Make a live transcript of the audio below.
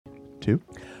2.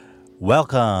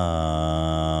 Welcome,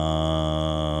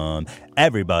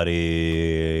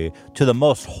 everybody, to the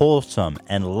most wholesome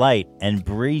and light and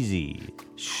breezy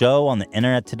show on the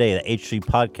internet today, the H3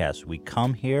 Podcast. We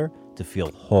come here to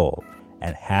feel whole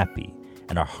and happy,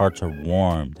 and our hearts are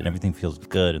warmed, and everything feels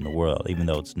good in the world, even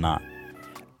though it's not.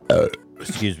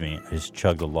 Excuse me, I just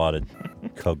chugged a lot of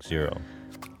Coke Zero.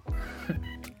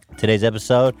 Today's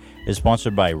episode is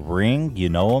sponsored by Ring. You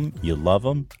know him, you love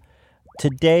him.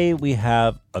 Today we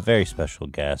have a very special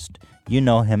guest. You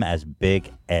know him as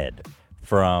Big Ed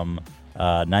from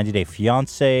 90 Day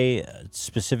Fiancé,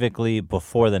 specifically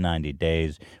before the 90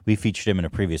 days. We featured him in a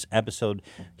previous episode.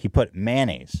 He put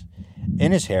mayonnaise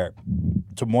in his hair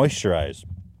to moisturize.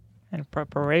 In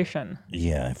preparation.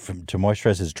 Yeah, to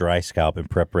moisturize his dry scalp in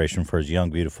preparation for his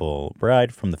young, beautiful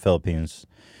bride from the Philippines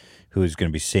who he's going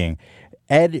to be seeing.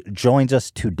 Ed joins us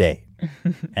today.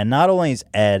 And not only is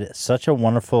Ed such a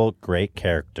wonderful, great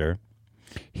character,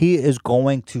 he is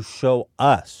going to show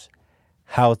us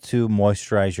how to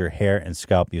moisturize your hair and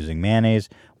scalp using mayonnaise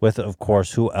with, of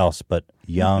course, who else but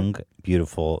young,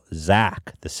 beautiful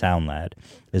Zach, the sound lad,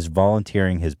 is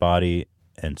volunteering his body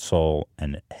and soul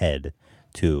and head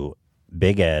to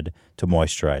Big Ed to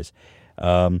moisturize.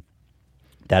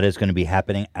 That is going to be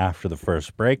happening after the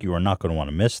first break. You are not going to want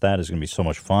to miss that. It's going to be so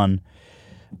much fun.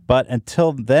 But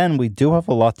until then, we do have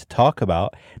a lot to talk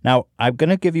about. Now, I'm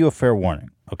going to give you a fair warning,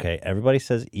 okay? Everybody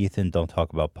says, Ethan, don't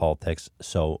talk about politics.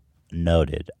 So,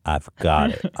 noted. I've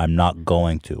got it. I'm not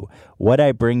going to. What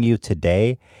I bring you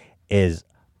today is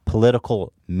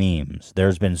political memes.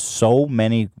 There's been so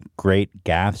many great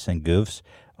gaffes and goofs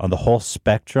on the whole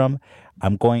spectrum.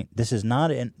 This is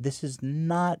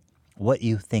not what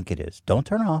you think it is. Don't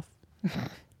turn off.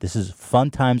 This is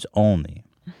fun times only.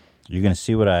 You're going to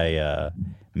see what I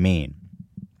mean.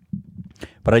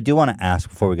 But I do want to ask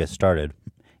before we get started.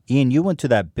 Ian, you went to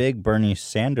that big Bernie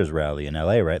Sanders rally in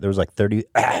L.A., right? There was like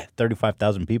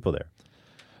 35,000 people there.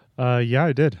 Yeah,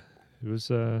 I did. It was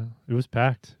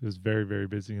packed. It was very, very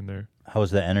busy in there. How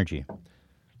was the energy?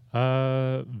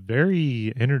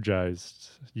 Very energized.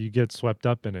 You get swept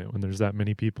up in it when there's that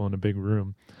many people in a big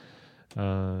room.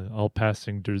 All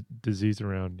passing disease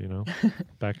around,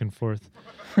 back and forth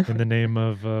in the name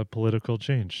of political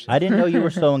change. I didn't know you were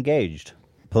so engaged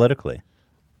politically.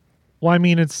 Well, I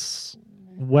mean, it's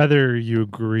whether you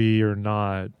agree or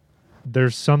not,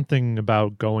 there's something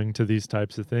about going to these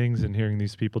types of things and hearing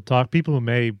these people talk. People who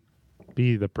may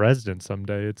be the president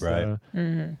someday. It's right.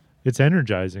 It's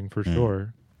energizing for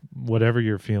sure, whatever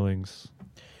your feelings.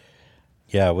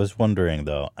 Yeah, I was wondering,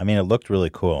 though. I mean, it looked really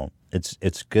cool.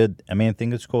 It's good. I mean, I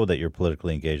think it's cool that you're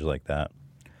politically engaged like that.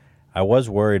 I was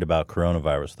worried about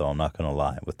coronavirus, though. I'm not going to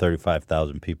lie. With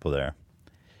 35,000 people there,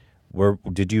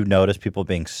 did you notice people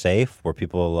being safe? Were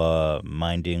people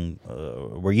minding?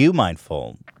 Were you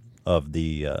mindful of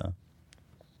the?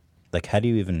 Like, how do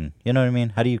you even? You know what I mean?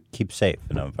 How do you keep safe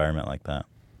in an environment like that?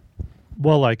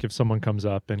 Well, like if someone comes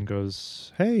up and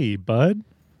goes, "Hey, bud,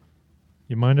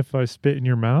 you mind if I spit in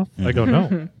your mouth?" I go,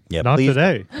 "No." Yeah, not please.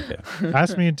 Today. Okay.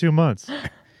 Ask me in 2 months.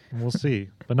 We'll see,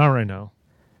 but not right now.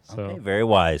 So Okay, very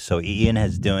wise. So Ian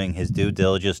is doing his due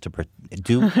diligence to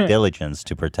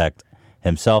protect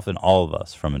himself and all of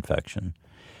us from infection.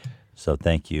 So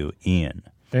thank you, Ian.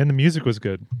 And the music was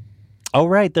good. Oh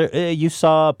right, there you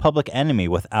saw Public Enemy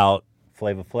without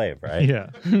Flava Flav, right?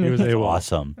 Yeah, it was AWOL.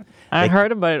 Awesome. I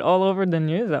heard about it all over the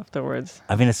news afterwards.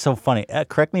 I mean, it's so funny.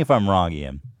 Correct me if I'm wrong,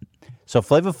 Ian. So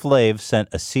Flava Flav sent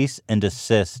a cease and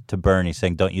desist to Bernie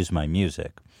saying, "Don't use my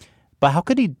music." But how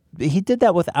could he did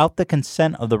that without the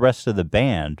consent of the rest of the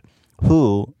band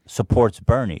who supports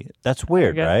Bernie? That's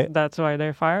weird, right? That's why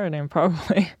they fired him,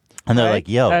 probably. And they're Right? like,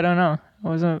 yo. I don't know.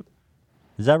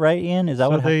 Is that right, Ian? Is that So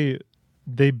what happened?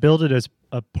 they billed it as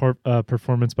a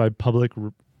performance by Public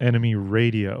Enemy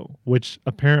Radio, which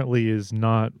apparently is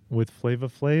not with Flava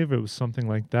Flav. It was something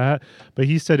like that. But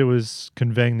he said it was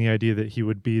conveying the idea that he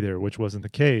would be there, which wasn't the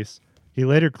case. He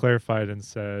later clarified and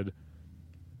said,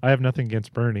 "I have nothing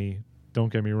against Bernie.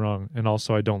 Don't get me wrong. And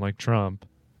also I don't like Trump.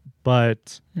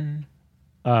 But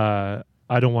I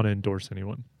don't want to endorse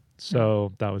anyone."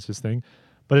 So that was his thing.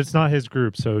 But it's not his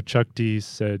group. So Chuck D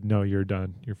said, "No, you're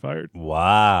done. You're fired."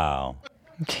 Wow.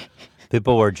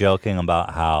 People were joking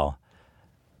about how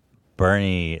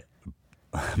Bernie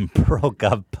broke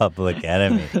up Public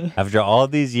Enemy. After all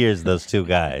these years, those two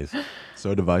guys.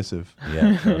 So divisive.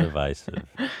 Yeah, so divisive.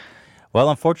 Well,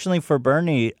 unfortunately for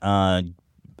Bernie,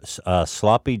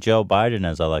 sloppy Joe Biden,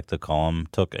 as I like to call him,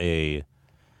 took a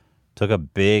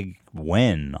big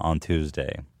win on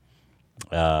Tuesday.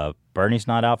 Bernie's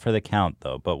not out for the count,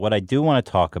 though. But what I do want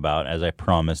to talk about, as I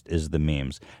promised, is the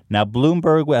memes. Now,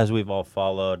 Bloomberg, as we've all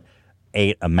followed,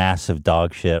 ate a massive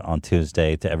dog shit on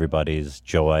Tuesday to everybody's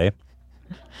joy.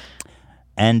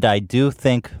 And I do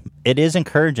think it is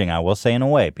encouraging, I will say in a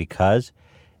way, because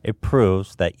it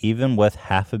proves that even with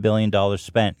 $500 million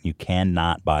spent, you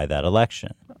cannot buy that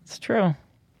election. It's true.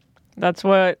 That's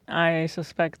what I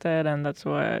suspected, and that's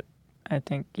what I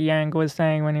think Yang was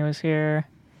saying when he was here.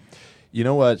 You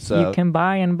know what? You can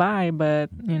buy and buy, but,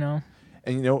 you know.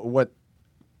 And you know what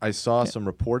I saw some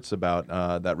reports about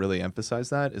that really emphasize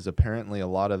that is apparently a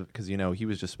lot of, because, you know, he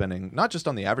was just spending not just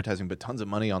on the advertising, but tons of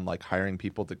money on like hiring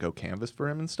people to go canvass for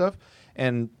him and stuff.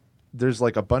 And there's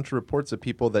like a bunch of reports of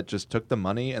people that just took the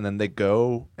money and then they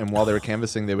go, and while they were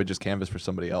canvassing, they would just canvass for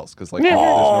somebody else. Because like, there's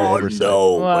no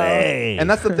oversight. way. And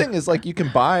that's the thing is like, you can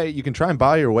try and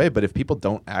buy your way, but if people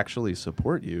don't actually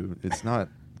support you, it's not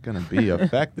going to be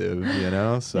effective, you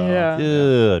know? So Yeah.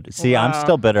 Dude, see, I'm Wow.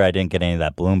 still bitter I didn't get any of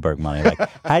that Bloomberg money. Like,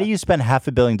 how do you spend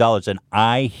 $500 million and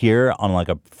I hear on like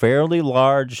a fairly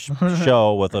large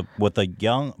show with a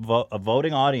young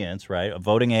voting audience, right, a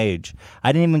voting age,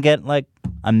 I didn't even get like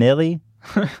a milli,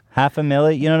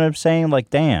 $500,000. You know what I'm saying?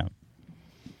 Like, damn.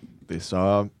 they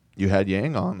saw you had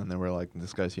Yang on and they were like,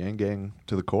 this guy's Yang gang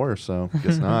to the core, so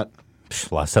guess not.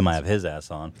 Psh, last time I have his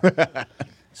ass on.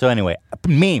 So anyway,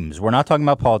 memes. We're not talking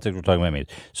about politics. We're talking about memes.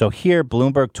 So here,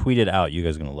 Bloomberg tweeted out. You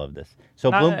guys are gonna love this. So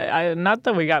Not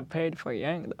that we got paid for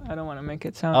Yang. I don't want to make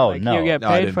it sound Oh, like no. you get No,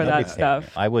 I paid didn't for know that that.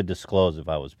 stuff. I would disclose if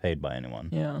I was paid by anyone.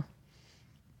 Yeah.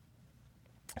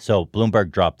 So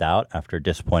Bloomberg dropped out after a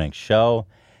disappointing show.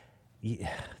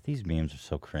 Yeah, these memes are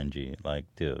so cringy. Like,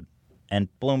 dude. And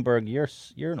Bloomberg,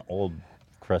 you're an old,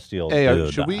 crusty old Hey,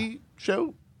 dude. should we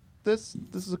show this?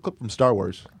 This is a clip from Star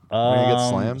Wars. We're gonna get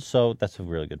slammed. So that's a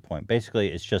really good point. Basically,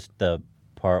 it's just the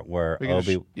part where We're gonna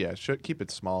Obi. keep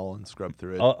it small and scrub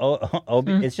through it.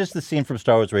 Obi, it's just the scene from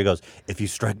Star Wars where he goes, "If you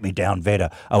strike me down, Vader,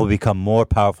 I will become more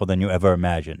powerful than you ever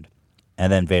imagined."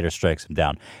 And then Vader strikes him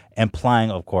down,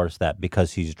 implying, of course, that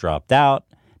because he's dropped out,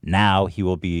 now he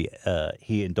will be.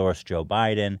 He endorsed Joe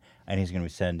Biden, and he's going to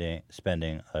be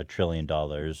spending $1 trillion.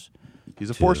 He's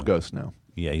a Force ghost now.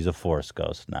 Yeah, he's a Force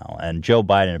ghost now, and Joe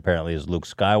Biden apparently is Luke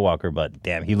Skywalker. But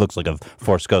damn, he looks like a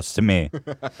Force ghost to me.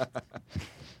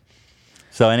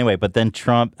 So anyway, but then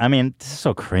Trump. I mean, this is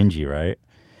so cringy, right?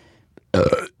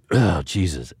 Oh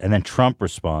Jesus! And then Trump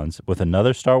responds with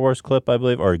another Star Wars clip, I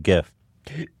believe, or a GIF.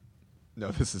 No,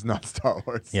 this is not Star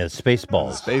Wars. Yeah,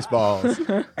 Spaceballs. Spaceballs.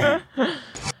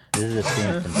 This is a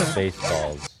scene from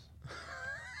Spaceballs.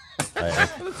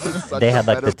 Such They a had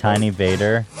like the metaphor. tiny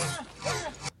Vader,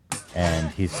 and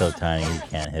he's so tiny you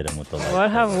can't hit him with the lightsaber.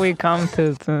 What have we come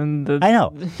to? I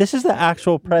know. This is the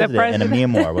actual president, in a president.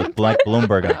 memoir with Blake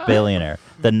Bloomberg, a billionaire,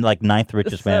 the like ninth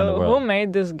richest man in the So world. who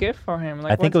made this gift for him?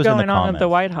 Like, I think what's it was in the going on at the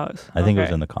comments. White House? I think it was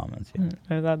Okay. in the comments.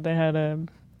 Yeah. I thought they had a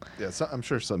Yeah, I'm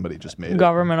sure somebody just made it.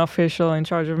 government official in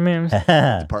charge of memes.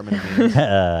 Department of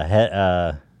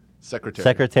Memes. Secretary.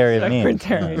 Secretary of Memes.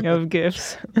 Secretary of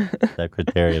gifts.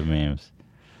 Secretary of Memes.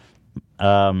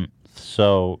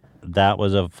 So that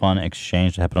was a fun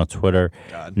exchange that happened on Twitter.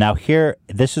 God. Now here,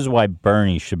 this is why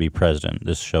Bernie should be president.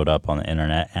 This showed up on the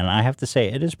internet, and I have to say,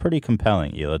 it is pretty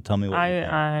compelling. Ela, tell me what you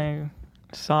think. I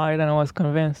saw it and I was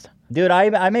convinced. Dude,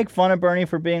 I make fun of Bernie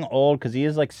for being old because he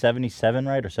is like 77,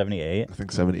 right? Or 78? I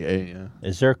think 78, yeah.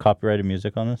 Is there copyrighted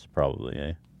music on this? Probably,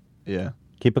 eh? Yeah.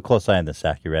 Keep a close eye on this,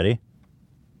 Zach. You ready?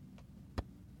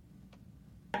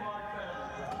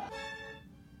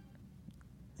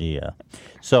 Yeah.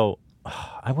 So,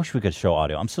 I wish we could show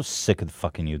audio. I'm so sick of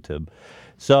fucking YouTube.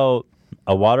 So,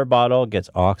 a water bottle gets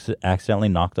accidentally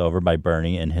knocked over by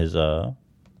Bernie in his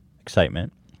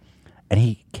excitement. And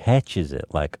he catches it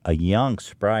like a young,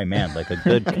 spry man, like a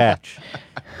good catch,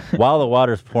 while the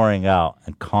water's pouring out,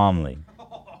 and calmly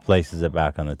places it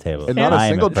back on the table. And not a I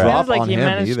am single impressed. drop Feels like on he him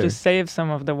managed either. to save some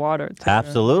of the water. Too,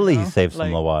 Absolutely, you he know? saved some Like,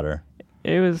 of the water.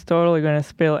 It was totally going to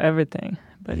spill everything,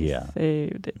 but Yeah. he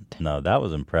saved it. No, that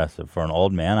was impressive. For an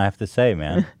old man, I have to say,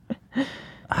 man.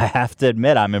 I have to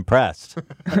admit, I'm impressed.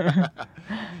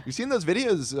 You seen those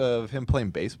videos of him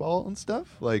playing baseball and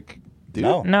stuff? Like, dude.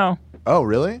 No. No. Oh,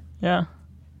 really? Yeah.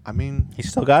 I mean, He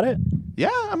still got it? yeah.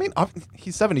 I mean,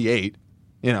 he's 78.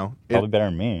 You know. Probably better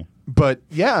than me. But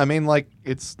yeah, I mean, like,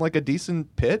 it's like a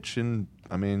decent pitch, and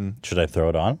I mean, Should I throw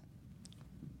it on?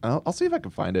 I'll see if I can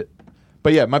find it.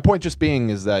 But yeah, my point just being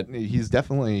is that he's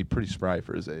definitely pretty spry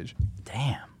for his age.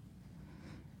 Damn.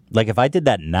 Like, if I did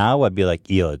that now, I'd be like,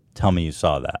 Ela, tell me you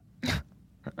saw that.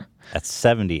 At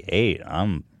 78,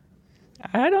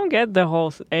 I don't get the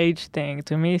whole age thing.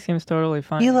 To me, it seems totally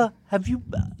fine. Ela, have you...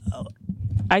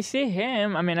 I see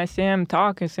him. I mean, I see him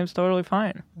talk. It seems totally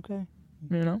fine. Okay.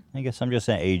 You know? I guess I'm just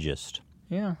an ageist.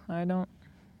 Yeah, I don't.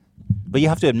 But you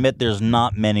have to admit there's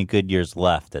not many good years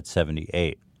left at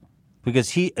 78.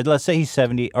 Because let's say he's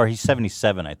 70, or he's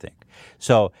 77, I think.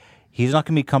 So he's not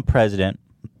going to become president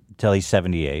until he's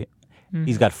 78. Mm-hmm.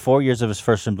 He's got 4 years of his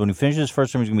first term. When he finishes his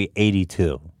first term, he's going to be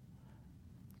 82.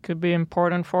 Could be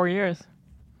important 4 years.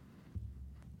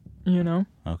 You know?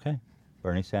 Okay.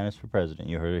 Bernie Sanders for president.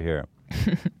 You heard it here.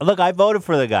 Look, I voted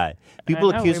for the guy.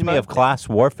 People accuse me of class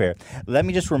warfare. Let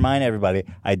me just remind everybody,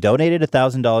 I donated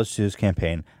 $1,000 to his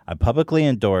campaign. I publicly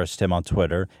endorsed him on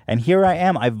Twitter. And here I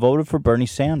am. I voted for Bernie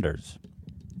Sanders.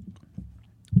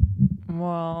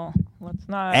 Well, let's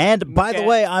not. And by the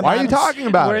way, why are you talking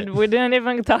about it? We didn't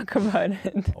even talk about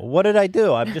it. What did I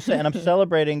do? I'm just saying I'm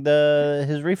celebrating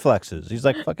his reflexes. He's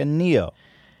like fucking Neo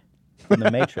from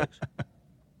the Matrix.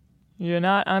 You're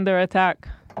not under attack.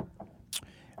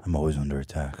 I'm always under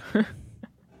attack.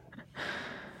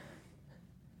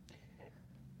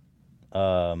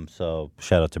 So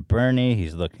shout out to Bernie.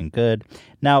 He's looking good.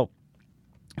 Now,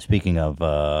 speaking of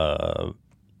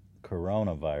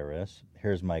coronavirus,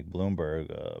 here's Mike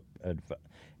Bloomberg.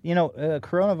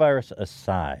 Coronavirus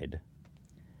aside,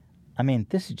 I mean,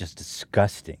 this is just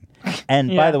disgusting.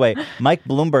 And by the way, Mike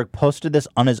Bloomberg posted this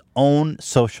on his own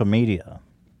social media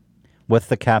with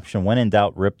the caption, "When in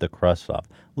doubt, rip the crust off."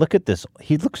 Look at this.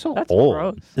 He looks so old.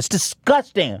 Gross. It's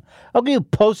disgusting. How can you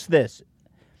post this?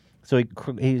 So he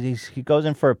goes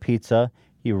in for a pizza.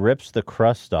 He rips the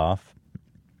crust off.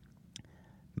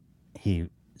 He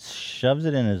shoves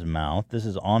it in his mouth. This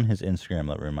is on his Instagram,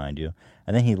 let me remind you.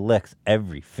 And then he licks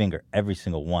every finger, every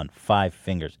single one, 5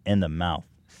 fingers in the mouth.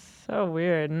 So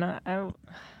weird.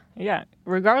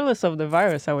 Regardless of the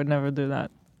virus, I would never do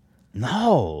that.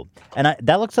 No. And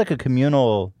that looks like a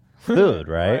communal food,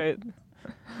 right?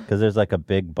 Because there's like a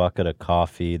big bucket of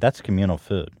coffee. That's communal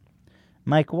food.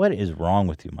 Mike, what is wrong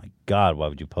with you? My God, why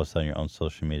would you post that on your own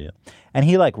social media? And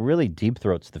he like really deep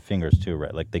throats the fingers too,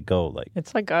 right? Like they go like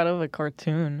it's like out of a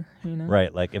cartoon, you know?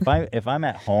 Right. Like if I'm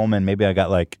at home and maybe I got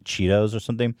like Cheetos or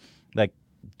something, like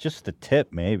just the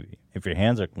tip maybe if your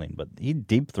hands are clean. But he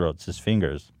deep throats his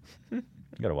fingers. You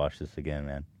gotta watch this again,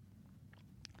 man.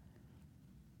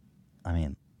 I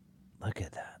mean, look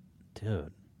at that,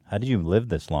 dude. How did you live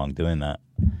this long doing that?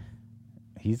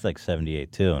 He's like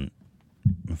 78 too, and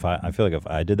I feel like if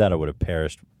I did that, I would have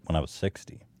perished when I was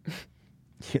 60.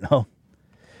 You know?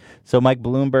 So Mike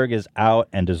Bloomberg is out,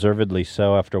 and deservedly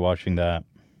so after watching that.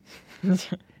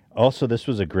 Also, this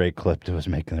was a great clip that was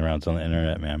making the rounds on the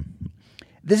internet, man.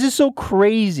 This is so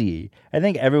crazy. I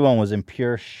think everyone was in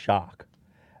pure shock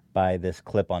by this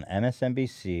clip on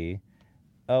MSNBC.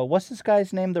 What's this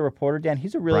guy's name, the reporter, Dan?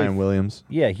 He's a really... Brian Williams.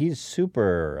 Yeah, he's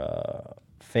super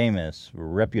famous,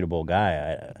 reputable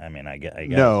guy. I guess.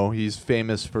 No, he's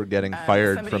famous for getting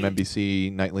fired from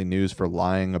NBC Nightly News for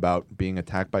lying about being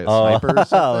attacked by a sniper or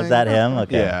something. Oh, is that him?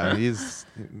 Okay. Yeah,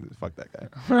 fuck that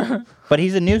guy. But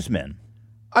he's a newsman.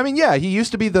 I mean, yeah, he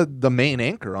used to be the main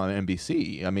anchor on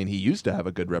NBC. I mean, he used to have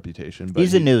a good reputation. But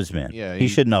he's a newsman. Yeah, he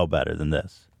should know better than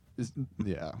this.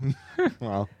 Yeah.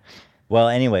 Well,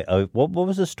 anyway, what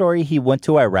was the story? He went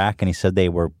to Iraq and he said they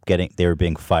were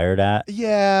being fired at.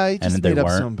 Yeah, he just made up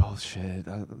weren't. some bullshit.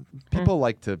 People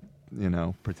like to,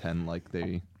 pretend like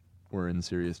they were in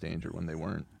serious danger when they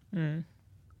weren't. Mm.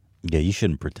 Yeah, you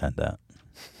shouldn't pretend that.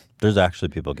 There's actually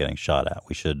people getting shot at.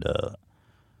 We should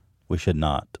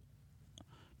not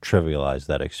trivialize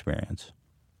that experience.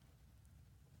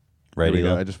 Right, Here we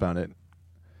go. Elon? I just found it.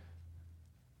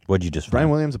 What'd you just Brian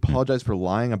find? Williams apologized for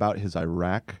lying about his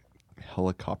Iraq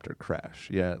helicopter crash.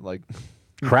 Yeah, like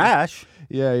crash.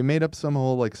 Yeah, he made up some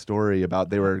whole story about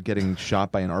they were getting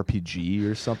shot by an RPG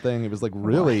or something. It was like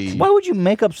really. Why would you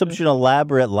make up such an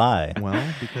elaborate lie?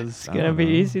 Well, because it's gonna be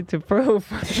easy to prove.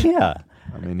 Yeah.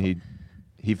 I mean,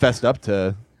 he fessed up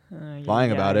to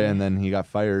lying about it, and then he got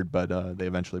fired. But they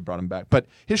eventually brought him back. But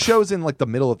his show's in the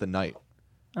middle of the night.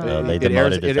 They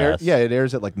demoted his ass. Yeah, it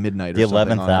airs at midnight. The or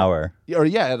something 11th hour.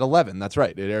 At 11. That's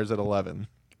right. It airs at 11.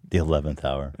 The 11th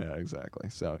hour. Yeah, exactly.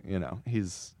 So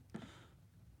he's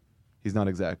not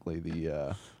exactly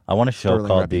the. I want a show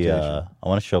called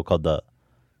the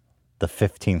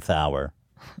 15th hour.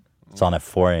 It's on at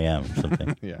 4 a.m. or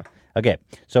something. Yeah. Okay,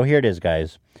 so here it is,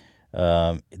 guys.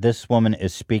 This woman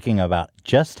is speaking about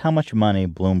just how much money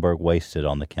Bloomberg wasted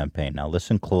on the campaign. Now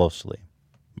listen closely.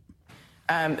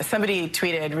 Somebody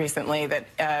tweeted recently that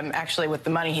actually with the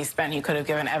money he spent, he could have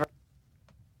given every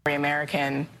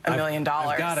American $1 million.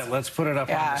 I've got it. Let's put it up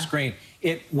on the screen.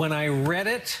 When I read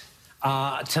it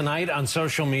tonight on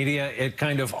social media, it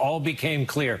kind of all became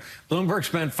clear. Bloomberg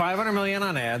spent $500 million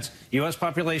on ads. U.S.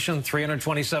 population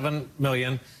 327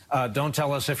 million. Don't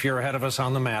tell us if you're ahead of us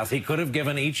on the math. He could have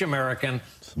given each American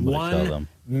 $1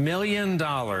 million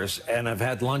and have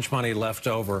had lunch money left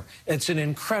over. It's an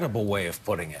incredible way of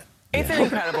putting it. It's an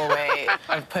incredible way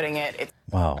of putting it. It's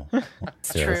Wow. true.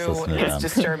 It's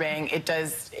disturbing. It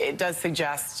does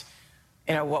suggest,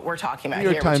 what we're talking about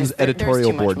New York here. Times which is editorial there's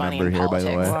too board much money member in here, by the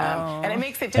way. politics. And it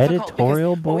makes it difficult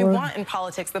Editorial because what we board? want in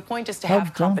politics, the point is to How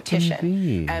have dumb can you competition.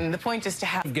 be? And the point is to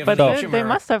have. But they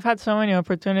must have had so many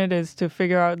opportunities to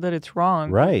figure out that it's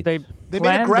wrong. Right. They made a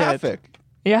planned graphic. It.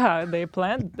 Yeah, they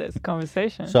planned this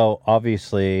conversation. So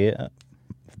obviously,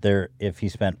 if he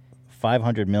spent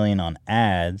 $500 million on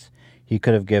ads, he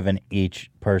could have given each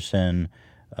person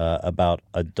about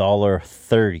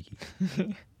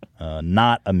 $1.30.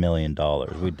 Not $1 million.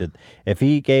 If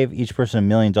he gave each person $1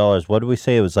 million, what did we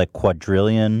say? It was like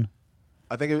quadrillion.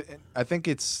 I think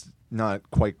it's not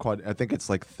quite quad. I think it's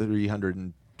like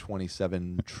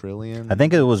 327 trillion. I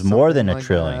think it was more than something a like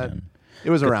trillion. that. It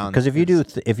was around. Because if you do,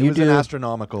 it was an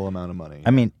astronomical amount of money.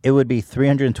 I mean, it would be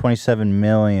 327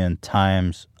 million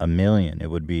times a million.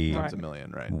 It would be Times a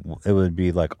million, right? It would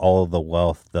be like all the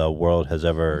wealth the world has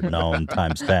ever known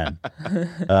times 10.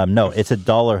 No, it's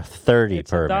 $1.30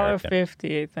 per American.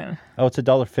 $1.50, I think. Oh, it's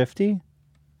 $1.50?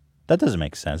 That doesn't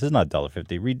make sense. It's not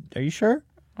 $1.50. Are you sure?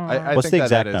 I What's think the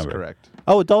exact that is number? correct.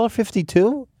 Oh,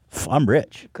 $1.52? I'm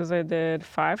rich. Because I did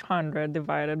 500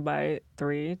 divided by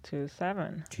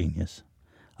 327. Genius.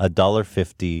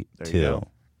 $1.52.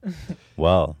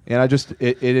 Well. And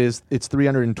it's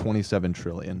 327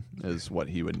 trillion is what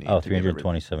he would need. Oh, to give everything.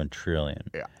 327 trillion.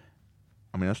 Yeah.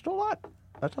 I mean, that's still a lot.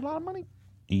 That's a lot of money.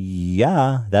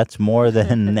 Yeah, that's more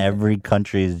than every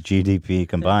country's GDP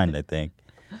combined, I think.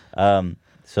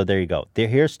 So there you go.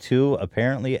 Here's two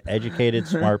apparently educated,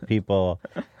 smart people.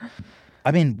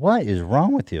 I mean, what is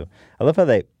wrong with you? I love how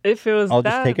if it was I'll that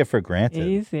just take it for granted.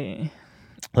 easy.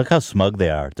 Look how smug they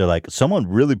are. They're like, someone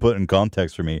really put in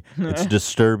context for me. It's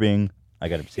disturbing. I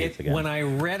got to see this again. When I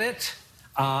read it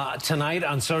tonight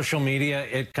on social media,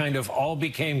 it kind of all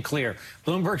became clear.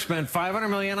 Bloomberg spent $500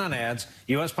 million on ads.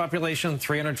 U.S. population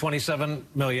 327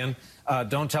 million.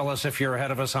 Don't tell us if you're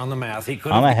ahead of us on the math. He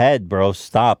could. I'm ahead, bro.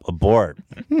 Stop. Abort.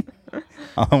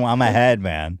 I'm ahead,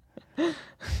 man.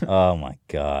 Oh my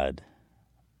God.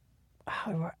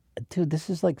 Dude, this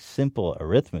is like simple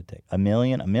arithmetic. A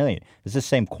million. It's the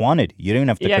same quantity. You don't even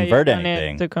have to convert you don't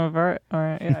anything. Need to convert,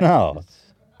 or No.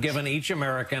 Given each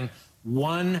American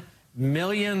 $1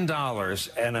 million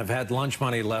and have had lunch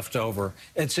money left over.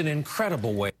 It's an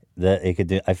incredible way. That it could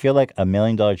do. I feel like $1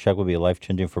 million check would be life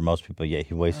changing for most people. Yet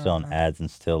he wasted on ads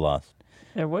and still lost.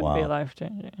 It would be life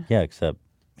changing. Yeah, except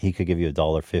he could give you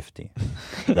 $1.50.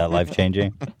 Is that life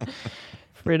changing?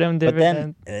 Freedom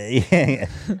dividend. But then,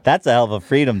 that's a hell of a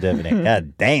freedom dividend.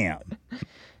 God damn.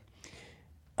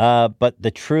 But the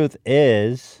truth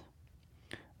is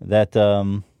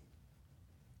that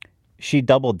she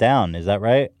doubled down. Is that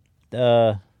right?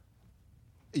 Yeah,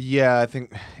 I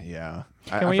think. Yeah,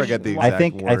 I forget the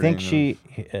exact I think she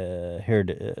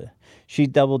she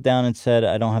doubled down and said,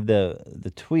 "I don't have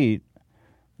the tweet,"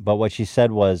 but what she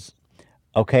said was,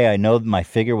 "Okay, I know my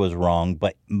figure was wrong,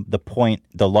 but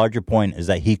the larger point is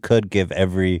that he could give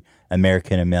every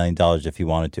American $1 million if he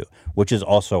wanted to," which is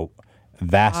also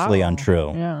vastly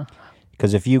untrue. Yeah,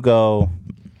 because if you go,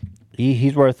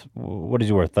 he's worth, what is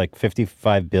he worth? Like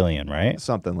 $55 billion, right?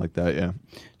 Something like that, yeah.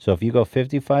 So if you go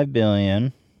 $55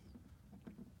 billion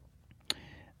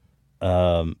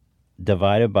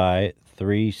divided by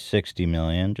 360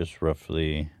 million, just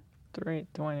roughly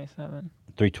 327.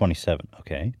 327.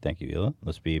 Okay, thank you, Hila.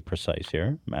 Let's be precise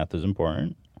here. Math is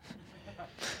important.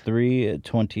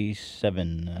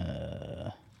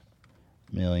 327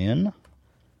 million.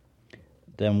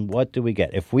 Then what do we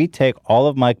get? If we take all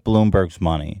of Mike Bloomberg's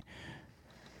money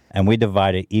and we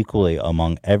divide it equally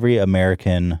among every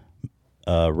American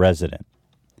resident,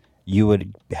 you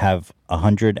would have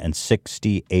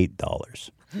 $168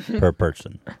 per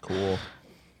person. Cool.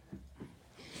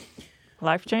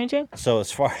 Life changing? So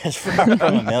it's far from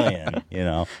a million,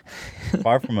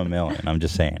 far from a million. I'm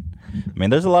just saying. I mean,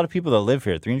 there's a lot of people that live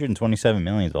here. 327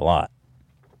 million is a lot.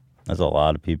 That's a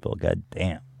lot of people. God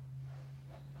damn.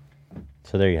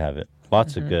 So there you have it.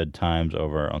 Lots of good times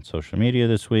over on social media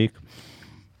this week.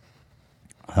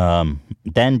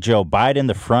 Then Joe Biden,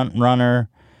 the front runner.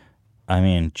 I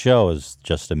mean, Joe is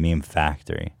just a meme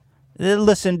factory.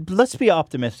 Listen, let's be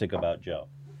optimistic about Joe.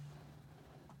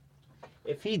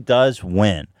 If he does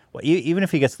win, even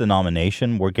if he gets the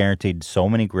nomination, we're guaranteed so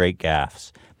many great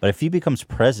gaffes. But if he becomes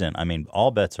president, I mean,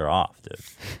 all bets are off, dude.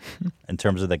 In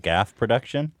terms of the gaffe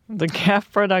production. The gaffe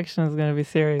production is going to be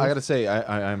serious. I got to say,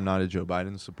 I'm not a Joe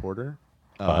Biden supporter.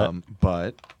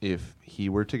 But if he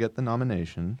were to get the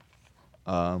nomination,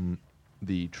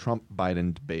 the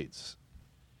Trump-Biden debates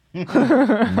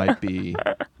might be...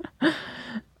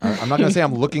 I'm not going to say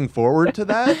I'm looking forward to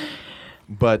that,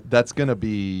 but that's going to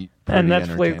be pretty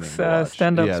entertaining Netflix to watch.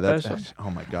 stand-up yeah, special.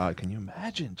 Oh my God, can you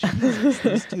imagine? Jesus,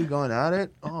 these two going at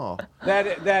it? Oh.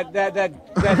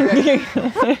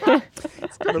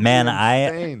 Man,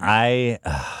 insane.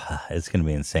 it's gonna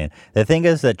be insane. The thing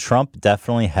is that Trump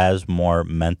definitely has more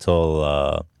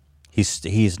mental.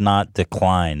 He's not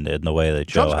declined in the way that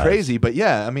Joe Trump's has. crazy, but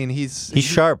yeah, I mean he's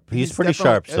sharp. He's pretty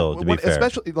sharp definitely- still, to be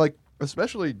fair.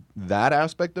 Especially that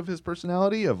aspect of his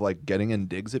personality of like getting in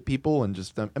digs at people and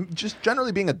just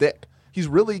generally being a dick. He's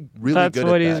really That's good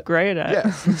what at he's that. great at.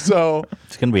 Yeah. So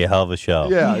It's gonna be a hell of a show.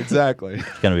 yeah, exactly.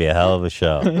 It's gonna be a hell of a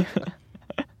show.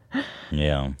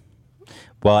 Yeah.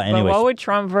 Well, But anyways, what would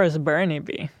Trump versus Bernie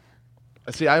be?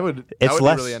 See, that would less-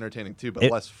 be really entertaining too, but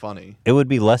it- less funny. it would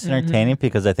be less entertaining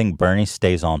because I think Bernie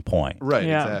stays on point. Right,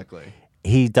 Yeah. exactly.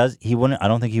 He wouldn't. I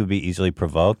don't think he would be easily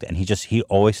provoked, and he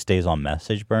always stays on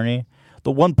message. Bernie,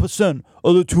 the 1%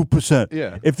 or the 2%.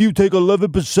 Yeah. If you take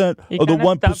 11% He of the kind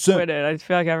of stopped 1%, with it. I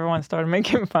feel like everyone started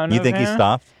making fun you of think him. he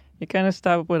stopped? He kind of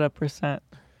stopped with a percent.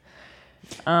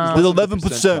 With Listen to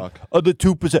 11% talk. of the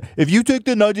 2%. If you take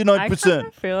the I 99%, kind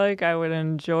of feel like I would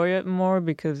enjoy it more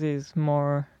because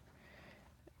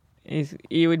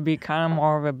he would be kind of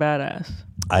more of a badass.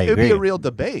 I It would agree. be a real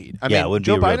debate. I Yeah, mean, it would be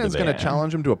Joe a real Biden's going to debate.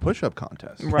 challenge him to a push-up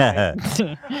contest. Right.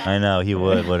 I know he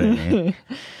would, wouldn't he?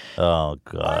 Oh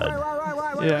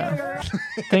God. Yeah.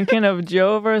 Thinking of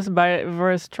Joe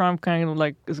versus Trump kind of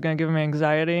like is gonna give me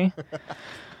anxiety.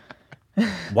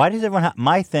 Why does everyone have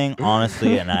my thing?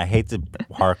 Honestly, and I hate to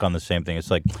hark on the same thing. It's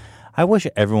like I wish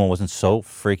everyone wasn't so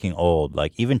freaking old.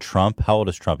 Like even Trump. How old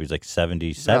is Trump? He's like They're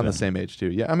 77. on the same age too.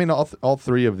 Yeah, I mean, all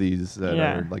three of these that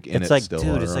Yeah. are like in It's it like, still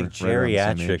dude, are it's like right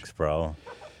around the same age. geriatrics, bro.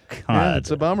 God. Yeah,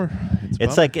 it's a bummer.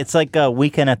 It's like a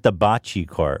weekend at the bocce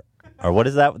court, or what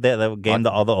is that? That game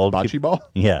that all the old Bocce people. ball.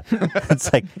 Yeah,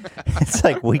 it's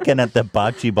like weekend at the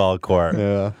bocce ball court.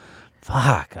 Yeah.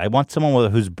 Fuck, I want someone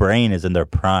whose brain is in their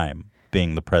prime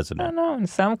being the I president. don't know. In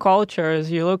some cultures,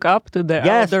 you look up to the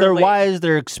Yes, they're elderly, wise,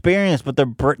 they're experienced, but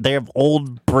they have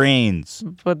old brains.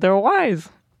 but they're wise.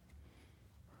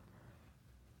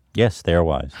 Yes, they are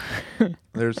wise.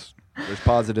 There's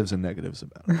positives and negatives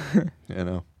about it. You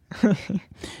know.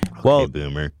 Well,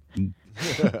 boomer.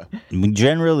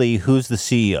 generally, who's the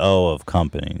CEO of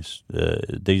companies?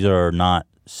 These are not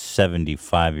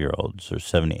 75-year-olds or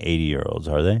 70, 80-year-olds,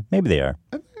 are they? Maybe they are.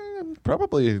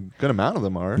 Probably a good amount of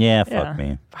them are. Yeah, fuck Yeah.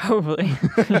 me. Probably.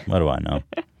 What do I know?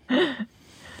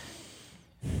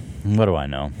 What do I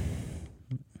know?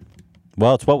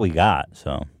 Well, it's what we got,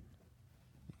 so.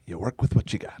 You work with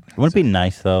what you got. Wouldn't it be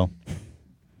nice, though?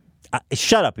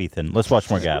 Shut up, Ethan. Let's watch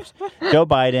more gaffes. Joe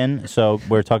Biden. So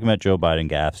we're talking about Joe Biden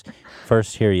gaffes.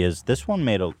 First, here he is. This one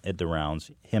made it the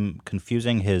rounds. Him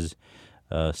confusing his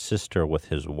sister with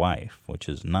his wife, which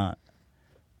is not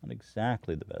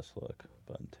exactly the best look.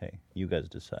 But hey, you guys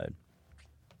decide.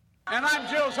 And I'm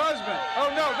Jill's husband. Oh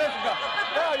no, this is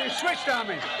oh, you switched on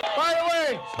me. By the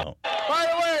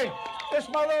way, this is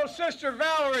my little sister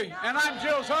Valerie, and I'm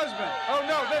Jill's husband. Oh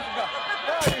no, this is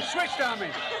oh, you switched on me.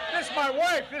 This is my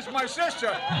wife. This is my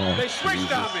sister. They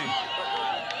switched on me.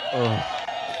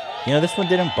 You know, this one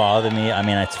didn't bother me. I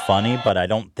mean, it's funny, but I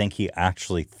don't think he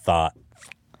actually thought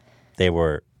they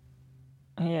were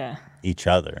Yeah. each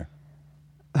other.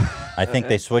 I think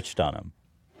they switched on him.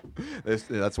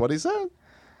 That's what he said.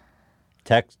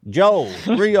 Text Joe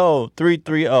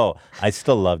 30330. I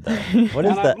still love that. What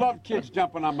is And I that? love kids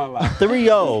jumping on my lap.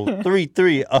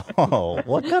 30330.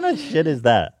 What kind of shit is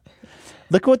that?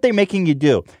 Look what they're making you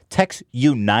do. Text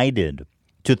United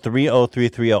to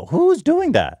 30330. Who's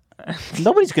doing that?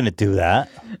 Nobody's going to do that.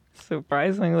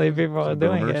 Surprisingly, people are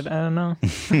doing it. I don't know.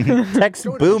 Text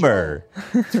Boomer.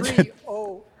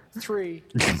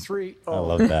 30330. I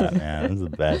love that, man. This is the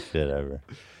best shit ever.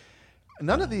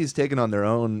 None of these taken on their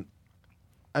own.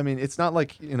 I mean, it's not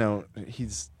like, you know,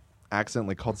 he's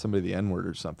accidentally called somebody the N-word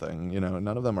or something. You know,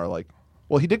 none of them are like,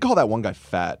 well, he did call that one guy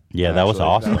fat. Yeah, that was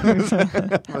awesome.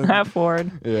 Half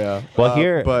word. Yeah. Well,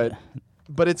 here-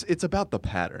 but it's about the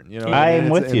pattern, you know. I am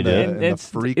It's with in you, the- dude. in the It's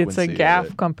a frequency of gaff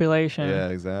it. compilation. Yeah,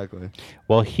 exactly.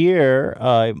 Well, here,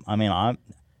 I mean,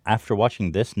 after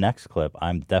watching this next clip,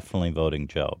 I'm definitely voting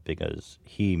Joe because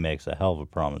he makes a hell of a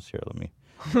promise here. Let me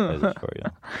play this for you.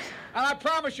 And I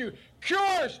promise you,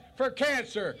 cures for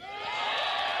cancer,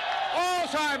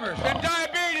 Alzheimer's, and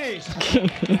diabetes.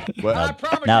 Well, And I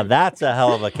promise Now you, that's a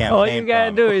hell of a campaign. All you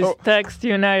gotta promise. do is text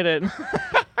United.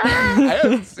 I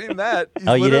haven't seen that. He's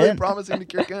Oh, you literally didn't? promising to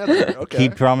cure cancer. Okay. He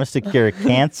promised to cure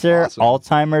cancer, Awesome.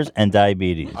 Alzheimer's, and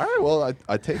diabetes. All right. Well,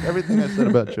 I take everything I said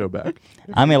about Joe back.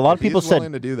 I mean, a lot of If people he's said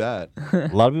willing to do that. a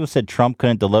lot of people said Trump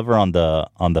couldn't deliver on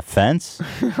the fence,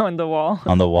 On the wall.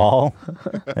 on the wall.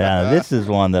 Yeah, this is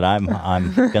one that I'm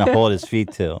gonna hold his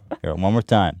feet to. Here, one more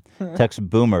time. Text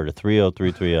Boomer to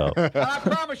 30330. And I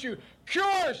promise you,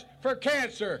 cures for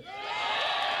cancer,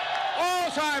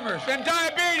 Alzheimer's, and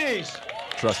diabetes.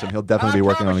 Trust him. He'll definitely be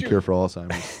working on a cure for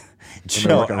Alzheimer's.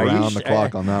 Joe, working are you around the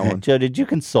clock on that one. Joe, did you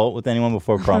consult with anyone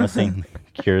before promising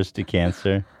cures to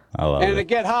cancer? I love And to it.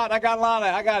 get hot, I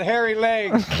got hairy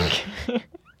legs.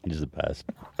 He's the best.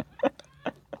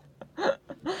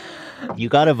 You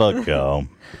gotta vote Joe.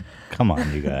 Come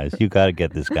on, you guys. You gotta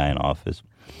get this guy in office.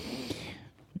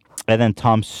 And then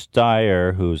Tom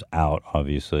Steyer, who's out,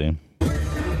 obviously.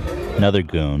 Another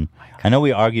goon. I know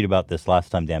we argued about this last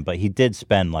time, Dan, but he did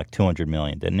spend like $200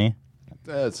 million, didn't he?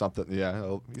 It's something.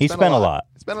 Yeah. He spent a lot.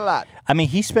 He spent a lot. I mean,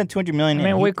 he spent $200 million. I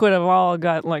mean, and we could have all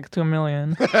got like 2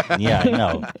 million. Yeah, I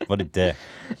know. What a dick.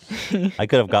 I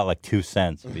could have got like 2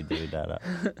 cents if he did that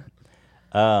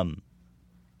up.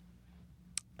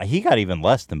 He got even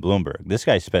less than Bloomberg. This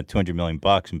guy spent $200 million,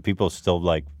 and people still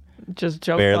like Just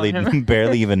joke on him.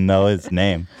 barely even know his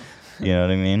name. You know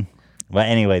what I mean? But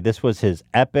anyway, this was his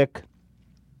epic.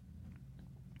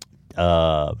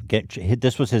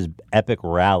 This was his epic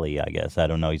rally, I guess. I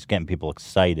don't know. He's getting people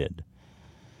excited.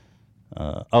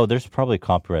 There's probably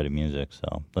copyrighted music,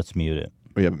 so let's mute it.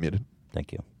 We haven't muted.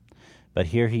 Thank you. But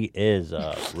here he is,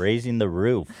 raising the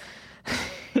roof.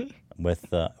 With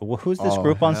who's this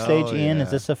group on stage, hell Ian? yeah.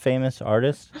 Is this a famous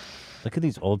artist? Look at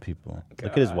these old people.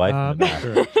 Look at his wife. in the back.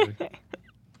 Sure, actually.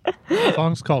 The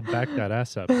song's called Back That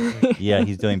Ass Up. I think. Yeah,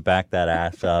 he's doing Back That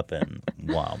Ass Up, and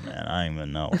wow, man, I don't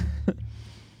even know.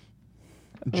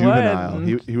 Juvenile.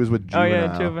 What? He was with Oh Juvenile.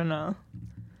 yeah, juvenile.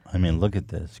 I mean, look at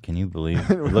this. Can you believe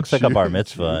it? It looks like a bar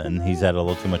mitzvah, and he's had a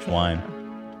little too much wine.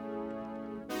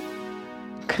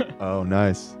 Oh,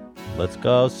 nice. Let's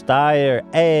go, Steyer.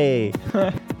 Hey.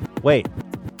 Wait,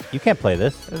 you can't play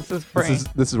this. This is free.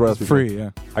 This is where else we Free,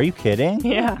 yeah. Are you kidding?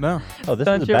 Yeah. No. Oh, this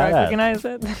Don't is you badass. recognize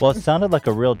it? Well, it sounded like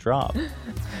a real drop.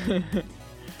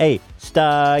 Hey,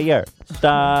 Steyer,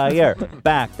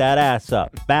 back that ass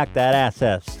up, back that ass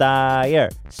up,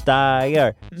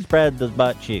 Steyer, spread those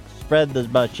butt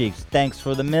cheeks, thanks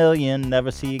for the million,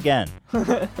 never see you again.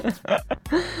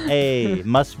 Hey,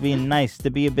 must be nice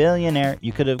to be a billionaire.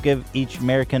 You could have given each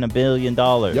American $1 billion.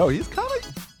 Yo, he's kind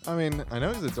of. I mean, I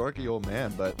know he's a dorky old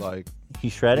man, but like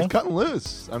He's shredding? he's cutting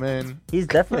loose. I mean, He's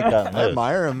definitely cutting I loose.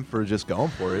 admire him for just going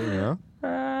for it. You know.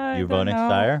 You voting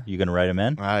Steyer? You gonna write him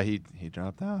in? He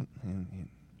dropped out.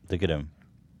 Look at him.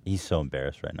 He's so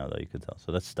embarrassed right now, though. You could tell.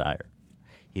 So that's Steyer.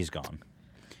 He's gone.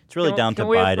 It's really down to Can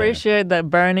we Biden. appreciate that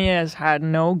Bernie has had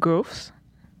no goofs?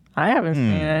 I haven't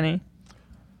seen any.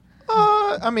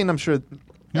 I mean, I'm sure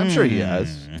he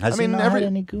has. Has I mean, he not had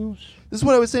any goofs? This is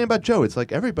what I was saying about Joe. It's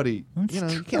like everybody,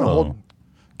 you can't hold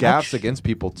gaffes against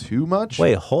people too much.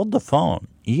 Wait, hold the phone.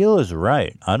 Eel is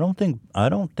right. I don't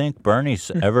think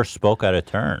Bernie's ever spoke out of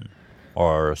turn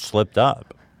or slipped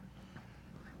up.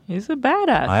 He's a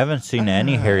badass. I haven't seen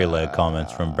any hairy leg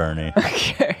comments from Bernie.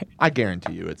 I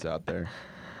guarantee you it's out there.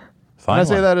 Find I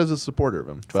say one. that as a supporter of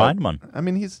him. But, Find one. I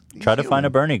mean, he's Try to find a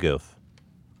human. Bernie goof.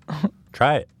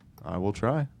 Try it. I will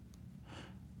try.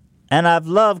 And I've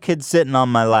loved kids sitting on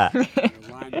my lap.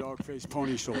 Lion dog face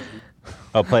pony soldier.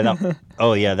 Oh, play that.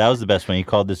 Oh, yeah, that was the best one. He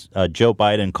called this. Joe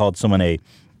Biden called someone a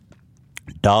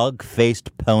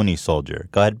dog-faced pony soldier.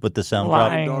 Go ahead with the sound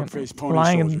drop. Lying Dog-faced pony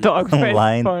soldier. dog-faced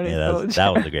Lion. pony Yeah, soldier.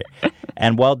 that was great.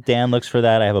 And while Dan looks for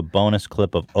that, I have a bonus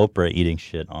clip of Oprah eating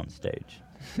shit on stage.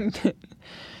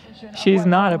 She's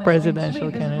not a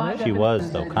presidential candidate. She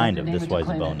was, though, kind of. This was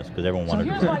a bonus because everyone So wanted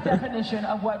here's to. my definition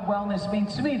of what wellness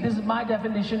means to me. This is my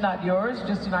definition, not yours,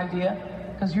 just an idea,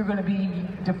 because you're going to be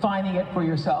defining it for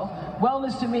yourself.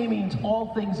 Wellness to me means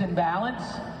all things in balance.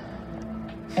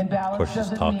 And balance Of course, she's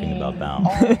doesn't talking mean about balance.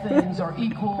 all things are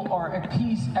equal or at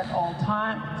peace at all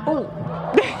times.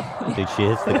 Oh, Dude, she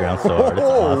hits the ground so hard. It's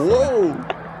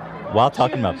awesome. While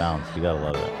talking about balance, you gotta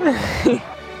love it.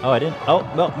 Oh, I didn't. Oh,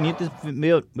 no, mute this.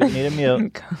 Mute. We need a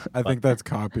mute. I think that's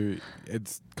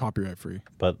It's copyright free.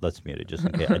 But let's mute it just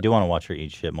in case. I do want to watch her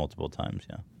eat shit multiple times.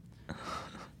 Yeah,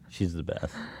 she's the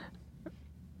best.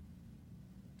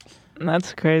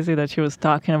 That's crazy that she was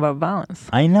talking about balance.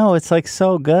 I know, it's like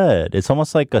so good. It's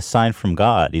almost like a sign from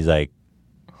God. He's like,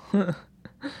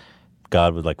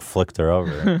 God would like flicked her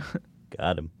over.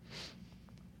 Got him.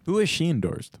 Who is she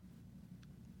endorsed?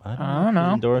 I don't know. know. If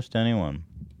she endorsed anyone.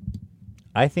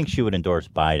 I think she would endorse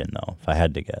Biden though, if I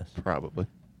had to guess. Probably.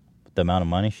 The amount of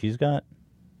money she's got?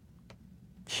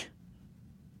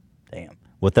 Damn.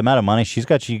 With the amount of money she's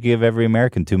got, she could give every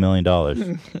American $2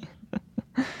 million.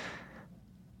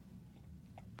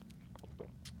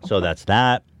 So that's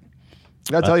that.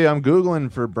 I gotta tell you, I'm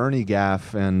Googling for Bernie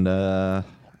gaff, and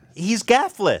he's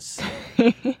gaffless.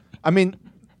 I mean,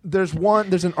 there's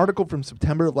an article from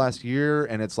September of last year,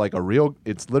 and it's like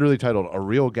it's literally titled "A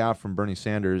Real Gaff from Bernie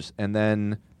Sanders," and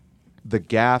then the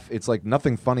gaff, it's like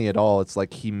nothing funny at all. It's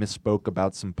like he misspoke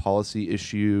about some policy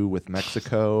issue with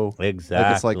Mexico. Exactly.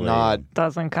 Like it's like not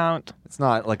Doesn't count. It's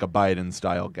not like a Biden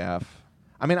style gaff.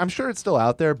 I mean, I'm sure it's still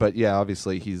out there, but yeah,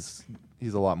 obviously he's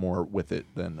a lot more with it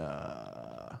than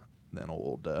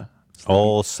old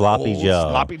Sloppy Joe.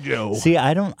 Sloppy Joe. See,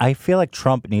 I feel like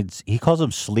Trump he calls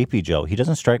him Sleepy Joe. He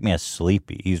doesn't strike me as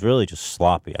sleepy. He's really just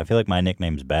sloppy. I feel like my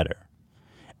nickname's better.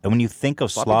 And when you think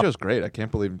of Sloppy Joe's great. I can't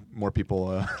believe more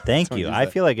people. Thank you. I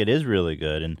feel like it is really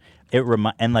good, and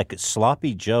and like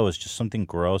Sloppy Joe is just something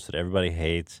gross that everybody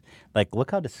hates. Like, look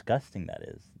how disgusting that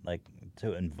is. Like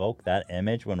to invoke that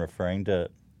image when referring to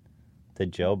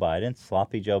Joe Biden,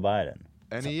 Sloppy Joe Biden.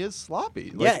 And he is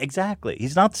sloppy. Yeah, exactly.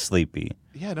 He's not sleepy.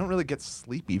 Yeah, I don't really get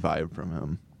sleepy vibe from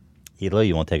him. Hilo,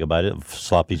 you want to take a bite of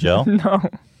Sloppy Joe? No.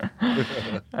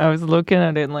 I was looking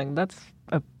at it like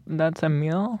that's a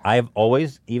meal. I've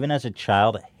always, even as a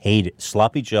child, hated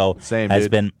Sloppy Joe. Has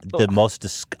been the most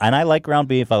and I like ground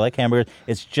beef. I like hamburgers.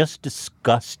 It's just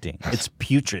disgusting. It's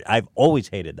putrid. I've always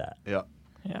hated that. Yeah.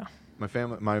 Yeah.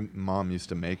 My mom used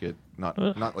to make it not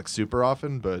like super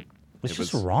often, but It's it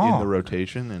just was wrong. in the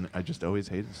rotation, and I just always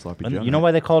hated Sloppy Joe. You know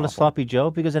why they call it a Sloppy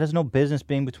Joe? Because it has no business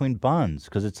being between buns.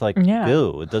 Because it's like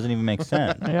goo. It doesn't even make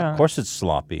sense. Yeah. Of course it's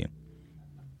sloppy.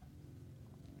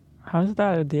 How's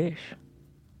that a dish?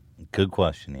 Good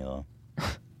question, Hilo.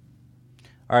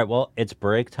 All right, well, it's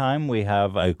break time. We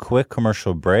have a quick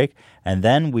commercial break, and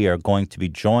then we are going to be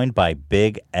joined by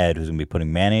Big Ed, who's going to be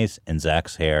putting mayonnaise in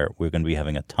Zach's hair. We're going to be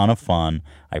having a ton of fun.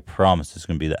 I promise it's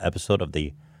going to be the episode of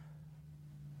the,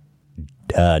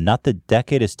 not the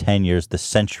decade is 10 years, the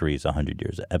century is 100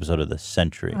 years, episode of the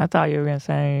century. I thought you were going to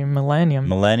say millennium.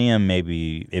 Millennium,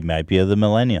 maybe, it might be of the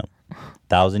millennium.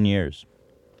 1,000 years.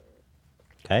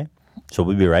 Okay? So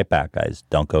we'll be right back, guys.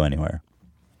 Don't go anywhere.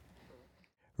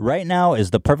 Right now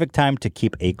is the perfect time to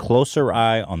keep a closer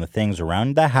eye on the things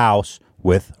around the house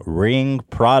with Ring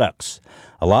products.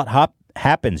 A lot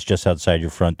happens just outside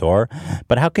your front door,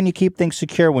 but how can you keep things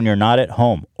secure when you're not at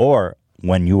home or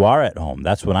when you are at home?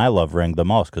 That's when I love Ring the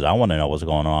most because I want to know what's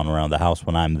going on around the house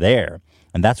when I'm there.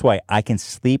 And that's why I can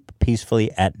sleep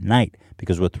peacefully at night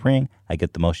because with Ring, I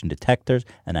get the motion detectors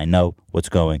and I know what's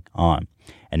going on.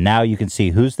 And now you can see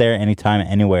who's there anytime,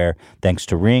 anywhere, thanks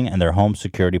to Ring and their home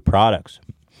security products.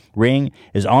 Ring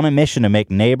is on a mission to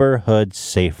make neighborhoods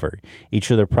safer.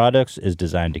 Each of their products is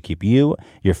designed to keep you,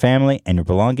 your family, and your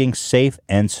belongings safe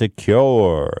and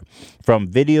secure.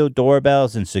 From video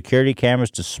doorbells and security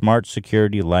cameras to smart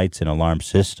security lights and alarm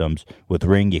systems, with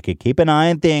Ring, you can keep an eye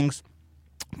on things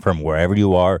from wherever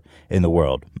you are in the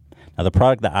world. Now, the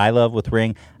product that I love with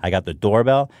Ring, I got the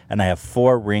doorbell, and I have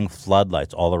 4 Ring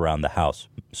floodlights all around the house.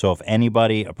 So if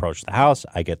anybody approached the house,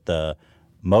 I get the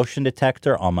motion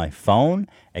detector on my phone.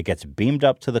 It gets beamed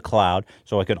up to the cloud,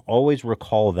 so I can always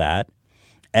recall that.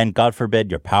 And God forbid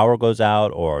your power goes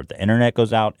out or the internet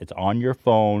goes out, it's on your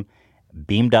phone,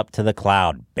 beamed up to the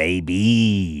cloud,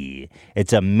 baby.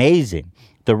 It's amazing.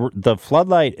 The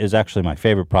floodlight is actually my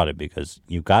favorite product because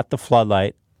you got the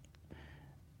floodlight.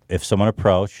 If someone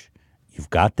approached, you've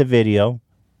got the video.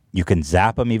 You can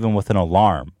zap them even with an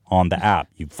alarm on the app.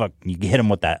 You hit them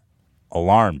with that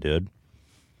alarm, dude.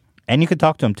 And you can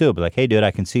talk to them too. Be like, hey, dude,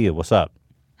 I can see you. What's up?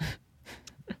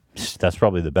 That's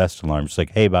probably the best alarm. It's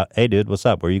like, hey, dude, what's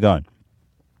up? Where are you going?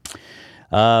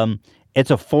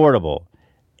 It's affordable.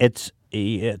 It's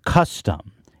custom.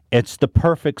 It's the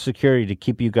perfect security to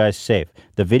keep you guys safe.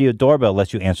 The video doorbell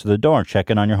lets you answer the door and check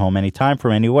in on your home anytime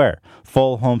from anywhere.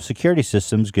 Full home security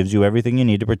systems gives you everything you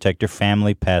need to protect your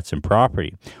family, pets, and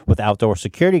property. With outdoor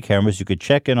security cameras, you could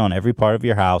check in on every part of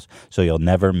your house so you'll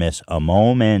never miss a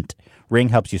moment. Ring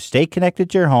helps you stay connected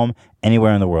to your home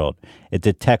anywhere in the world. It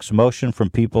detects motion from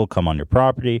people come on your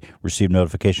property, receive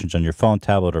notifications on your phone,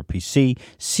 tablet, or PC,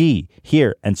 see,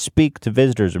 hear, and speak to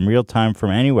visitors in real time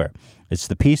from anywhere. It's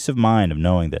the peace of mind of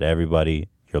knowing that everybody,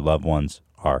 your loved ones,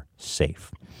 are safe.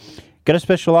 Get a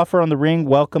special offer on the Ring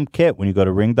Welcome Kit when you go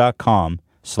to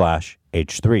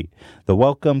ring.com/H3. The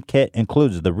Welcome Kit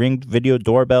includes the Ring Video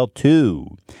Doorbell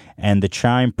 2 and the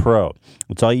Chime Pro.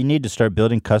 It's all you need to start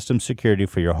building custom security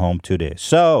for your home today.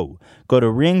 So go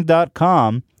to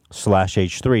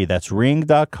ring.com/H3. That's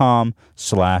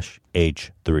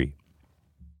ring.com/H3.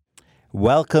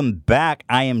 Welcome back.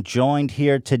 I am joined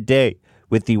here today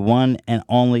with the one and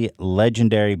only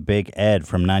legendary Big Ed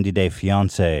from 90 Day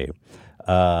Fiancé.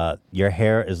 Your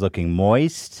hair is looking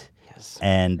moist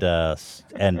and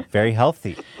very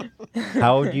healthy.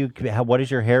 What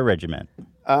is your hair regimen?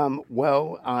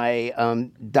 Well, I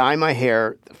dye my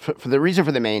hair. For the reason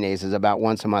for the mayonnaise is about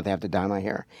once a month I have to dye my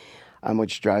hair,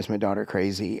 which drives my daughter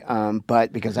crazy.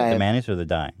 But because I have the mayonnaise or the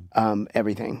dye?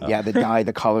 Everything. Oh. Yeah, the dye,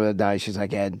 the color of the dye. She's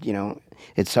like, Ed,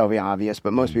 it's so obvious,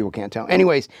 but most people can't tell.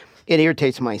 Anyways, it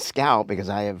irritates my scalp because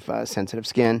I have sensitive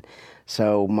skin.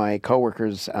 So my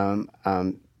coworkers,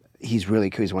 he's really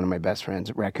cool. He's one of my best friends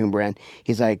at Raccoon Brand.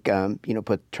 He's like,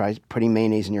 try putting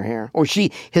mayonnaise in your hair. Or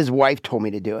his wife told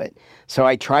me to do it. So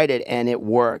I tried it and it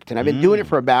worked. And I've been doing it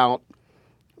for about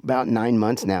 9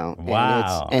 months now.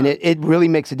 Wow. And it really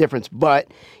makes a difference. But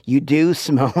you do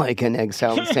smell like an egg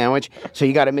salad sandwich. So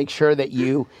you got to make sure that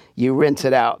you rinse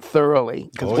it out thoroughly.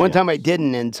 Because one time I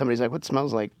didn't, and somebody's like, what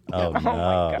smells like? Oh,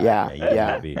 no.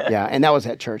 Yeah. And that was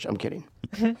at church. I'm kidding.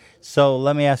 So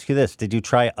let me ask you this. Did you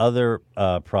try other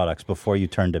products before you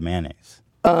turned to mayonnaise?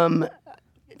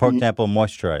 For example,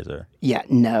 moisturizer. Yeah,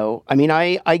 no. I mean,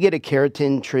 I get a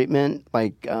keratin treatment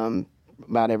like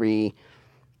about every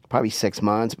probably 6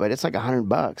 months, but it's like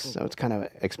 $100, so it's kind of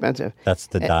expensive. That's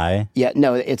the dye? Yeah,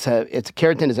 no, it's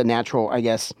keratin is a natural, I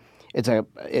guess.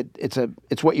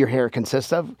 It's what your hair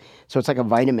consists of. So it's like a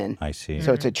vitamin. I see.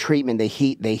 So it's a treatment. They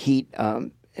heat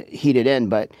it in,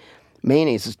 but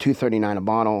mayonnaise is $2.39 a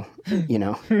bottle,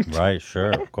 Right,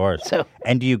 sure, of course.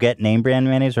 And do you get name brand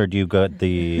mayonnaise, or do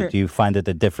you find that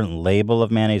the different label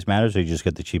of mayonnaise matters, or you just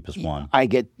get the cheapest one? I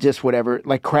get just whatever.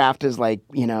 Like Kraft is like,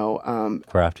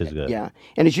 Kraft is good. Yeah,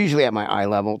 and it's usually at my eye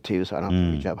level too, so I don't have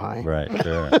to reach up high. Right,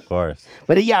 sure, of course.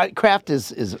 But yeah, Kraft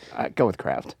is go with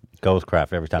Kraft. Go with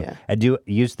Kraft every time. Yeah. And do you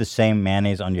use the same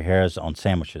mayonnaise on your hair as on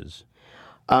sandwiches?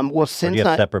 Well, Or since do you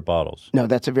have separate bottles? No,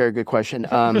 that's a very good question.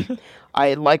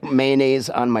 I like mayonnaise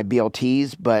on my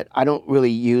BLTs, but I don't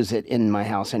really use it in my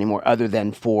house anymore, other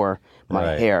than for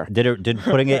my hair. Did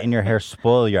putting it in your hair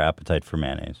spoil your appetite for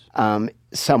mayonnaise?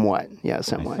 Somewhat, yeah,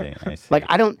 somewhat. I see. Like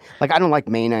I don't like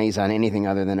mayonnaise on anything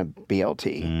other than a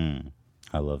BLT.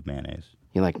 I love mayonnaise.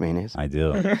 You like mayonnaise? I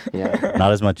do. Yeah.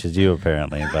 Not as much as you,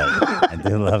 apparently, but I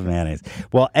do love mayonnaise.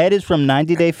 Well, Ed is from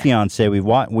 90 Day Fiancé.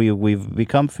 We've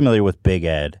become familiar with Big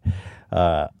Ed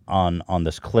on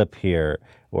this clip here,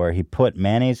 where he put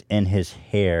mayonnaise in his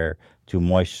hair to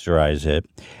moisturize it.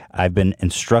 I've been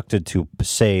instructed to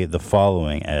say the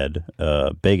following, Ed,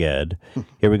 Big Ed.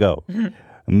 Here we go.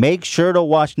 Make sure to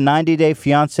watch 90 Day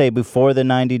Fiancé before the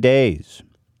 90 days.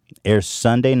 Airs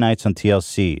Sunday nights on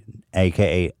TLC,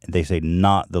 a.k.a. they say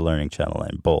not the Learning Channel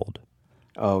in bold.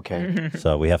 Oh, okay.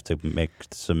 So we have to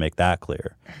make that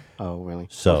clear. Oh, really?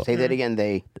 So say that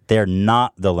again. They're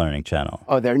not the Learning Channel.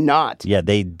 Oh, they're not. Yeah,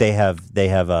 they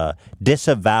have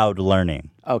disavowed learning.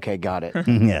 Okay, got it.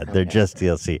 Yeah, they're just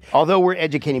TLC. Although we're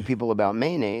educating people about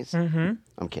mayonnaise. I'm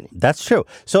kidding. That's true.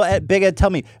 So, Big Ed,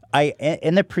 tell me,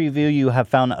 in the preview, you have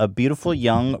found a beautiful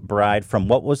young bride from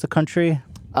what was the country?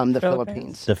 The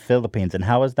Philippines. The Philippines. And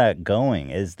how is that going?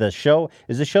 Is the show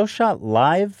shot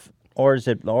live, or has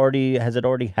it already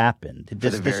happened? For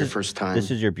the very first time.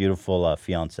 This is your beautiful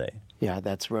fiance. Yeah,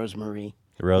 that's Rosemarie.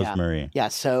 Rosemary. Yeah,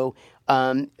 so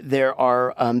there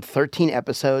are 13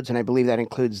 episodes, and I believe that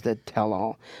includes the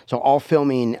tell-all. So all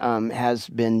filming has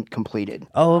been completed.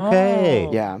 Oh, okay.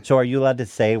 Yeah. So are you allowed to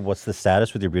say what's the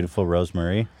status with your beautiful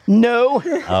Rosemary? No.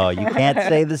 Oh, you can't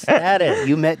say the status.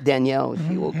 You met Danielle.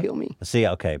 She will kill me. See,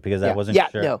 okay, because I wasn't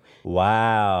sure. No.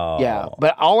 Wow. Yeah,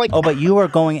 but but you are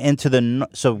going into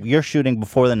so you're shooting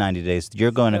before the 90 days. You're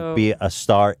going to be a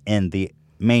star in the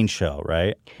main show,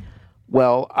 right?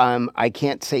 Well, I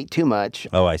can't say too much.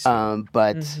 Oh, I see.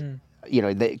 But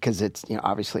because it's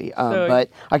obviously. But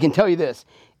I can tell you this: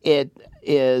 it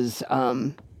is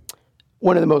one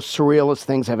of the most surrealist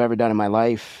things I've ever done in my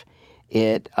life.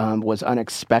 It was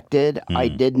unexpected. I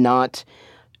didn't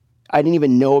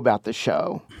even know about the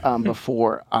show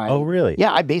before I. Oh, really?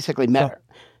 Yeah, I basically met her.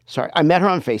 Sorry, I met her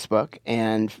on Facebook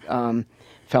and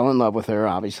fell in love with her,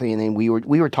 obviously, and then we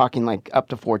were talking like up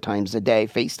to 4 times a day,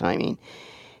 FaceTiming,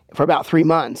 for about 3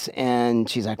 months. And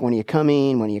she's like, "When are you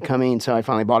coming? When are you coming?" So I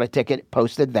finally bought a ticket,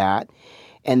 posted that,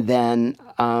 and then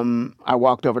I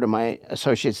walked over to my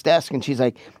associate's desk, and she's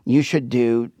like, "You should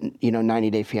do 90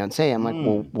 Day Fiancé." I'm like,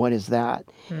 "Well, what is that?"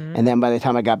 And then by the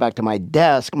time I got back to my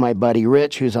desk, my buddy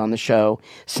Rich, who's on the show,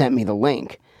 sent me the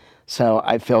link. So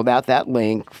I filled out that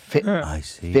link. I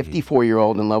see.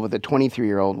 54-year-old in love with a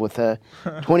 23-year-old with a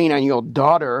 29-year-old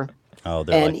daughter. Oh,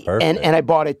 they're and, like perfect. and I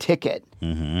bought a ticket,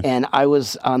 Mhm. and I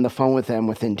was on the phone with them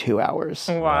within 2 hours.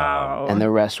 Wow. And the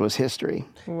rest was history.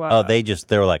 Wow. Oh, they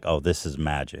were like, oh, this is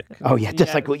magic. Oh yeah,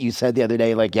 just like what you said the other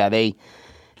day. Like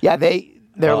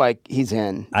they're like, he's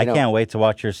in. I can't wait to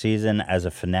watch your season. As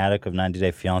a fanatic of 90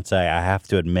 Day Fiancé, I have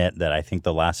to admit that I think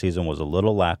the last season was a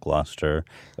little lackluster.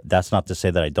 That's not to say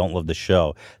that I don't love the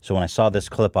show. So when I saw this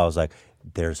clip, I was like,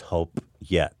 there's hope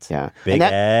yet. Yeah. Big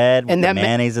Ed with the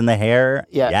mayonnaise in the hair.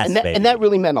 Yeah, Yes, and that, baby. and that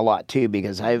really meant a lot too,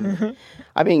 because I've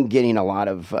been getting a lot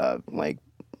of like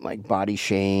body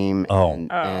shame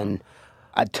and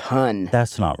a ton.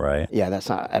 That's not right. Yeah, that's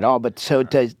not at all. But so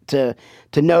to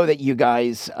know that you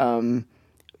guys,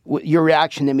 your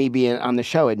reaction to me being on the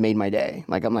show, it made my day.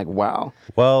 Like I'm like, wow.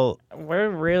 Well, We're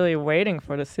really waiting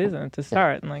for the season to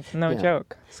start. Like, no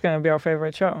joke. It's going to be our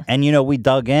favorite show. and we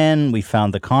dug in. We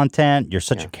found the content. You're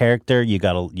such a character.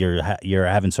 You're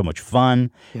having so much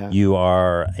fun. Yeah. You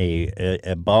are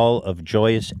a ball of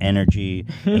joyous energy,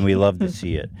 and we love to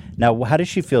see it. Now, how does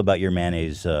she feel about your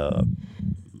mayonnaise?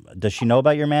 Does she know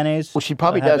about your mayonnaise? Well, she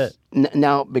probably Have does it?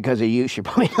 now because of you. She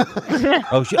probably.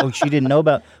 She didn't know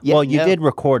about. Yeah, well, you no. did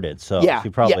record it, so Yeah, she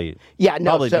probably. yeah,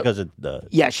 no, Probably so- because of the.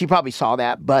 Yeah, she probably saw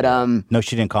that, but No,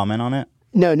 she didn't comment on it.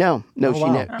 no, Oh, she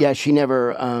wow. she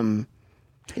never.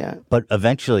 Yeah. But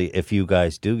eventually, if you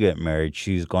guys do get married,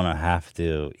 she's gonna have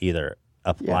to either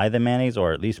apply the mayonnaise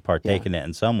or at least partake in it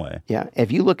in some way. Yeah.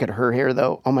 If you look at her hair,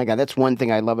 though, oh my God, that's one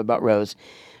thing I love about Rose.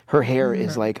 Her hair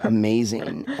is like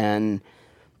amazing, and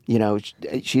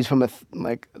she's from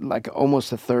like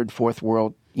almost a third, fourth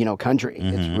world country.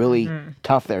 It's really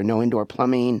tough there. No indoor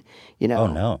plumbing. Oh,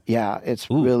 no. Yeah, it's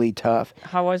really tough.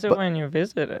 How was it when you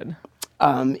visited?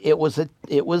 It was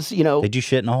Did you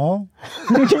shit in a hole?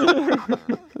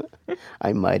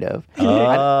 I might have.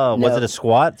 Oh, was No. it a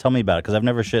squat? Tell me about it, because I've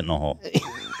never shit in a hole.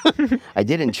 I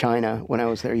did in China when I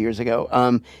was there years ago.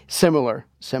 Similar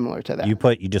to that. You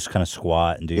just kind of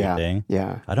squat and do your thing.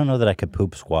 Yeah. I don't know that I could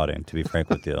poop squatting, to be frank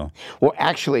with you. Well,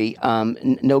 actually,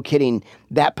 no kidding.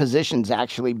 That position's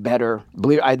actually better.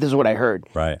 This is what I heard.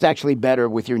 Right. It's actually better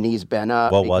with your knees bent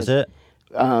up. What was it?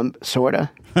 Sorta.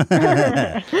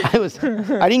 I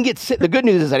didn't get sick. The good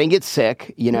news is I didn't get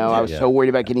sick. I was so worried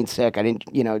about getting sick. I didn't.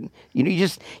 You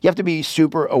have to be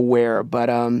super aware. But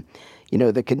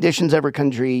the conditions of our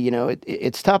country,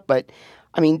 it's tough. But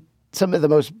I mean, some of the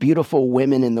most beautiful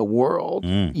women in the world,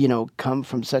 come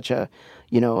from such a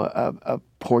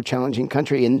poor, challenging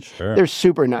country, and they're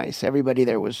super nice. Everybody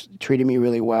there was treating me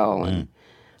really well, and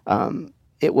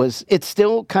it's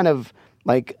still kind of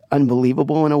like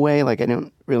unbelievable in a way. Like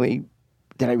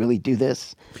did I really do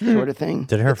this sort of thing?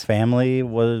 Did her family,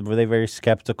 were they very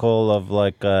skeptical of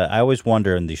I always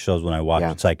wonder in these shows when I watch,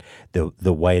 it's like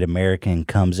the white American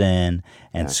comes in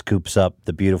and scoops up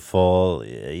the beautiful,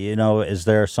 is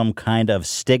there some kind of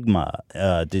stigma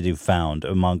did you found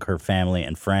among her family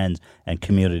and friends and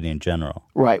community in general?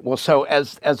 Right. Well, so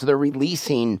as they're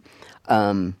releasing,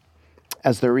 clips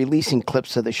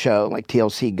of the show, like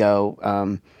TLC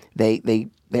Go,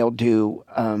 they'll do.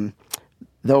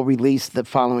 They'll release the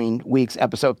following week's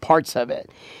episode, parts of it.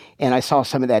 And I saw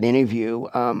some of that interview.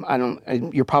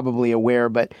 You're probably aware,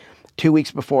 but 2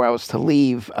 weeks before I was to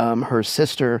leave, her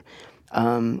sister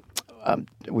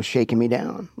was shaking me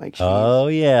down. Oh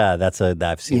yeah,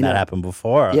 I've seen that happen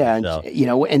before. Yeah, so.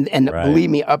 and Right.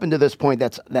 believe me, up until this point,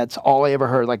 that's all I ever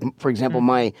heard. Like, for example,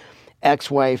 my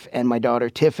ex-wife and my daughter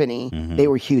Tiffany, they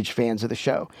were huge fans of the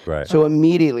show. Right. So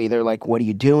immediately they're like, "What are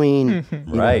you doing?"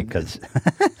 Right, because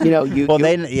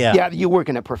you work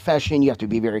in a profession, you have to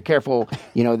be very careful.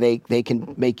 They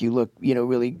can make you look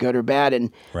really good or bad,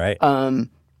 and right.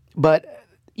 But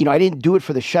I didn't do it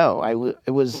for the show.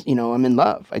 It was I'm in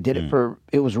love. I did it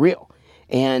it was real,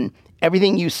 and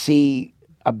everything you see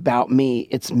about me,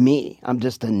 it's me. I'm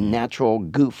just a natural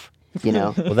goof.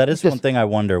 Well, that is one thing I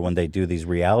wonder when they do these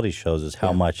reality shows is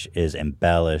how much is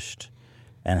embellished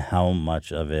and how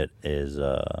much of it is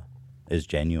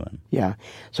genuine. Yeah.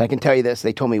 So I can tell you this.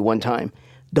 They told me one time,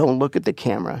 don't look at the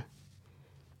camera.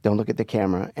 Don't look at the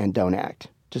camera and don't act.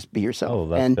 Just be yourself. Oh,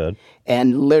 that's good.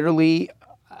 And literally,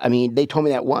 I mean, they told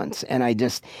me that once, and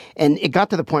it got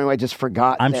to the point where I just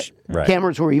forgot that right.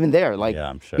 cameras were even there. Like,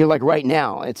 I'm sure. you're like right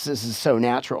now, this is so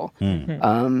natural.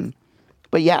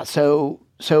 But yeah, so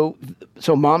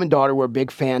mom and daughter were a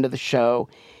big fan of the show,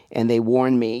 and they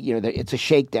warned me, that it's a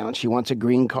shakedown. She wants a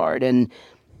green card, and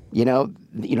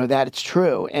that it's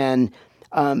true. And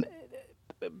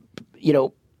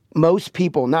most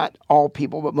people, not all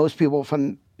people, but most people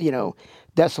from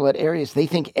desolate areas, they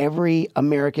think every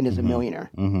American is a millionaire.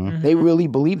 They really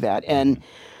believe that. And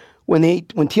when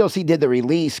TLC did the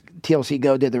release, TLC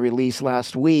Go did the release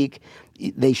last week,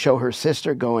 they show her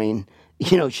sister going,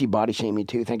 she body shamed me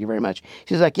too. Thank you very much.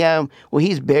 She's like, yeah, well,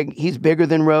 he's bigger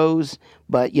than Rose,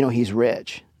 but he's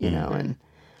rich, and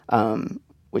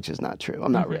which is not true.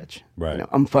 I'm not rich. Right.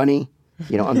 I'm funny.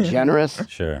 I'm generous.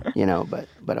 Sure.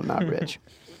 But I'm not rich.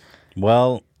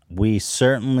 Well, we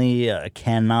certainly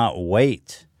cannot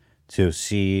wait to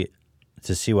see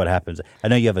what happens. I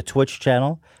know you have a Twitch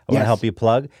channel. I want to help you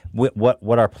plug.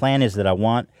 What our plan is that I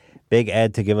want Big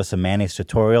Ed to give us a mayonnaise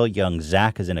tutorial. Young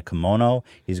Zach is in a kimono.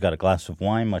 He's got a glass of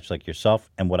wine, much like yourself.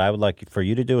 And what I would like for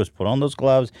you to do is put on those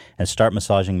gloves and start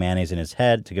massaging mayonnaise in his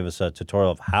head to give us a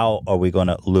tutorial of how are we going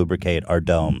to lubricate our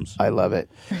domes. I love it.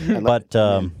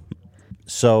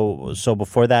 So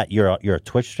before that, you're a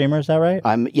Twitch streamer, is that right?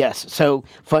 Yes. So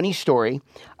funny story.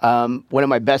 One of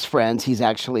my best friends. He's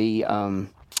actually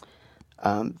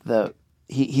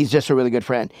he's just a really good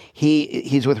friend.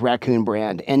 He's with Raccoon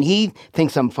Brand, and he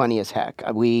thinks I'm funny as heck.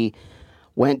 We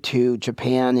went to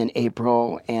Japan in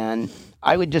April, and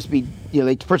I would just be,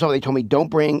 first of all, they told me don't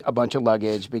bring a bunch of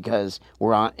luggage because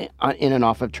we're on in and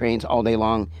off of trains all day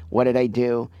long. What did I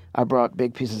do? I brought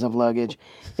big pieces of luggage.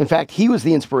 In fact, he was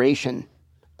the inspiration.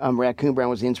 Raccoon Brand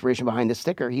was the inspiration behind the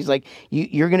sticker. He's like,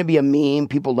 you're going to be a meme.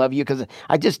 People love you because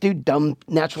I just do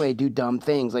naturally I do dumb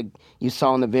things. Like you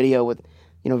saw in the video with,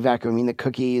 vacuuming the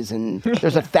cookies, and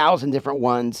there's 1,000 different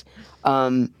ones.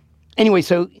 Anyway,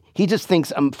 so he just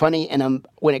thinks I'm funny, and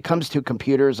when it comes to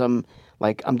computers, I'm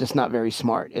just not very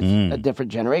smart. It's a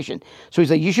different generation. So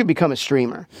he's like, you should become a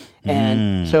streamer.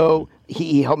 And so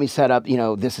he helped me set up,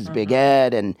 This is Big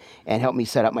Ed, and helped me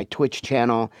set up my Twitch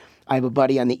channel. I have a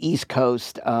buddy on the East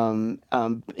Coast.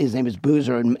 His name is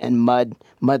Boozer and Mud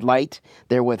Light.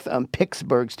 They're with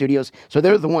Pittsburgh Studios. So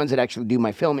they're the ones that actually do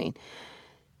my filming.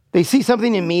 They see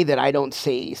something in me that I don't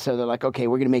see. So they're like, okay,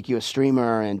 we're going to make you a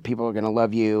streamer and people are going to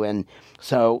love you. And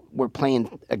so we're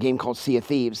playing a game called Sea of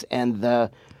Thieves. And they're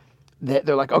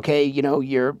like, okay,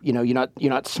 you're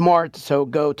not smart. So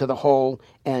go to the hole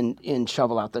and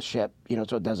shovel out the ship,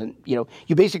 so it doesn't, you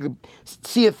basically,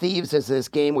 Sea of Thieves is this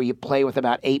game where you play with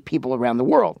about 8 people around the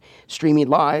world, streaming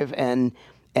live. And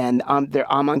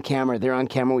I'm on camera, they're on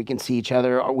camera. We can see each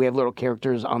other. We have little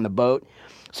characters on the boat.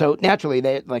 So naturally,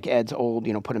 they like Ed's old,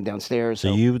 put him downstairs.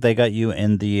 So they got you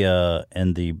in the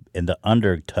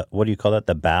undertow. What do you call that?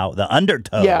 The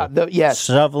undertow. Yeah,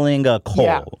 shoveling a coal.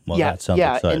 Yeah, well, that sounds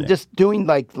exciting. And just doing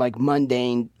like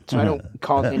mundane, so I don't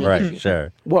cause any right, issues.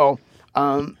 Sure. Well,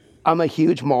 I'm a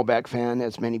huge Malbec fan,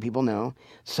 as many people know.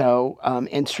 So,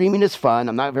 and streaming is fun.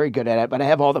 I'm not very good at it, but I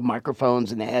have all the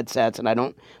microphones and the headsets, and I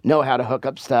don't know how to hook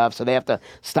up stuff. So they have to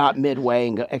stop midway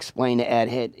and explain to Ed,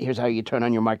 hey, here's how you turn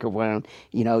on your microphone.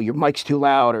 Your mic's too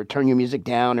loud, or turn your music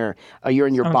down, or you're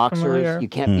in your boxers. Familiar. You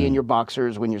can't be in your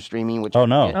boxers when you're streaming. Which oh,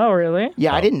 no. Oh, really?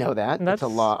 Yeah, I didn't know that. That's a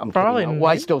law. I'm probably kidding.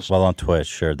 Well, I still... Well, on Twitch,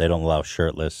 sure. They don't allow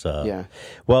shirtless. Yeah.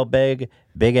 Well, Big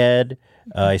Ed...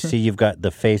 I see you've got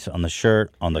the face on the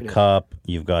shirt, on the cup.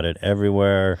 You've got it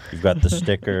everywhere. You've got the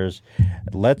stickers.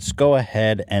 Let's go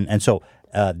ahead and so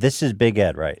this is Big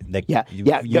Ed, right?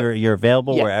 You're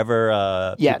available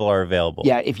wherever people are available.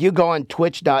 Yeah, if you go on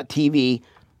twitch.tv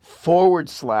 /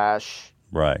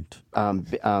 right.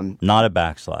 Not a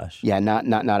backslash. Yeah, not a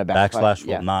backslash. Backslash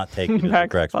will not take you to the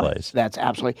correct place. That's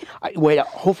absolutely.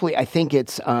 Hopefully, I think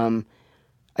it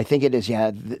is.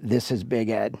 Yeah, this is Big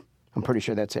Ed. I'm pretty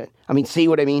sure that's it. I mean, see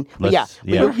what I mean? But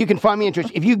you can find me on Twitch.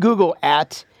 If you Google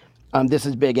at This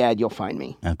Is Big Ed, you'll find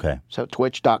me. Okay. So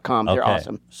twitch.com. They're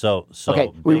awesome. So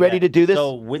okay, we ready to do this?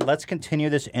 So let's continue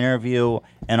this interview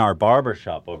in our barber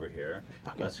shop over here.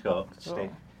 Okay. Let's go.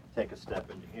 Take a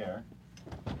step into here.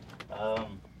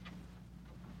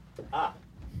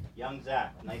 Young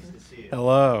Zach, nice to see you.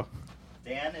 Hello.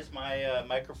 Dan, is my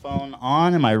microphone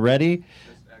on? Am I ready?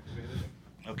 Just activated.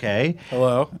 Okay.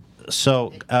 Hello.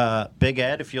 So, Big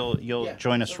Ed, if you'll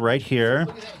join us right here.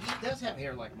 Look at that. He does have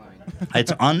hair like mine.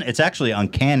 It's actually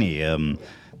uncanny.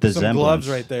 The Some gloves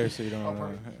right there, so you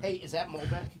don't. Hey, is that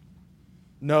Malbec?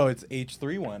 No, it's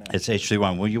H31. It's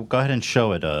H31. Will you go ahead and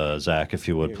show it, Zach, if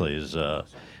you would, please?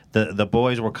 The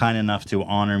boys were kind enough to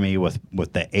honor me with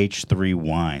the H3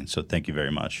 wine, so thank you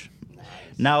very much. Nice.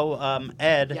 Now,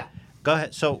 Ed, go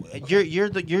ahead. So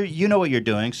you know what you're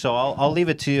doing, so I'll leave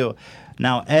it to you.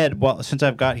 Now, Ed, well, since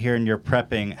I've got here and you're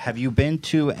prepping, have you been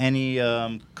to any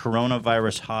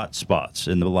coronavirus hot spots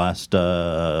in the last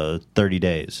 30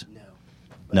 days? No.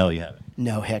 No, you haven't?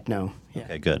 No, heck no. Yeah.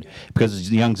 Okay, good.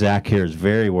 Because young Zach here is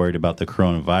very worried about the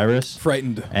coronavirus.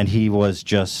 Frightened. And he was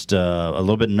just a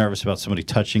little bit nervous about somebody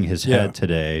touching his head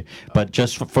today. But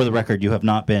just for the record, you have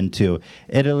not been to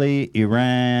Italy,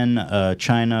 Iran,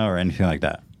 China, or anything like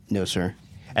that? No, sir.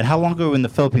 And how long ago were you in the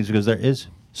Philippines? Because there is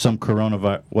some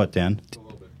coronavirus. What, Dan?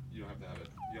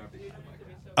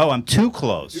 Oh, I'm too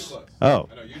close. Oh,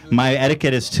 my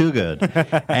etiquette is too good.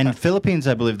 And Philippines,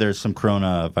 I believe there's some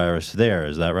coronavirus there.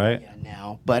 Is that right? Yeah,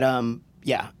 now, but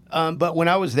but when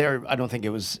I was there, I don't think it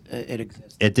was it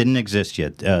existed. It didn't exist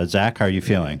yet. Zach, how are you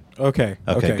feeling? Okay.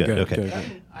 Okay, good. Okay.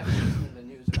 Good. I've been listening to the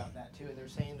news about that too, and they're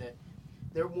saying that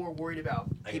they're more worried about.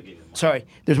 Sorry,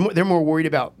 they're more worried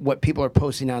about what people are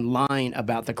posting online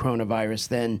about the coronavirus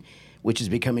than, which is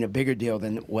becoming a bigger deal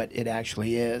than what it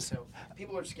actually is. So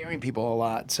people are scaring people a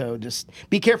lot. So just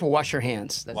be careful. Wash your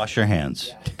hands. Wash your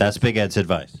hands. That's Big Ed's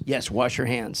advice. Yes, wash your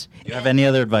hands. Do you have any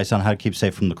other advice on how to keep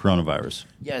safe from the coronavirus?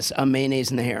 Yes,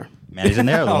 mayonnaise in the hair. Mayonnaise in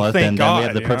the hair. Well, then we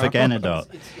have the perfect antidote.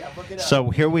 Look it up. So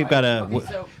here we've got a. Okay,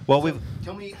 so we've.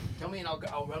 Tell me, and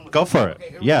I'll run with Go it. for it. Okay,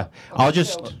 here we Yeah, go. I'll Okay,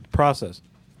 just so- Process.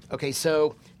 Okay,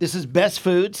 so this is Best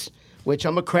Foods, which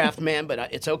I'm a craft man, but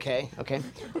it's okay. Okay.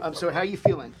 So how are you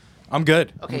feeling? I'm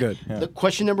good. Okay. I'm good. Yeah. The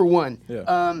question number one.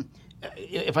 Yeah.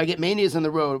 If I get mayonnaise on the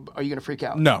road, are you gonna freak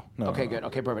out? No. Okay, good.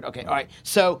 Okay, perfect. Okay, all right.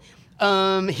 So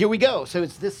here we go. So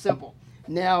it's this simple.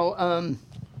 Now,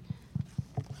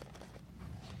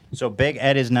 So Big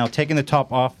Ed is now taking the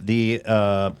top off the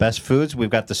Best Foods. We've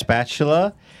got the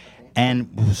spatula, and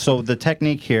so the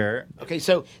technique here. okay,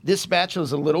 so this spatula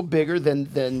is a little bigger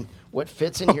than what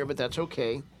fits in here, but that's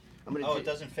okay. I'm gonna. It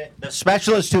doesn't fit. The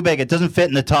spatula is too big. It doesn't fit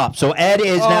in the top. So Ed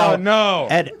is now. no.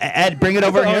 Ed, bring it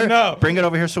over Oh, here. no. Bring it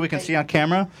over here so we can see on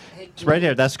camera. It's right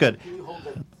here. That's good. Can you hold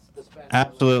the spatula?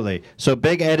 Absolutely. So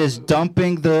Big Ed is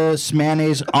dumping the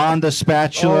mayonnaise on the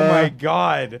spatula. Oh my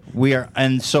God.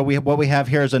 What we have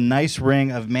here is a nice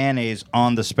ring of mayonnaise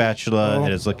on the spatula. Oh.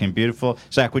 It is looking beautiful.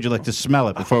 Zach, would you like to smell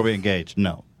it before we engage?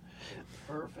 No.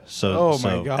 Perfect. So, Oh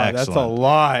my God, excellent. that's a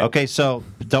lot. Okay, so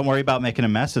don't worry about making a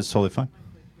mess. It's totally fine.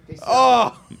 Okay, so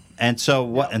Oh, And so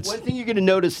what? And one thing you're gonna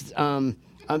notice,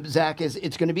 Zach, is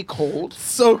it's gonna be cold.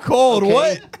 so cold. Okay?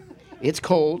 What? It's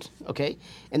cold, okay?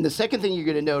 And the second thing you're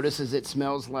going to notice is it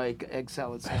smells like egg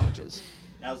salad sandwiches.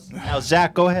 now,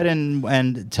 Zach, go ahead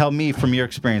and tell me from your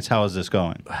experience, how is this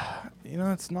going? You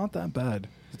know, it's not that bad,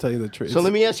 to tell you the truth. So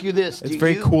let me ask you this. It's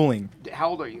very cooling. How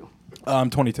old are you? I'm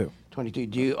 22. 22.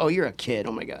 Do you? Oh, you're a kid.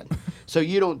 Oh my God. So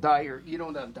you don't dye your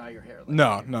hair. Like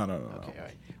No. Okay, all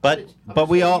right. But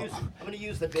we all. I'm going to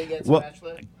use the Big Ed Well,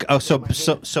 spatula. oh,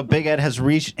 so Big Ed has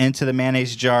reached into the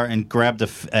mayonnaise jar and grabbed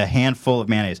a handful of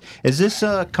mayonnaise. Is this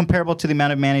comparable to the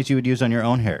amount of mayonnaise you would use on your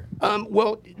own hair?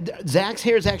 Well, Zach's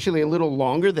hair is actually a little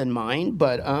longer than mine,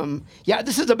 but yeah,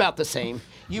 this is about the same.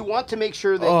 You want to make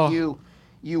sure that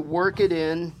you work it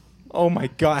in. Oh my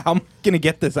God, how am I gonna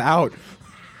get this out?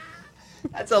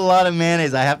 That's a lot of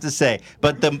mayonnaise, I have to say.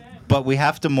 But we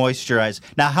have to moisturize.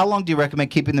 Now, how long do you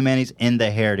recommend keeping the mayonnaise in the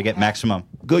hair to get maximum?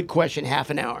 Good question. Half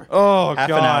an hour. Oh Half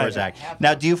God. an hour, Zach.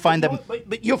 Now, do you find that?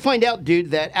 But you'll find out,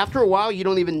 dude, that after a while you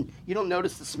don't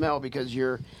notice the smell because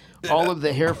all of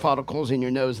the hair follicles in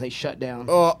your nose, they shut down.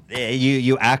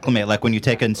 You acclimate, like when you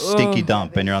take a stinky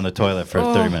dump and you're on the toilet for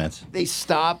 30 minutes. They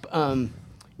stop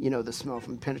the smell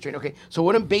from penetrating. Okay, so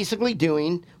what I'm basically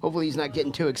doing, hopefully he's not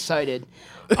getting too excited,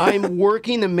 I'm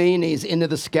working the mayonnaise into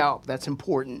the scalp. That's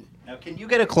important. Now, can you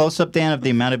get a close-up, Dan, of the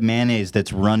amount of mayonnaise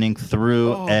that's running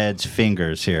through Ed's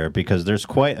fingers here? Because there's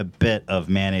quite a bit of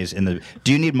mayonnaise in the...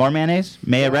 Do you need more mayonnaise?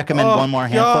 May I recommend one more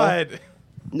handful? God.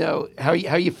 No, how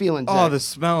you feeling, Zach? Oh, the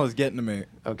smell is getting to me.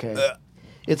 Okay.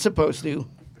 It's supposed to.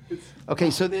 Okay,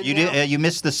 so then You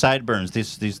missed the sideburns.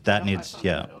 That needs...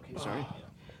 Yeah. Okay, sorry.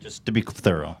 Just to be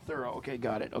thorough. Thorough. Okay,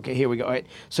 got it. Okay, here we go. All right.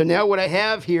 So now what I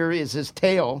have here is his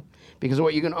tail, because I'm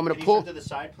gonna pull to the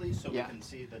side, please, so Yeah. we can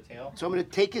see the tail? So I'm gonna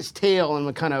take his tail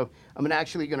and I'm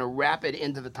actually gonna wrap it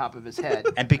into the top of his head.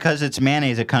 And because it's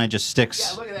mayonnaise, it kind of just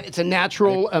sticks. Yeah, look at that. It's a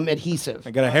natural adhesive.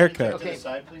 I got a haircut. Okay. To the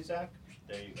side, please, Zach.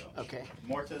 There you go. Okay.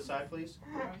 More to the side, please.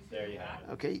 There you have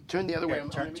it. Okay. Turn the other way.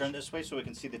 Turn this way so we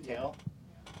can see the tail.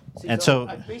 See, And so-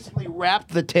 I basically wrapped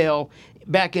the tail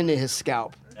back into his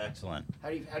scalp. Excellent. How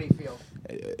do you feel?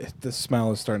 The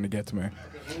smell is starting to get to me.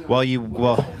 Well,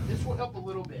 This will help a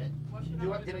little bit.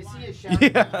 Did I see a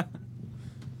shower?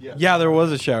 Yeah, there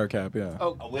was a shower cap. Yeah.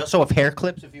 Oh, we also have hair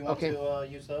clips if you want Okay. to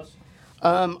use those.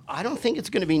 I don't think it's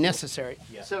going to be necessary.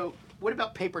 Yeah. So, what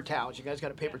about paper towels? You guys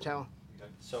got a paper towel?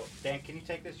 So, Dan, can you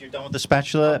take this? You're done with the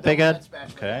spatula, I'm done Big with Ed? that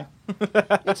spatula.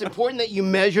 Okay. It's important that you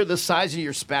measure the size of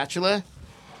your spatula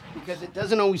because it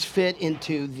doesn't always fit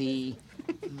into the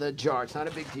jar. It's not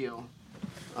a big deal.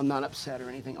 I'm not upset or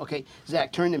anything. Okay,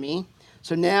 Zach, turn to me.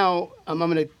 So now I'm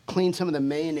going to clean some of the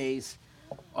mayonnaise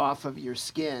off of your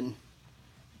skin.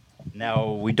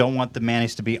 Now, we don't want the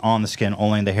mayonnaise to be on the skin,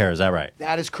 only in the hair. Is that right?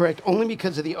 That is correct, only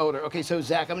because of the odor. Okay, so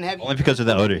Zach, I'm going to have you... Only because of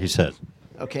the odor, he says.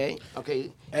 Okay.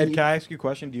 Ed, can I ask you a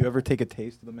question? Do you ever take a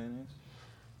taste of the mayonnaise?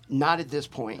 Not at this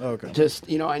point. Okay.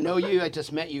 Just I know you. I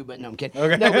just met you, but no, I'm kidding.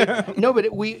 Okay.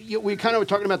 But we kind of were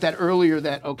talking about that earlier.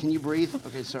 That can you breathe?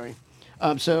 Okay, sorry.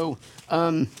 So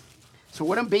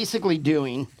what I'm basically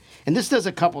doing, and this does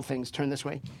a couple things. Turn this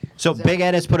way. So Big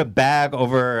Ed has put a bag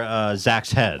over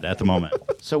Zach's head at the moment.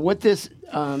 So what this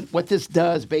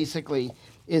does basically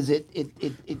is it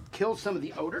kills some of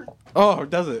the odor. Oh,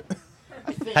 does it?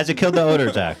 Has it killed the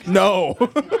odor, Zach? No.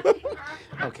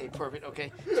 Okay, perfect.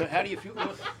 Okay, so how do you feel?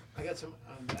 Look, I got some.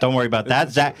 Don't worry about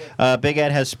that. Zach, Big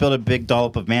Ed has spilled a big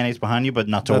dollop of mayonnaise behind you, but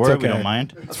not to That's worry. okay. We don't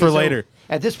mind. It's for later.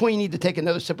 At this point, you need to take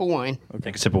another sip of wine. Okay.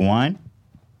 Take a sip of wine.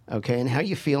 Okay, and how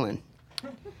you feeling?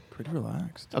 Pretty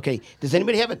relaxed. Okay, does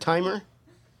anybody have a timer?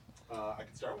 I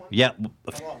can start one. Yeah.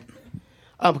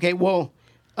 Okay, well,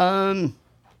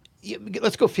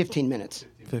 let's go 15 minutes.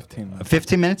 15 minutes.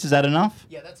 15 minutes, is that enough?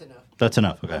 Yeah, that's enough. That's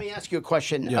enough, okay. Let me ask you a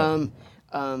question. Yeah.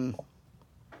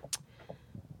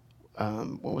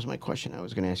 What was my question? I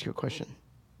was going to ask you a question.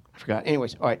 I forgot.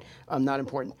 Anyways, all right. Not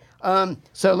important.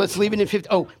 So let's leave it in 50.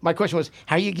 Oh, my question was,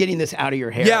 how are you getting this out of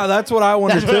your hair? Yeah, that's what I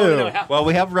wanted That's what I wanna to know. do. Well,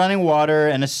 we have running water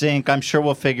and a sink. I'm sure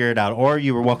we'll figure it out. Or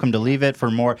you were welcome to leave it for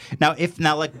more. Now,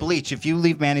 like bleach, if you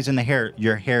leave mayonnaise in the hair,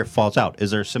 your hair falls out. Is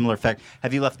there a similar effect?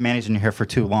 Have you left mayonnaise in your hair for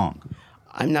too long?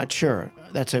 I'm not sure.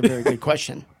 That's a very good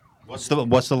question. What's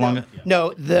the longest?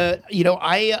 No,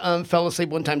 I fell asleep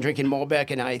one time drinking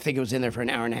Malbec, and I think it was in there for an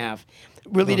hour and a half.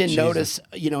 Really didn't notice,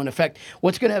 an effect.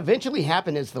 What's going to eventually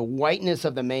happen is the whiteness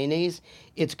of the mayonnaise,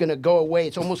 it's going to go away.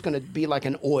 It's almost going to be like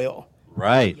an oil.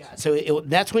 Right. Yeah, so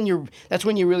that's when you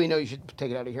really know you should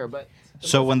take it out of here. But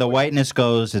So when the whiteness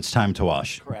goes, it's time to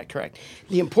wash. correct.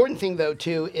 The important thing though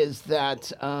too is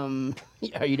that how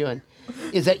are you doing?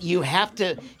 Is that you have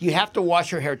to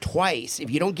wash your hair twice. If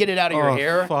you don't get it out of your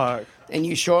hair, fuck. and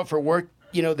you show up for work,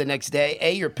 the next day,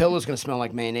 A, your pillow's going to smell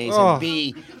like mayonnaise, Oh. and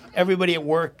B, everybody at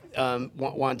work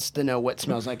wants to know what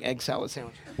smells like egg salad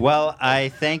sandwich. Well, I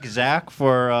thank Zach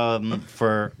for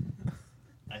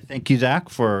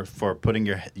putting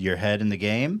your head in the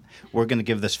game. We're going to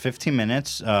give this 15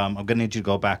 minutes. I'm going to need you to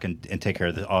go back and take care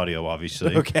of the audio,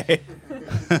 obviously. Okay.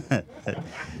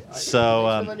 So,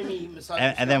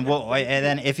 and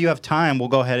then if you have time, we'll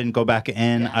go ahead and go back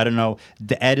in. I don't know.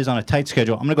 The Ed is on a tight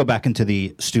schedule. I'm going to go back into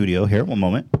the studio here. One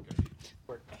moment.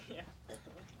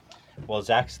 Well,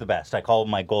 Zach's the best. I call him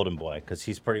my golden boy because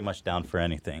he's pretty much down for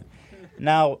anything.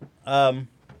 Now, I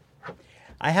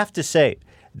have to say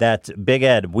that Big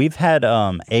Ed, we've had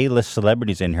A-list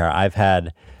celebrities in here. I've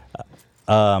had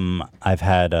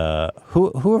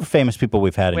who are famous people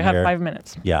we've had in here? We have 5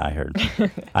 minutes. Yeah, I heard.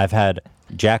 I've had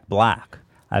Jack Black.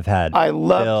 I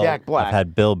love Jack Black. I've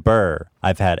had Bill Burr.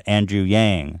 I've had Andrew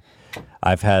Yang.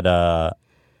 I've had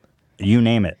you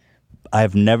name it.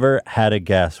 I've never had a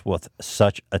guest with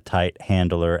such a tight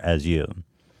handler as you.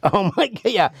 Oh my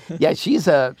God! Yeah.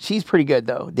 She's pretty good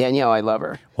though. Danielle, I love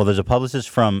her. Well, there's a publicist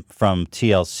from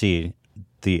TLC,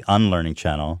 the Unlearning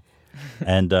Channel,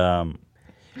 and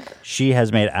she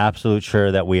has made absolute sure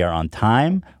that we are on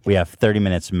time. We have 30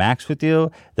 minutes max with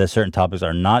you. That certain topics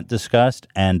are not discussed,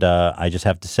 and I just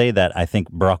have to say that I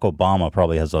think Barack Obama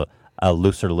probably has a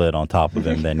looser lid on top of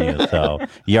him than you. So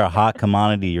you're a hot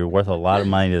commodity. You're worth a lot of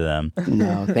money to them.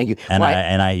 No, thank you. And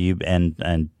I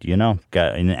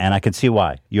can see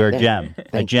why. You're a gem.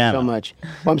 Thank you so much.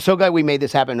 Well, I'm so glad we made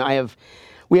this happen.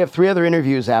 We have 3 other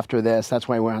interviews after this. That's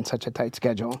why we're on such a tight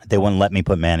schedule. They wouldn't let me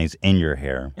put mayonnaise in your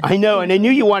hair. I know, and I knew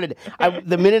you wanted.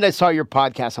 The minute I saw your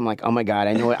podcast, I'm like, oh my God,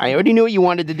 I know it. I already knew what you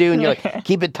wanted to do, and you're like,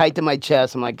 keep it tight to my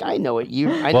chest. I'm like, I know it.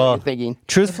 I know what you're thinking.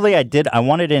 Truthfully, I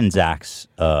wanted it in Zach's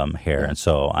hair, and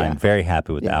so I'm very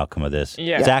happy with the outcome of this.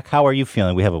 Yeah. Zach, how are you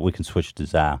feeling? We can switch to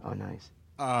Zach. Oh, nice.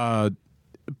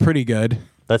 Pretty good.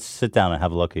 Let's sit down and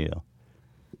have a look at you.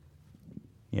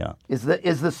 Yeah. Is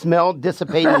the smell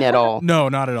dissipating at all? No,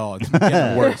 not at all. It's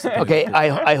getting worse. Okay,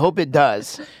 I hope it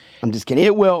does. I'm just kidding.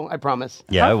 It will, I promise.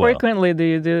 Yeah, How frequently do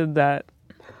you do that?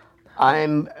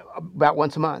 I'm about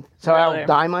once a month. So Really? I'll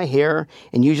dye my hair,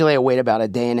 and usually I wait about a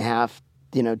day and a half,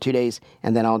 2 days,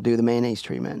 and then I'll do the mayonnaise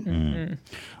treatment.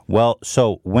 Well,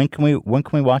 so when can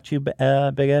we watch you, Big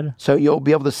Ed? So you'll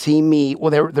be able to see me. Well,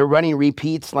 they're running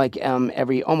repeats like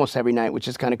almost every night, which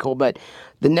is kind of cool. But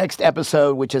the next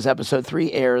episode, which is episode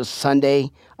 3, airs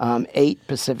Sunday, 8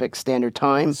 Pacific Standard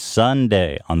Time.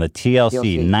 Sunday on the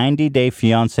TLC 90 Day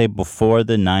Fiance before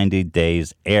the 90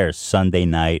 days airs Sunday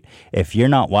night. If you're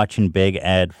not watching Big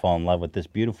Ed fall in love with this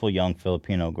beautiful young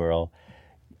Filipino girl,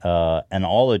 and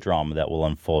all the drama that will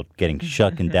unfold, getting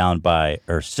shucking down by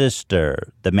her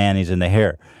sister, the mayonnaise in the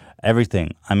hair,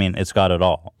 everything. I mean, it's got it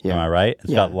all. Yeah. Am I right?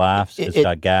 It's got laughs. It's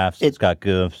got gaffes. It's got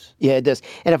goofs. Yeah, it does.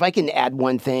 And if I can add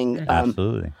one thing.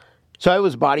 Absolutely. So I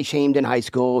was body shamed in high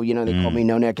school. You know, they called me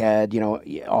No Neck Ed, you know,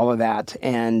 all of that.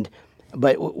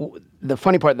 But the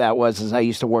funny part of that is I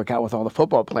used to work out with all the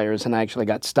football players, and I actually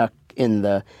got stuck in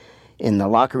the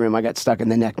locker room. I got stuck in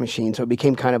the neck machine, so it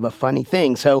became kind of a funny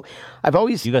thing. So I've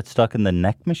always... You got stuck in the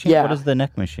neck machine? Yeah. What is the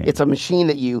neck machine? It's a machine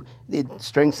that it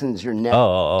strengthens your neck.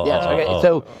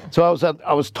 So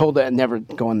I was told that I'd never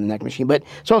go on the neck machine. But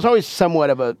so I was always somewhat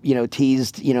of a, you know,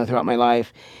 teased, you know, throughout my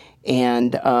life.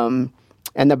 And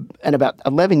about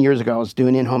 11 years ago, I was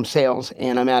doing in-home sales,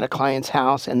 and I'm at a client's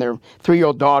house, and their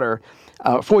 4-year-old daughter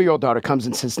comes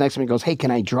and sits next to me and goes, "Hey,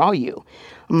 can I draw you?"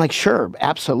 I'm like, "Sure,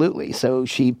 absolutely." So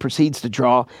she proceeds to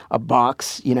draw a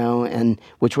box, you know, and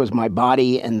which was my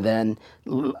body, and then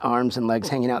arms and legs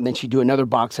hanging out. And then she'd do another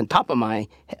box on top of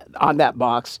on that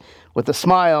box with a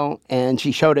smile, and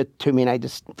she showed it to me, and I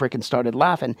just freaking started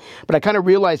laughing. But I kind of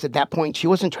realized at that point she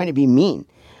wasn't trying to be mean.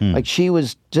 Like she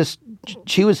was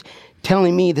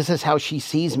telling me this is how she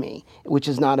sees me, which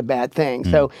is not a bad thing.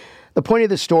 So the point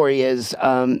of the story is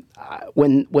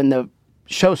when the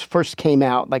shows first came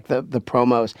out, like the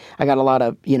promos, I got a lot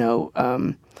of,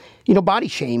 body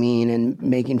shaming and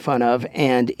making fun of,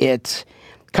 and it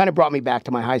kind of brought me back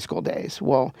to my high school days.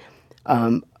 Well,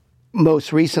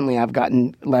 most recently, I've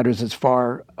gotten letters as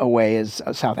far away as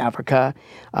South Africa,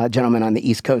 a gentleman on the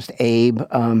East Coast, Abe,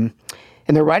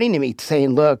 and they're writing to me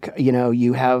saying, "Look,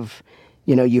 you have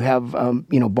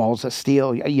balls of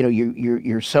steel.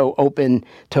 You're so open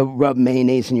to rub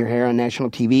mayonnaise in your hair on national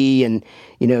TV, and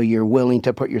you're willing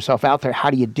to put yourself out there. How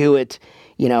do you do it?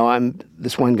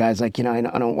 This one guy's like, I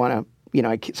don't want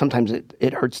to. Sometimes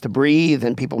it hurts to breathe,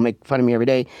 and people make fun of me every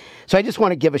day. So I just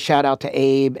want to give a shout out to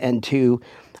Abe and to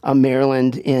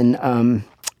Maryland in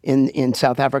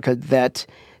South Africa that."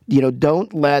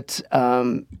 Don't let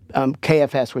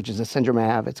KFS, which is a syndrome I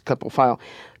have, it's a couple file.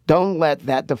 Don't let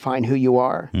that define who you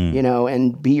are,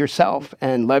 and be yourself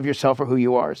and love yourself for who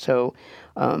you are. So,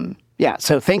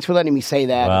 So thanks for letting me say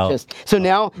that. Wow.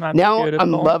 Now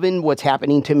I'm loving what's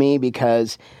happening to me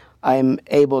because I'm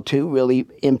able to really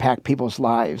impact people's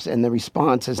lives, and the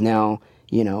response is now,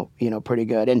 pretty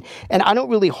good. And I don't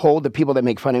really hold the people that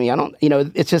make fun of me. I don't,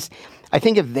 it's just, I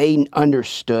think if they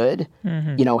understood,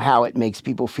 how it makes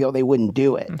people feel, they wouldn't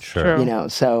do it. Sure.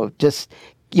 So just,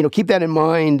 keep that in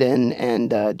mind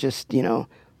and just,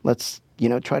 let's,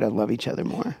 try to love each other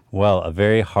more. Well, a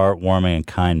very heartwarming and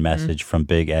kind message from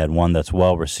Big Ed, one that's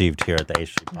well received here at the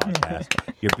H3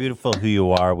 Podcast. You're beautiful who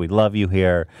you are. We love you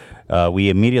here. We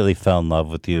immediately fell in love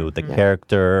with you, the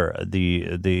character,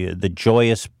 the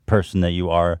joyous person that you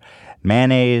are.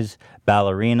 Mayonnaise,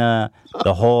 ballerina,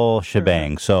 the whole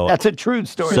shebang. So that's a true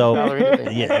story. So, ballerina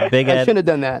thing. Yeah, Big Ed, I shouldn't have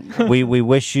done that. we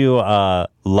wish you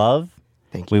love.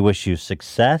 Thank you. We wish you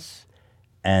success,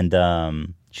 and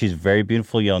she's a very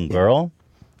beautiful young girl,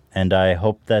 and I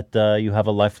hope that you have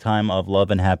a lifetime of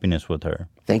love and happiness with her.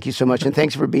 Thank you so much, and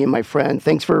thanks for being my friend.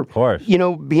 Thanks for,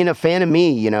 being a fan of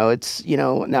me. It's,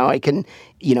 now I can,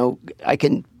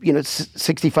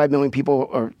 65 million people,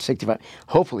 or 65,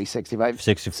 hopefully 65.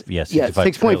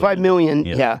 6.5 million.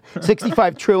 Yeah.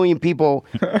 65 trillion people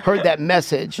heard that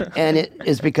message, and it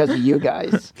is because of you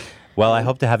guys. Well, I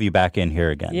hope to have you back in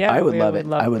here again. Yeah, I would love it.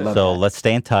 I would love it. So let's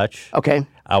stay in touch. Okay.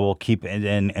 I will keep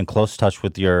in close touch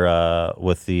with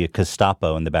with the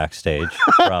Gestapo in the backstage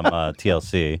from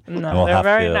TLC. No, and we'll they're have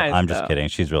very to. nice, I'm just though. kidding.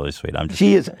 She's really sweet.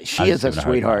 She is a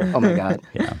sweetheart. Oh my God.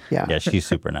 Yeah, she's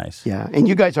super nice. Yeah, and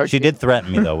you guys are. She did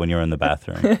threaten me though when you were in the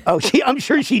bathroom. I'm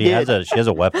sure she did. She has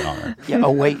a weapon on her. Yeah.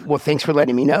 Oh wait. Well, thanks for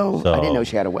letting me know. So, I didn't know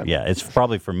she had a weapon. Yeah, it's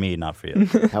probably for me, not for you.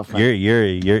 How fun.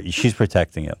 She's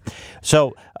protecting you.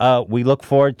 So we look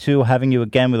forward to having you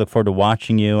again. We look forward to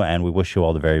watching you, and we wish you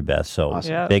all the very best. So,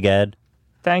 Awesome. Yeah. Big Ed.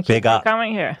 Thank you Big for up.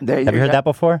 coming here. Have you heard that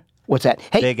before? What's that?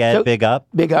 Hey, Big Ed, Big Up.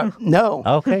 Big up. No.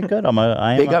 Okay, good.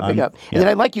 Big up. And then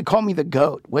I like you call me the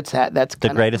GOAT. What's that? That's the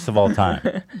greatest of all time.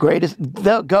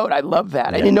 The GOAT. I love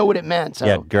that. I didn't know what it meant. So.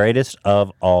 Yeah, greatest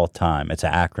of all time. It's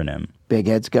an acronym. Big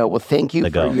Ed's GOAT. Well, thank you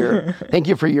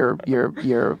for your.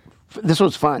 This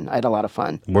was fun. I had a lot of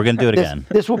fun. We're gonna do it again.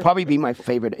 This will probably be my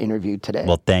favorite interview today.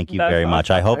 Well, thank you very much.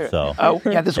 I hope so. Oh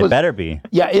yeah, it better be.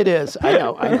 Yeah, it is. I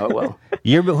know it will.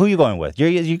 Who are you going with?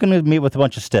 You're gonna meet with a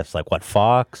bunch of stiffs like what?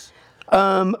 Fox.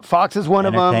 Fox is one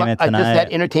of them. I just had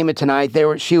Entertainment Tonight.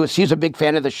 She was a big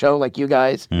fan of the show, like you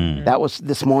guys. That was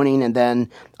this morning, and then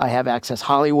I have Access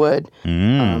Hollywood.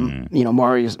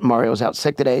 Mario's out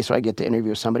sick today, so I get to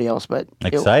interview somebody else. But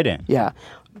exciting. Yeah.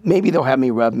 Maybe they'll have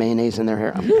me rub mayonnaise in their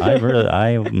hair. No,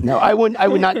 I wouldn't. I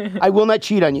would not. I will not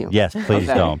cheat on you. Yes, please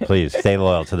don't. Please stay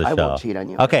loyal to the show. I won't cheat on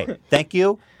you. Okay, thank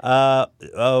you. We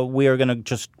are gonna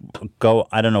just go.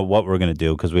 I don't know what we're gonna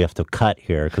do because we have to cut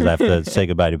here because I have to say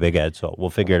goodbye to Big Ed. So we'll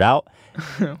figure it out.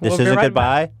 This isn't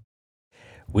goodbye.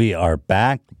 We are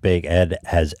back. Big Ed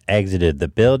has exited the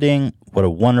building. What a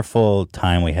wonderful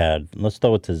time we had. Let's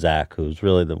throw it to Zach, who's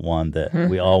really the one that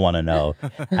we all want to know.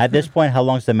 At this point, how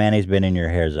long's the mayonnaise been in your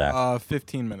hair, Zach?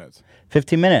 15 minutes.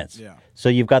 15 minutes? Yeah. So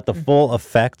you've got the full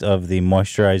effect of the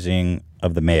moisturizing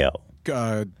of the mayo.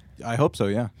 I hope so,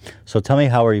 yeah. So tell me,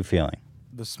 how are you feeling?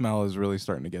 The smell is really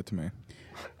starting to get to me.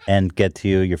 And get to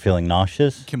you, you're feeling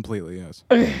nauseous? Completely, yes.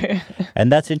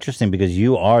 And that's interesting because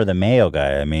you are the mayo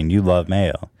guy. I mean, you love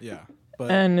mayo. Yeah.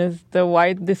 And is the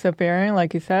white disappearing,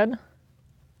 like you said?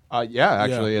 Yeah,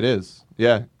 actually, it is.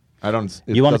 Yeah, I don't.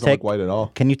 It You want to doesn't take look white at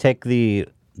all. Can you take the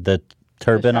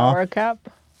turban off? Shower cap?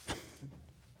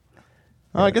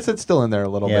 Oh, I guess it's still in there a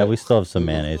little bit. Yeah, we still have some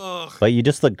mayonnaise, but you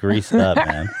just look greased up,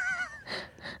 man.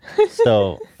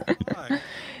 So.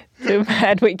 Too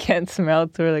bad we can't smell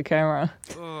through the camera.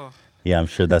 Yeah, I'm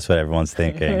sure that's what everyone's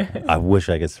thinking. I wish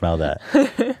I could smell that.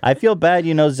 I feel bad.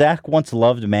 You know, Zach once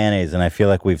loved mayonnaise, and I feel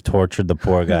like we've tortured the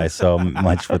poor guy so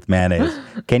much with mayonnaise.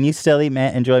 Can you still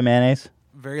enjoy mayonnaise?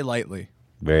 Very lightly.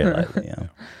 Very lightly, yeah.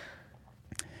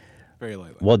 Very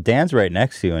lightly. Well, Dan's right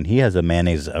next to you, and he has a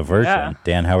mayonnaise aversion. Yeah.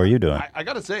 Dan, how are you doing? I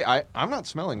gotta say, I'm not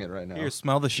smelling it right now. Here,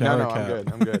 smell the shower no, cap.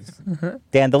 I'm good. I'm good.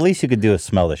 Dan, the least you could do is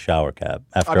smell the shower cap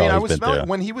after I mean, I all was he's been smelling through.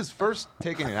 when he was first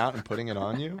taking it out and putting it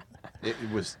on you. It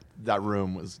was that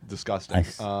room was disgusting.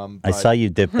 I saw you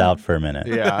dipped out for a minute.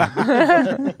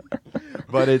 Yeah.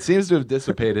 But it seems to have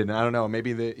dissipated, and I don't know.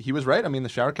 Maybe he was right. I mean, the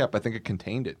shower cap, I think it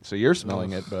contained it. So you're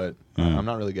smelling it, but I'm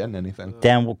not really getting anything.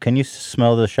 Dan, can you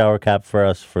smell the shower cap for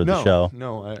us for the show?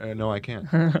 No, I can't.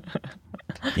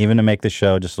 Even to make the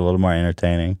show just a little more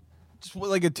entertaining. Just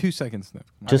like a 2-second sniff.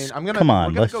 Just I'm gonna, come on.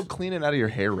 We're gonna Let's, go clean it out of your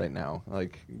hair right now.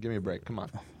 Like, give me a break. Come on.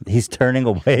 he's turning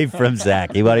away from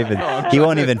Zach. He won't even. He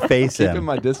won't even face Keeping him.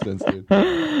 my distance, dude.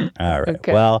 All right.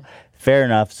 Okay. Well, fair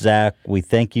enough, Zach. We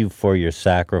thank you for your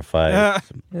sacrifice.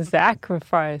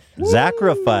 Sacrifice.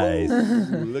 Sacrifice.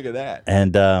 Look at that.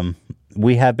 And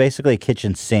we have basically a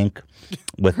kitchen sink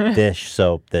with dish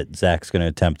soap that Zach's going to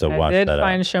attempt to I wash did that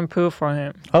find out. shampoo for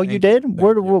him. Oh, you did?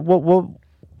 Where do we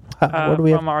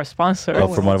have? From our sponsor.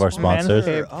 Oh, from one of our sponsors.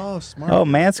 Manscaped. Oh, smart. Oh,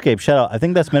 Manscaped. Shout out. I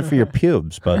think that's meant for your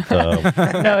pubes, but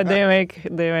No, they make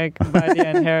body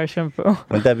and hair shampoo.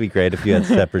 wouldn't that be great if you had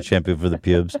separate shampoo for the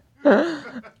pubes?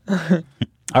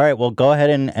 All right, well, go ahead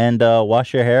and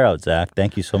wash your hair out, Zach.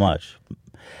 Thank you so much.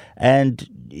 And,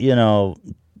 you know,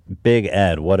 Big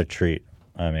Ed, what a treat.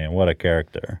 I mean, what a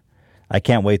character. I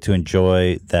can't wait to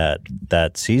enjoy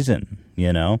that season,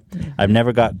 you know? I've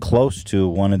never got close to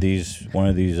one of these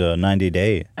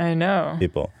 90-day I know.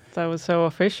 people. That was so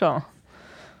official.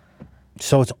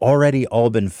 So it's already all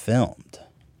been filmed.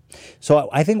 So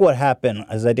I think what happened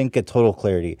is I didn't get total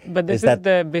clarity. But this is that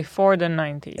the before the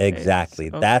 90s. exactly.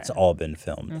 Okay. That's all been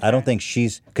filmed. I don't think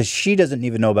because she doesn't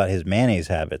even know about his mayonnaise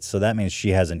habits. So that means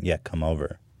she hasn't yet come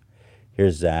over.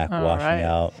 Here's Zach All washing right.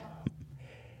 out.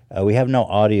 We have no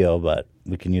audio, but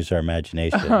we can use our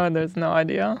imagination. Oh, there's no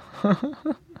idea.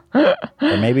 Or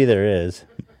maybe there is.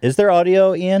 Is there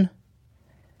audio, Ian?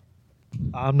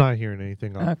 I'm not hearing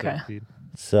anything on Okay. that feed.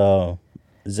 So,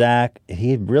 Zach,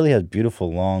 he really has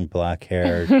beautiful long black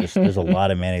hair. There's a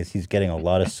lot of mayonnaise. He's getting a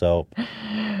lot of soap.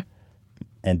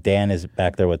 And Dan is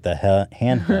back there with the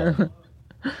handheld.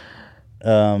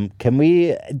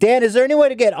 Dan, is there any way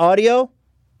to get audio?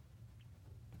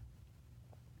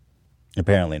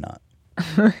 Apparently not.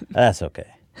 That's okay.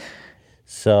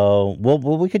 So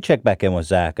we could check back in with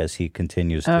Zach as he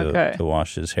continues to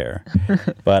wash his hair.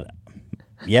 But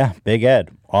yeah, Big Ed,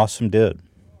 awesome dude.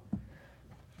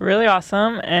 Really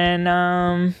awesome.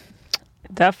 And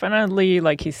definitely,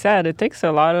 like he said, it takes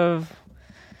a lot of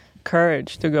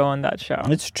courage to go on that show.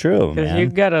 It's true, Because man. you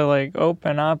gotta like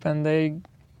open up and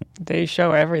they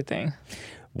show everything.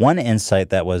 One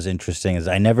insight that was interesting is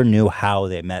I never knew how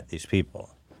they met these people.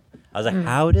 I was like,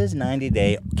 how does 90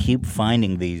 Day keep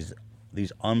finding these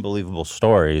unbelievable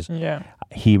stories? Yeah.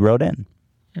 He wrote in.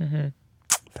 Mm-hmm.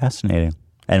 Fascinating.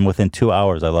 And within 2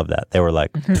 hours, I love that. They were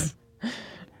like,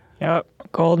 Yep,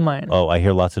 gold mine. oh, I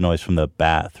hear lots of noise from the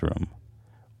bathroom.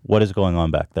 What is going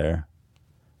on back there?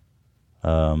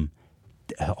 Hold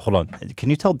on. Can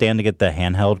you tell Dan to get the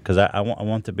handheld? Because I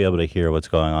want to be able to hear what's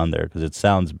going on there because it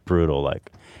sounds brutal.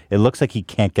 Like, it looks like he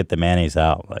can't get the mayonnaise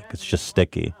out. Like, it's just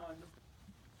sticky.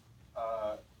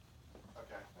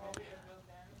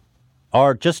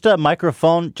 Or just a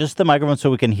microphone, so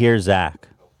we can hear Zach.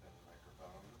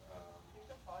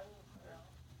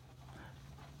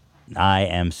 I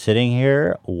am sitting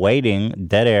here waiting,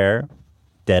 dead air.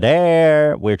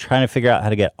 We're trying to figure out how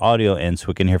to get audio in so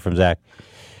we can hear from Zach.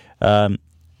 Ela,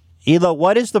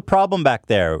 what is the problem back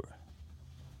there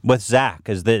with Zach?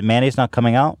 Is the mayonnaise not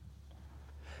coming out?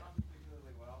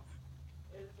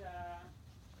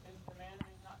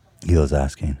 Ela's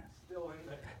asking.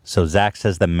 So Zach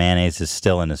says the mayonnaise is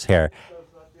still in his hair.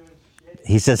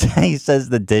 He says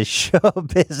the dish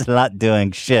soap is not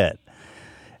doing shit.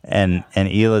 And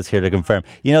Ela's here to confirm.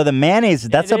 You know, the mayonnaise,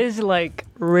 It is like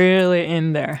really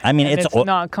in there. I mean, and it's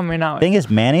not coming out. Thing is,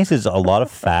 mayonnaise is a lot of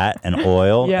fat and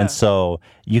oil, Yeah. and so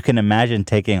you can imagine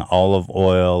taking olive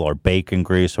oil or bacon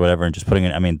grease or whatever and just putting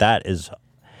it. I mean, that is,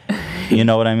 you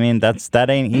know what I mean? That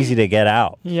ain't easy to get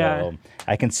out. Yeah. So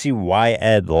I can see why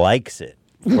Ed likes it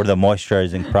for the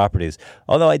moisturizing properties.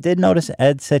 Although I did notice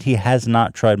Ed said he has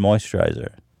not tried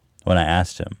moisturizer when I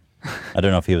asked him. I don't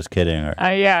know if he was kidding or.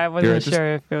 I wasn't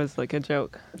sure if it was like a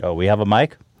joke. Oh, we have a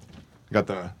mic? Got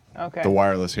the Okay. the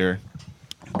wireless here.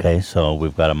 Okay, so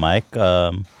we've got a mic.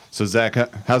 So Zach,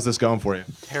 how's this going for you?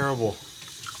 Terrible.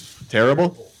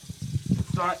 Terrible?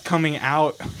 It's not coming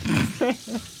out.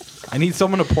 I need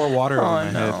someone to pour water over my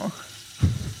head.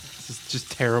 This is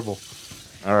just terrible.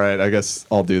 All right, I guess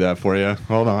I'll do that for you.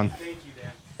 Hold on.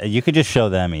 You could just show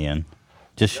them, Ian.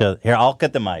 Just show. Here, I'll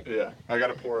get the mic. Yeah, I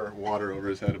gotta pour water over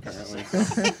his head apparently.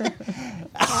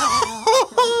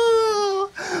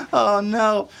 Oh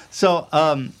no! So,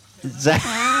 Zach,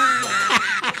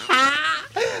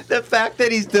 the fact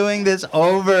that he's doing this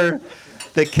over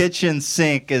the kitchen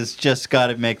sink has just got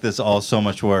to make this all so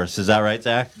much worse. Is that right,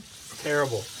 Zach?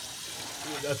 Terrible.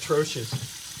 Atrocious.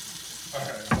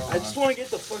 I just want to get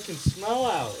the fucking smell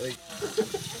out. Like.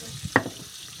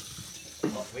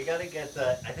 We gotta get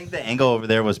the. I think the angle over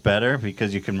there was better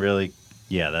because you can really.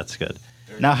 Yeah, that's good.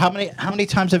 Now, how many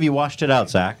times have you washed it out,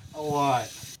 Zach? A lot.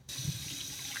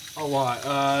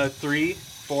 3,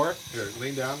 4. Here,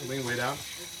 lean down, lean way down.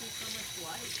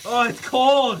 Oh, it's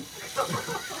cold.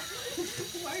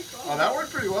 Oh, that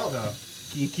worked pretty well though.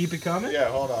 Can you keep it coming? Yeah,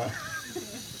 hold on.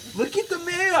 Look at the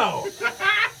mayo.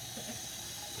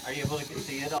 Are you able to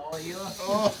see it all, you?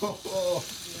 Oh.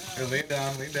 Here, lean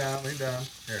down, lean down, lean down.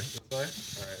 Here, this way. All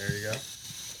right, there you go.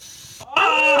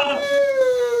 Ah!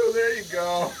 Woo, there you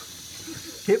go.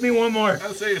 Hit me one more. I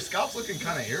would say your scalp's looking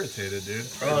kind of irritated, dude.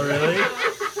 Oh, really?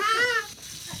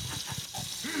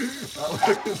 Not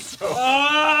looking so.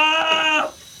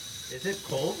 Ah! Is it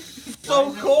cold?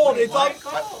 So cold. It's on.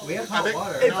 We have hot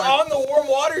water. It's on the warm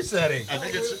water setting. I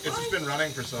think it's just been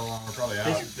running for so long. We're probably out.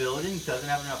 This building doesn't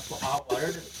have enough hot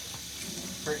water.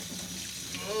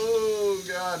 Oh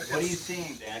God! What are you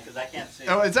seeing, Dan? Because I can't see.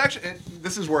 Oh, it's actually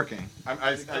this is working.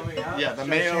 Yeah, the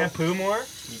mayo. Shampoo more. I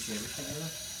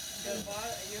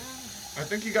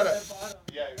think you gotta.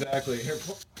 Yeah, exactly. Here,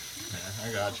 yeah,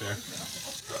 I got you.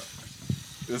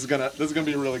 This is gonna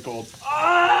be really cold.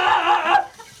 Ah!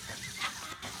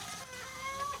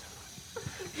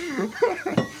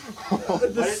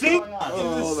 The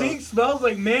sink smells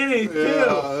like mayonnaise too.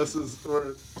 Yeah, this is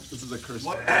a curse.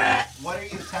 What are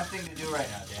you attempting to do right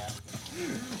now, Dan?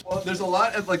 Well, there's a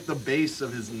lot at like the base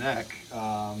of his neck.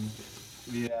 Yeah,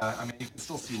 I mean you can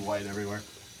still see white everywhere.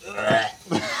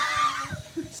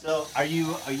 So are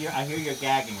you? I hear you're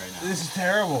gagging right now. This is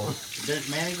terrible. There's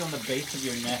mayonnaise on the base of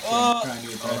your neck. Oh. Trying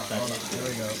to address that. There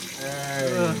we go.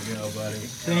 There you go, buddy.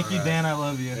 Thank you, Dan. I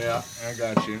love you. Yeah, I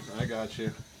got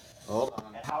you. Hold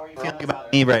on. And how are you feeling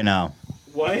about me right now?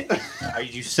 What? Are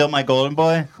you still my golden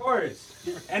boy? Of course.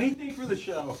 Anything for the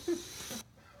show.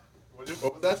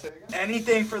 What was that say again?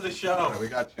 Anything for the show. We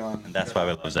got you on. And that's why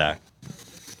we love Zach.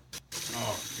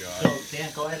 Oh God. So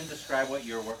Dan, go ahead and describe what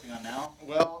you're working on now.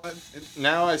 Well,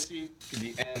 now I see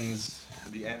the ends.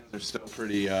 The ends are still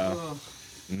pretty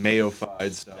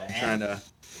mayo-fied, so I'm trying to.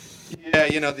 Yeah,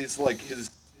 you know these like his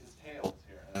tails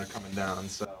here that are coming down.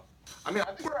 So, I mean,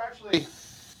 I think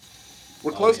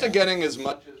we're close to getting as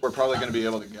much as we're probably going to be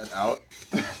able to get out.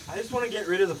 I just want to get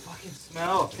rid of the fucking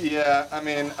smell. Yeah, I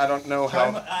mean, I don't know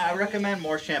how. I recommend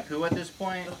more shampoo at this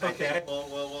point. Okay. I think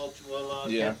we'll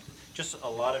Yeah. get just a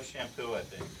lot of shampoo, I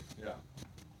think. Yeah.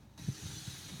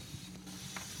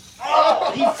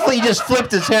 Oh, he just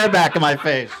flipped his hair back in my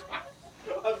face.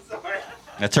 I'm sorry.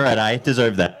 That's all right. I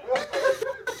deserve that.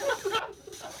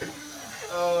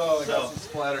 Oh, I got some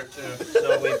splatter too.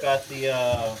 So we've got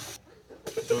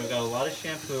we've got a lot of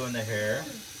shampoo in the hair.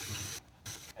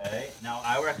 Okay. Now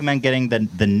I recommend getting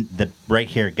the right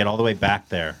here. Get all the way back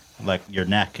there, like your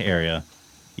neck area.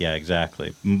 Yeah,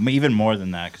 exactly. Even more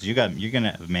than that, because you're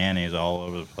gonna have mayonnaise all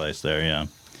over the place there. Yeah.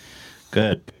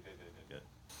 Good.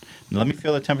 Now, let me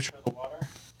feel the temperature of the water.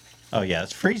 Oh yeah,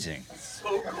 it's freezing.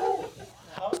 So cold.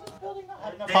 How's the building not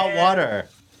having enough hot water.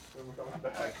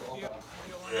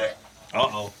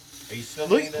 Uh-oh. Are you still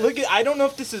Look, I don't know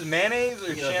if this is mayonnaise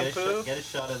or shampoo. Get a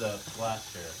shot of the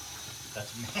glass here.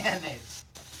 That's mayonnaise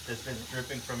that's been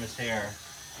dripping from his hair.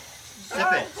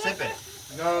 Sip it.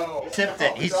 No.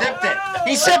 He sipped it.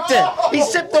 He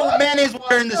sipped the mayonnaise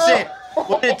water in the sink.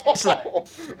 What did it taste like?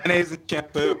 Mayonnaise and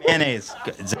shampoo. Mayonnaise.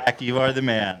 Zach, you are the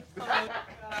man.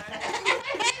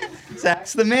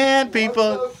 Zach's the man,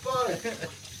 people.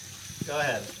 Go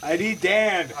ahead. I need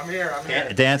Dan. I'm here.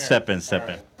 Dan, step in. Do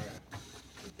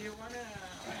you want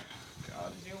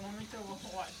me to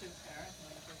watch his hair?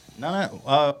 No.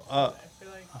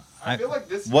 I feel like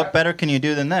this. What better can you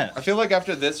do than this? I feel like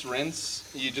after this rinse,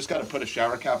 you just got to put a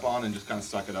shower cap on and just kind of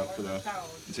suck it up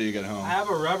until you get home. I have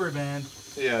a rubber band.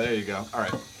 Yeah, there you go. All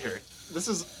right, here. This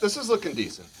is looking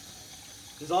decent.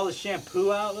 Is all the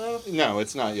shampoo out though? No,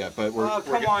 it's not yet, but we're.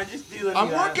 Come on, just do it.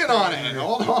 I'm working on it.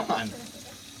 Hold on.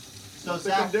 So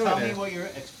Zach, tell me what you're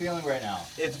feeling right now.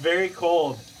 It's very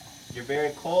cold. You're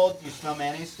very cold. You smell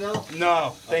mayonnaise still?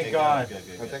 No, thank God.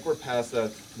 Good. I think we're past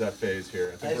that phase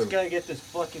here. I just gotta get this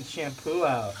fucking shampoo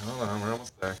out. Hold on, we're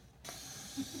almost there.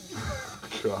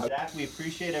 God. Zach, we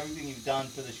appreciate everything you've done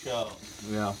for the show.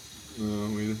 Yeah,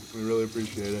 we really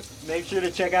appreciate it. Make sure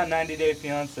to check out 90 Day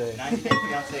Fiancé. 90 Day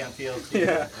Fiancé on TLC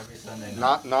every Sunday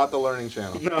night. Not the Learning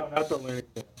Channel. No, not the Learning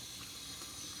Channel.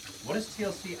 What does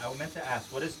TLC? I meant to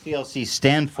ask. What does TLC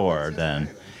stand for then?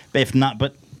 If not,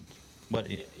 but what?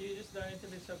 You just don't need to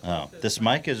be so Oh, this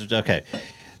mic is okay.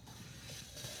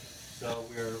 So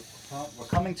we're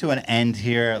coming to an end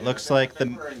here. It looks like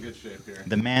we're in good shape here.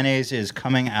 the mayonnaise is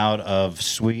coming out of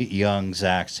sweet young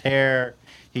Zach's hair.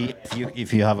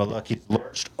 If you have a look, he's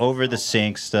lurched over the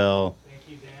sink still. Thank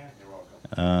you,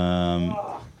 Dan.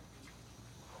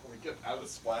 Get out of the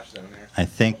splash zone here. I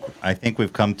think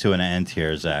we've come to an end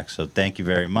here, Zach. So thank you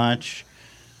very much.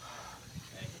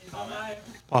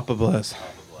 Papa bless.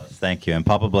 Thank you, and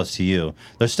Papa bless to you.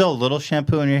 There's still a little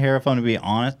shampoo in your hair, if I'm to be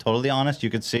honest, totally honest. You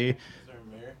could see. Is there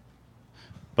a mirror?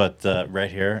 But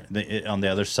right here, on the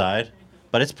other side.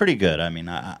 But it's pretty good. I mean,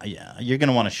 yeah, you're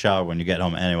gonna want to shower when you get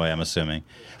home anyway, I'm assuming.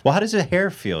 Well, how does your hair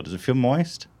feel? Does it feel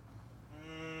moist?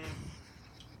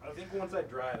 I think once I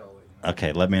dry it, I'll let you know.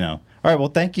 Okay, let me know. All right, well,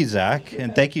 thank you, Zach,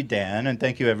 and thank you, Dan, and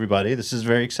thank you, everybody. This is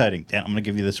very exciting. Dan, I'm gonna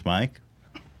give you this mic.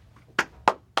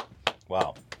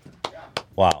 Wow.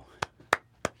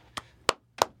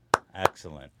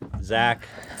 Excellent. Zach,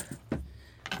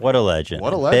 what a legend.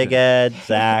 What a legend. Big Ed,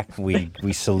 Zach, we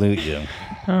salute you.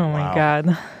 Oh my God.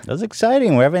 That was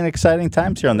exciting. We're having exciting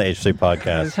times here on the H3 I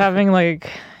podcast. was having like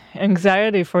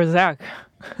anxiety for Zach.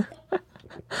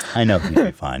 I know he'll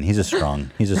be fine. He's a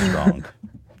strong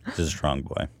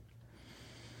boy.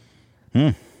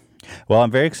 Well,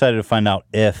 I'm very excited to find out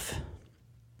if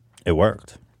it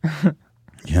worked. Because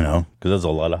there's a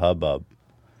lot of hubbub.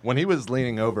 When he was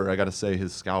leaning over, I got to say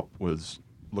his scalp was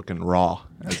looking raw,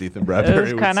 as Ethan Bradbury It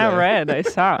was would kind of say. red, I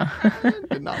saw.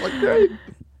 Did not look great.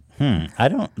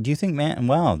 Do you think, man,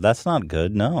 wow, that's not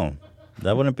good. No,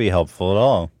 that wouldn't be helpful at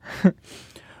all.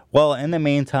 Well, in the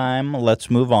meantime, let's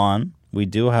move on. We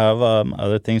do have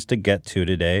other things to get to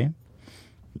today.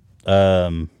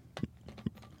 Or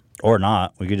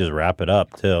not. We could just wrap it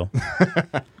up, too.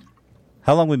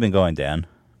 How long we been going, Dan?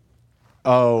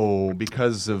 Oh,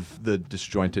 because of the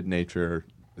disjointed nature,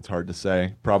 it's hard to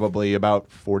say. Probably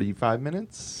about 45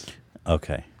 minutes.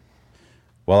 Okay.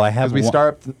 Well, I have. We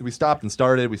stopped and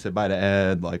started. We said bye to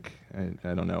Ed. Like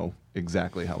I don't know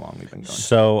exactly how long we've been going.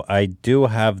 So I do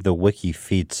have the Wiki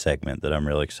Feed segment that I'm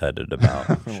really excited about.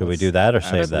 Should we do that or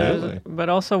save that? But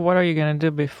also, what are you going to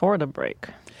do before the break?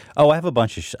 Oh, I have a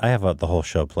bunch of. I have the whole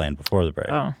show planned before the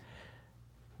break. Oh.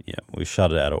 Yeah, we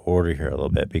shot it out of order here a little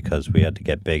bit because we had to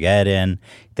get Big Ed in.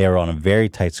 They were on a very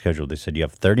tight schedule. They said you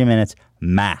have 30 minutes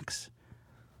max,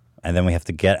 and then we have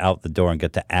to get out the door and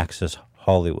get to Access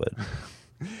Hollywood.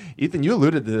 Ethan, you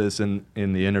alluded to this in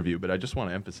the interview, but I just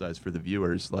want to emphasize for the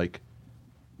viewers, like,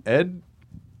 Ed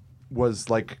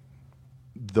was like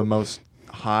the most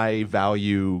high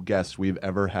value guest we've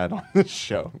ever had on this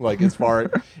show. Like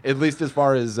at least as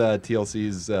far as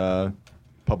TLC's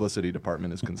publicity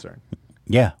department is concerned.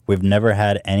 Yeah, we've never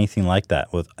had anything like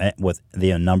that with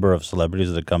the number of celebrities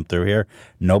that have come through here.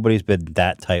 Nobody's been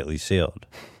that tightly sealed.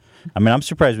 I mean, I'm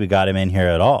surprised we got him in here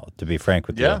at all, to be frank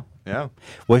with you. Yeah.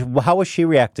 Well, how was she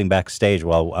reacting backstage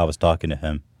while I was talking to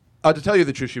him? To tell you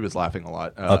the truth, she was laughing a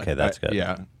lot. Okay, that's good.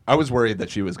 Yeah. I was worried that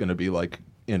she was going to be like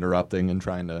interrupting and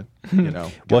trying to,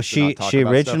 Well, she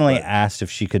originally asked if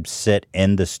she could sit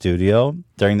in the studio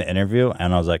during the interview,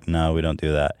 and I was like, no, we don't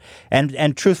do that.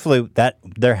 And truthfully, that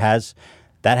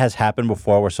that has happened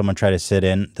before, where someone tried to sit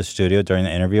in the studio during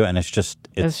the interview, and it's just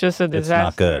a disaster. It's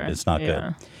not good. It's not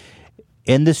good.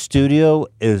 In the studio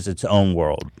is its own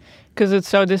world. Because it's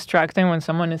so distracting when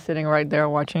someone is sitting right there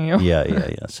watching you.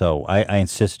 Yeah. So I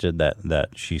insisted that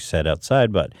she sat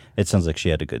outside, but it sounds like she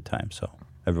had a good time, so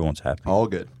everyone's happy. All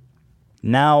good.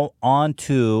 Now on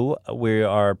to, we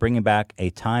are bringing back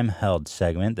a time-held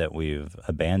segment that we've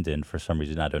abandoned for some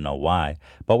reason. I don't know why,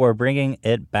 but we're bringing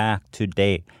it back to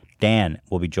date. Dan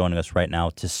will be joining us right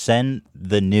now to send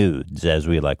the nudes, as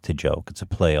we like to joke. It's a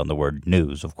play on the word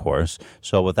news, of course.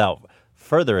 So without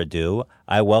further ado,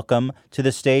 I welcome to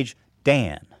the stage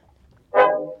Dan.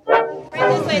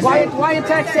 Why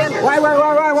attack Santa? Why?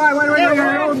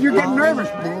 You're getting nervous.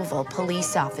 Louisville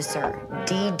police officer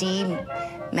D.D.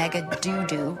 Mega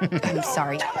Doo-Doo. I'm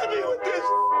sorry.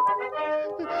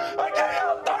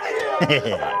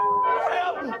 Beautiful.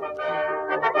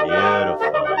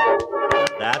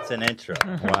 That's an intro.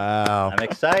 Wow. I'm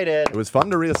excited. It was fun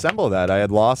to reassemble that. I had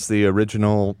lost the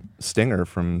original stinger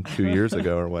from 2 years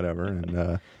ago or whatever,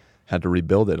 and had to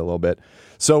rebuild it a little bit.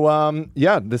 So,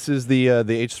 this is the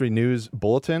H3 News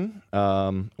Bulletin.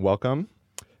 Welcome.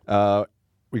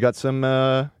 We got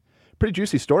some pretty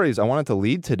juicy stories. I wanted to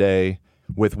lead today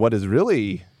with what is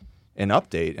really an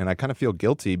update, and I kind of feel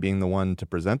guilty being the one to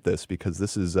present this because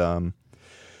this is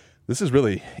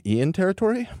really Ian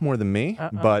territory more than me,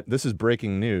 but this is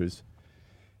breaking news.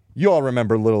 You all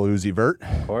remember Little Uzi Vert?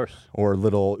 Of course. Or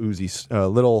Little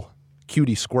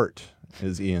Cutie Squirt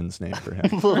is Ian's name for him.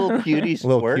 Little Cutie Squirt?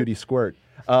 Little Cutie Squirt.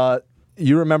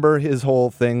 You remember his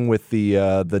whole thing with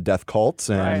the death cults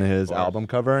and his album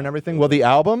cover and everything? Well, the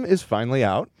album is finally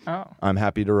out. Oh. I'm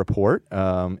happy to report.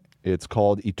 It's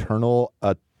called Eternal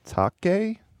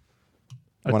Atake.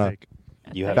 Atake.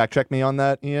 You fact check me on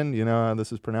that, Ian? You know how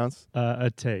this is pronounced?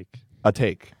 Atake.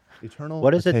 Atake. Eternal.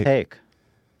 What does it take?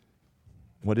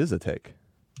 What is Atake?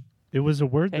 It was a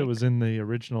word that was in the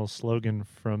original slogan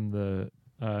from the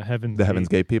Heaven's Gate. Heaven's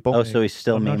Gate people? Oh, so he's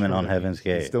still I'm not memeing sure on what Heaven's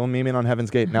Gate. He's still memeing on Heaven's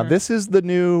Gate. Now, this is the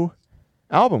new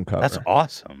album cover. That's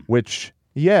awesome. Which,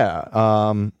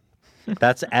 yeah.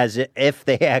 That's as if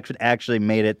they actually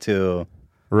made it to...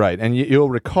 Right, and you'll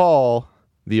recall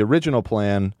the original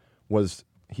plan was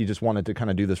he just wanted to kind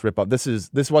of do this rip-off.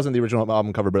 This wasn't the original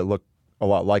album cover, but it looked a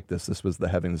lot like this. This was the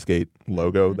Heaven's Gate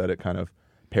logo that it kind of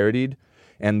parodied.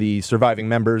 And the surviving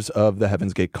members of the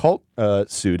Heaven's Gate cult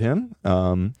sued him.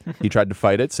 He tried to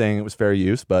fight it, saying it was fair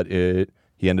use, but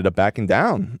he ended up backing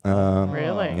down.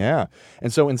 Really? Yeah.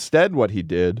 And so instead what he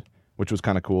did, which was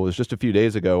kind of cool, is just a few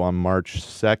days ago on March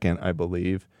 2nd, I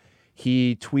believe,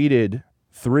 he tweeted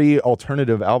 3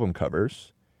 alternative album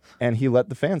covers, and he let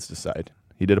the fans decide.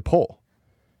 He did a poll.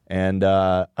 And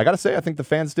I got to say, I think the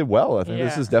fans did well. I think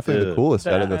this is definitely the coolest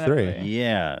out of the 3.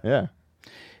 Yeah. Yeah.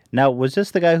 Now, was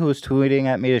this the guy who was tweeting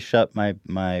at me to shut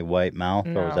my white mouth,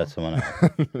 or was that someone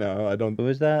else? No, I don't. Who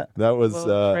was that? That was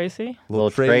Little Tracy?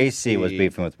 Little Tracy was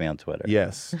beefing with me on Twitter.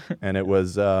 Yes. And it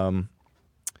was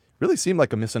really seemed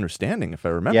like a misunderstanding, if I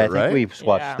remember Yeah, I think right. we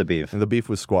squashed the beef. And the beef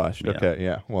was squashed. Yeah. Okay,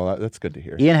 yeah. Well, that's good to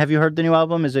hear. Ian, have you heard the new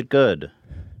album? Is it good?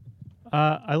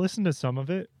 I listened to some of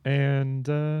it, and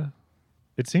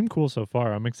it seemed cool so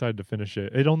far. I'm excited to finish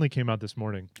it. It only came out this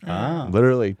morning.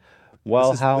 Literally.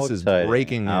 Well, this exciting. is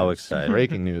breaking news. How exciting.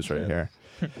 Breaking news right here.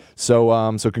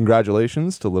 So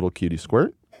congratulations to Little Cutie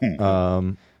Squirt.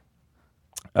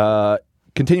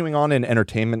 Continuing on in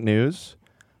entertainment news,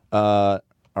 our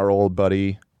old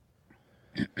buddy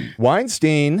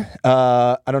Weinstein,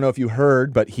 I don't know if you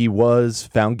heard, but he was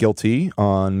found guilty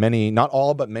on many, not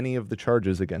all, but many of the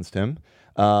charges against him.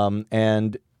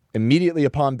 And immediately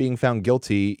upon being found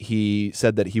guilty, he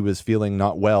said that he was feeling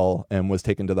not well and was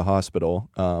taken to the hospital,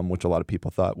 which a lot of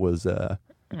people thought was a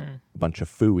bunch of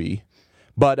phooey.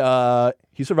 But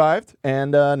he survived,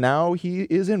 and now he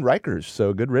is in Rikers,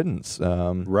 so good riddance.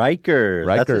 Rikers.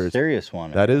 That's a serious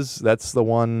one. That's the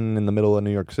one in the middle of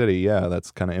New York City. Yeah,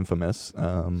 that's kind of infamous.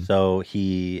 So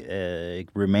he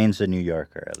remains a New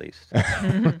Yorker, at least.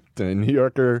 A New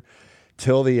Yorker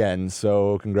till the end.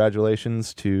 So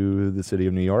congratulations to the city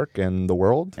of New York and the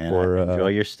world. And for enjoy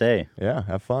your stay. Yeah,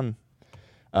 have fun.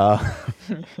 And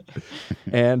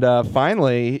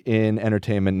finally, in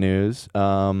entertainment news,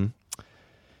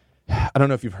 I don't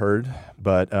know if you've heard,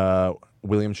 but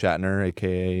William Shatner,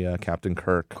 a.k.a. Captain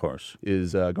Kirk, of course,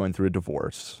 is going through a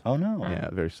divorce. Oh, no. Yeah,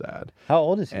 very sad. How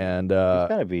old is he? And he's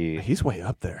got to be... He's way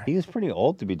up there. He's pretty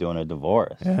old to be doing a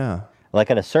divorce. Yeah.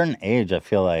 Like, at a certain age, I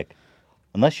feel like,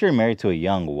 unless you're married to a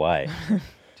young wife,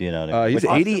 do you know what I mean? He's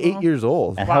 88 years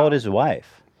old. And how old is his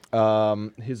wife?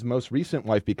 His most recent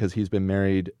wife, because he's been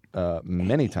married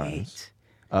many times.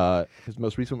 His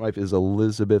most recent wife is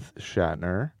Elizabeth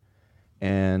Shatner.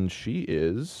 and she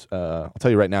is. I'll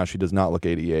tell you right now, she does not look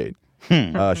 88.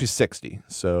 She's 60,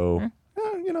 so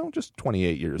just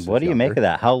 28 years. What do you make of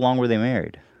that? How long were they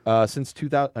married? Since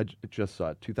 2000, I just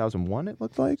saw it. 2001, it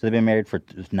looked like. So they've been married for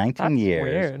 19 years.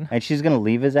 Weird. And she's going to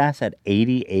leave his ass at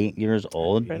 88 years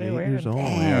old. Pretty 8 weird. years old.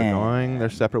 They are going their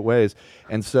separate ways,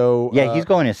 and so Yeah, he's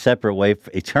going a separate way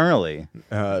eternally.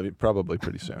 Probably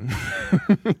pretty soon.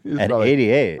 At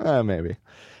 88. Maybe.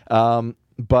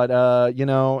 But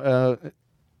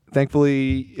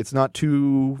thankfully, it's not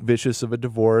too vicious of a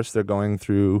divorce. They're going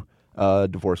through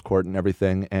divorce court and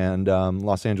everything, and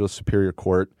Los Angeles Superior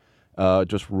Court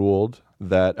just ruled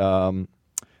that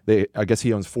I guess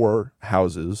he owns 4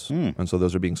 houses, and so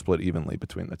those are being split evenly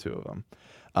between the two of them.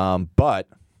 But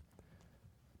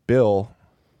Bill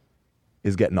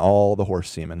is getting all the horse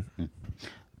semen.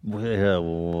 What? We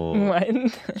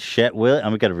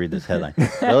got to read this headline.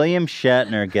 William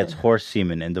Shatner gets horse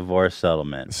semen in divorce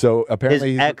settlement. So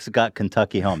apparently his ex got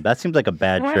Kentucky home. That seems like a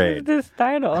bad What trade. is this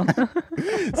title?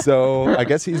 So I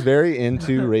guess he's very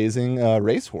into raising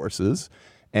race horses.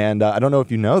 And I don't know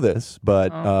if you know this, but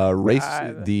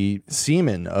the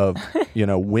semen of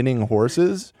winning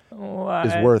horses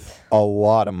is worth a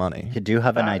lot of money. Do you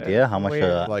have an idea how much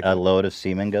a load of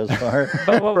semen goes for?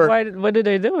 But what do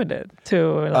they do with it?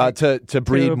 To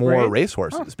breed more breed?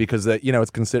 racehorses because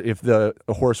it's considered if a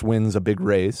horse wins a big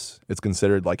race, it's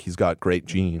considered like he's got great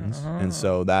genes, and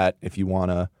so that if you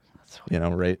want to.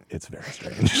 Rate it's very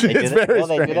strange. They do It's that- very well,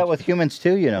 they do strange. that with humans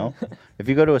too. If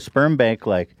you go to a sperm bank,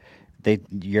 like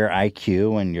your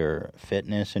IQ and your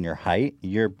fitness and your height,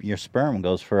 your sperm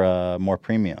goes for a more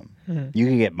premium. You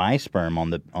can get my sperm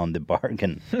on the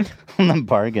bargain on the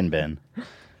bargain bin.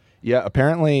 Yeah,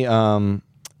 apparently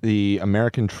the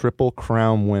American Triple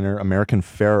Crown winner, American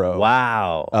Pharaoh.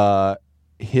 Wow.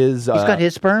 He's got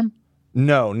his sperm?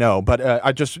 No, but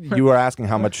you were asking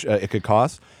how much it could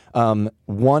cost.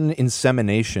 One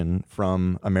insemination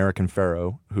from American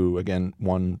Pharaoh, who again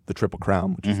won the Triple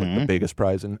Crown, which is like the biggest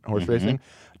prize in horse racing,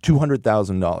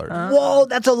 $200,000. Whoa,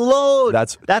 that's a load.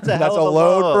 That's a hell of a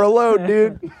load for a load,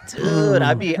 dude. Dude,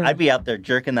 I'd be out there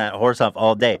jerking that horse off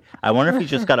all day. I wonder if he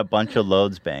just got a bunch of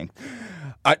loads banked.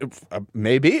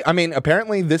 Maybe. I mean,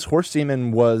 apparently this horse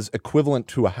semen was equivalent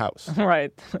to a house.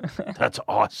 Right. That's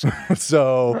awesome.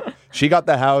 So she got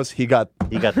the house, he got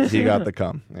the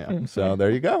cum. Yeah. So there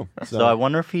you go. So I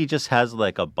wonder if he just has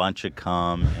like a bunch of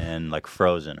cum and like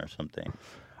frozen or something.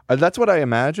 That's what I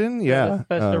imagine. Yeah.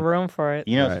 There's the room for it.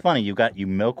 It's funny. You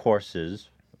milk horses,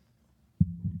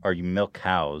 or you milk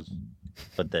cows,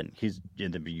 but then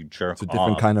you jerk off. It's a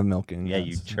different kind of milking. Yeah, yes.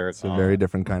 you jerk It's a off. very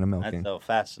different kind of milking. That's so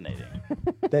fascinating.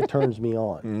 That turns me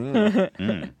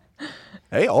on.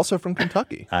 Hey, also from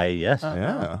Kentucky. Yes.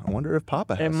 Yeah. I wonder if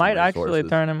Papa has It some might race actually horses.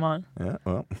 turn him on. Yeah.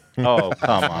 Well. Oh,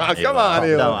 come on. Come on,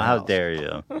 Elon. No, how dare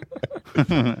you?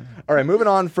 All right, moving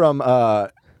on from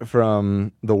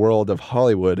the world of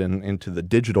Hollywood and into the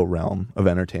digital realm of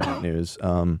entertainment news. I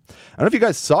don't know if you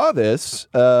guys saw this,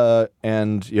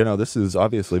 and this is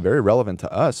obviously very relevant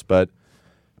to us, but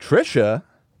Trisha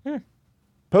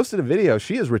posted a video.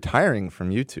 She is retiring from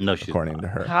YouTube, according to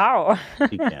her. How?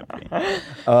 She can't be.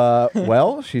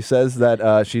 Well, she says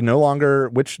that she no longer,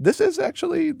 which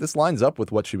this lines up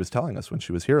with what she was telling us when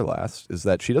she was here last, is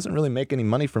that she doesn't really make any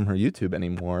money from her YouTube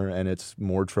anymore, and it's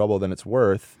more trouble than it's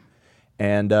worth.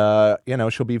 And,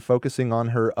 she'll be focusing on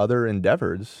her other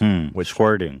endeavors. Which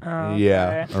squirting.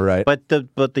 Yeah, all right. But the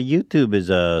YouTube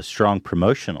is a strong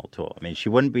promotional tool. I mean, she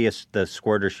wouldn't be the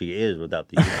squirter she is without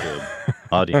the YouTube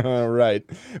audience. Right.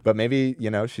 But maybe,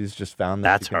 she's just found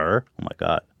that. That's her. Oh, my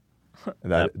God.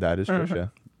 That is Trisha.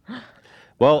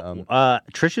 Well,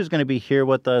 Trisha's going to be here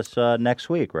with us next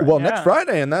week, right? Well, next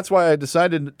Friday, and that's why I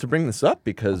decided to bring this up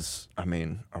because, are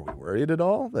we worried at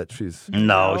all that she's...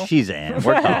 No, she's in.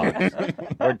 We're dogs.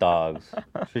 We're dogs.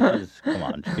 Come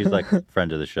on. She's like a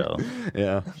friend of the show.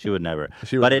 Yeah. She would never.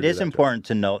 She would But never it do is that, important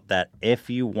to note that if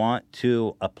you want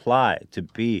to apply to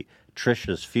be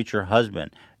Trisha's future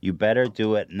husband, you better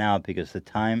do it now because the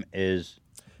time is...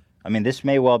 this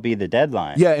may well be the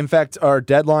deadline. Yeah, in fact, our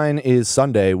deadline is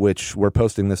Sunday, which we're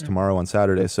posting this tomorrow on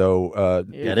Saturday. So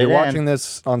if you're watching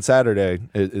this on Saturday,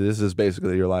 this is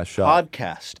basically your last shot.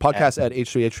 Podcast at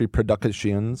H3H3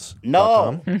 Productions.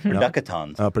 No,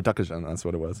 Producatons. Production, that's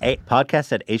what it was.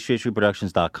 Podcast at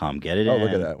H3H3Productions.com. Get it in. Oh,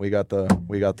 look at that. We got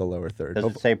the lower third. Does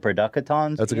it say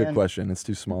Producatons? That's a good Ian? question. It's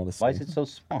too small to see. Why is it so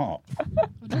small?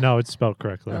 No, it's spelled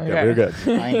correctly. Okay, we're good.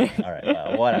 All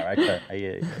right, whatever.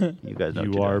 You guys know what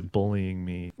You to are do. bullying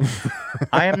me.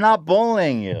 I am not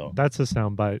bullying you. That's a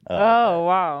soundbite. Oh,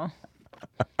 wow.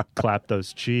 Clap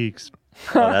those cheeks.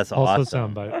 Oh, that's Also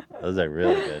awesome. soundbite. Those are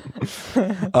really good.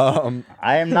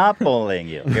 I am not bullying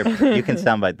you. Here, you can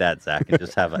soundbite that, Zach, and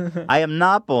just have a. I am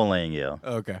not bullying you.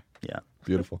 Okay. Yeah.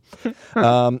 Beautiful.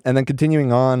 And then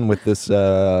continuing on with this.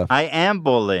 I am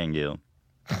bullying you.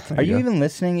 Are you go. even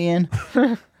listening, Ian?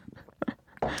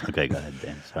 Okay, go ahead,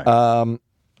 Dan. Sorry.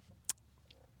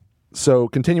 So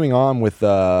continuing on with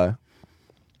the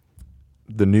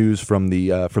news from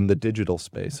the digital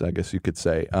space, I guess you could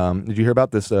say. Did you hear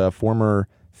about this former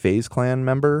FaZe Clan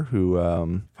member who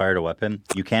fired a weapon?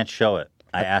 You can't show it.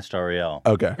 I asked Ariel.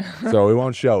 Okay, so we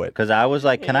won't show it because I was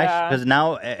like, "Can I?" Yeah. Because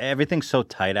now everything's so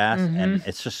tight ass, and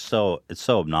it's just so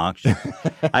obnoxious.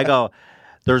 I go,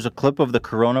 "There's a clip of the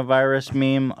coronavirus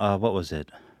meme. What was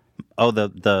it? Oh,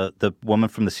 the woman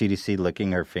from the CDC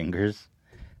licking her fingers."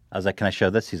 I was like, "Can I show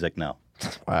this?" He's like, "No."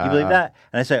 You believe that?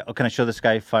 And I say, "Oh, can I show this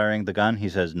guy firing the gun?" He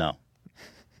says, "No."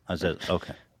 I said,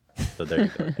 "Okay." So there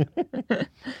you go.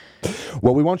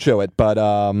 Well, we won't show it, but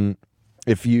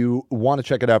if you want to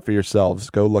check it out for yourselves,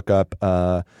 go look up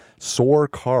Soar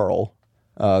Carl.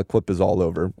 Clip is all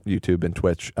over YouTube and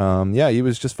Twitch. Yeah, he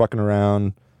was just fucking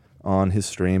around on his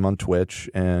stream on Twitch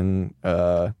and,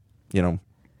 trying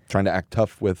to act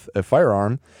tough with a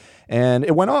firearm. And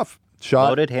it went off.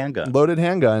 Loaded handgun. Loaded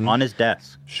handgun. On his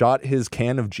desk. Shot his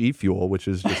can of G Fuel, which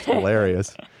is just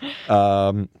hilarious.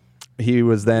 He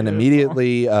was then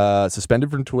immediately suspended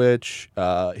from Twitch.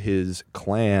 His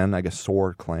clan, I guess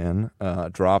Soar Clan,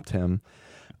 dropped him.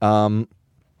 But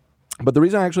the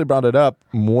reason I actually brought it up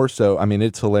more so, I mean,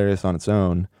 it's hilarious on its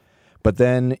own, but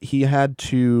then he had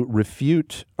to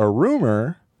refute a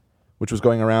rumor which was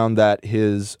going around that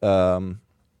his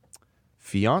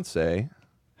fiance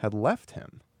had left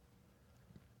him.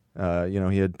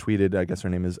 He had tweeted, I guess her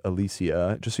name is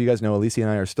Alicia. Just so you guys know, Alicia and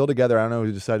I are still together. I don't know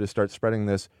who decided to start spreading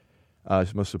this.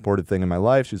 She's the most supportive thing in my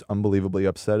life. She's unbelievably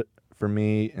upset for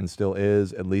me and still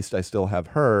is. At least I still have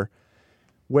her.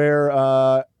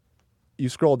 Where you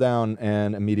scroll down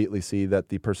and immediately see that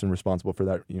the person responsible for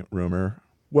that rumor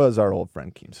was our old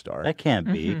friend Keemstar. That can't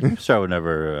be. Keemstar would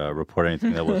never report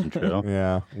anything that wasn't true.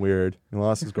 Yeah, weird. He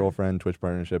lost his girlfriend, Twitch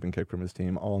partnership, and kicked from his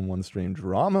team all in one stream.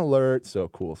 Drama alert. So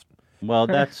cool. Well,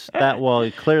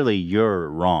 well, clearly you're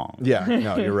wrong. Yeah,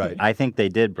 no, you're right. I think they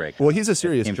did break. Well, he's a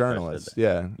serious journalist.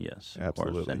 Yeah. Yes,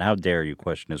 absolutely. Course. And how dare you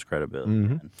question his credibility?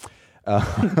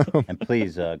 Mm-hmm. And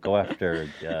please go after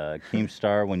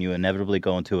Keemstar when you inevitably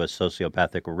go into a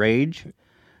sociopathic rage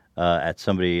at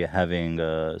somebody having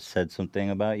said something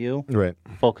about you. Right.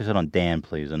 Focus it on Dan,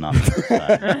 please, and not the other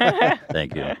side.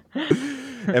 Thank you.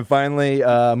 And finally,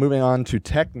 moving on to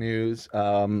tech news.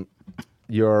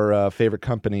 Your favorite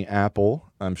company, Apple,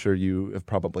 I'm sure you have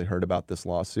probably heard about this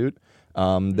lawsuit.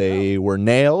 They were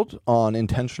nailed on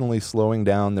intentionally slowing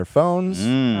down their phones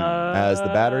as the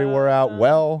battery wore out.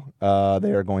 Well,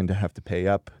 they are going to have to pay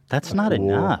up. That's not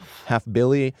enough. $500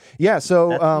 million. Yeah, so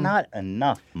that's not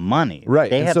enough money. Right.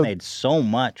 They have made so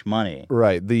much money.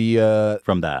 Right.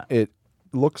 From that. It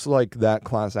looks like that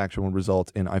class action will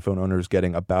result in iPhone owners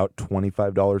getting about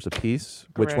 $25 a piece,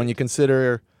 which when you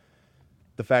consider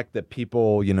the fact that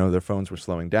people, their phones were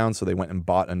slowing down, so they went and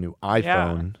bought a new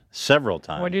iPhone several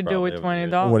times. What do you do with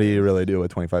 $20? What do you really do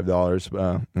with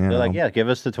 $25? They're like, yeah, give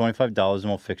us the $25 and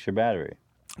we'll fix your battery.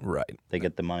 Right. They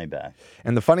get the money back.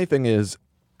 And the funny thing is,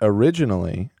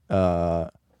 originally,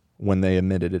 when they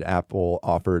admitted it, Apple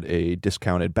offered a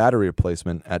discounted battery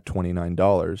replacement at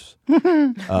 $29.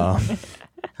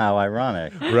 How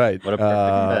ironic. Right. What a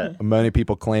perfect fit. Many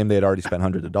people claim they had already spent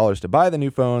hundreds of dollars to buy the new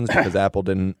phones because Apple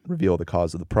didn't reveal the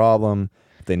cause of the problem.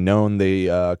 If they'd known, they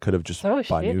could have just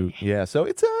bought new. Yeah, so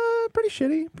it's pretty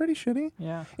shitty.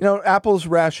 Yeah. Apple's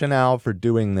rationale for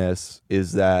doing this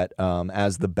is that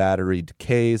as the battery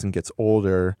decays and gets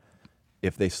older,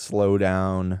 if they slow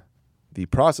down the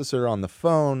processor on the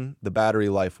phone, the battery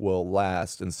life will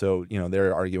last. And so,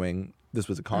 they're arguing this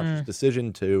was a conscious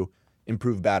decision to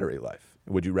improve battery life.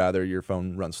 Would you rather your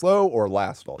phone run slow or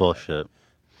last all day? Bullshit.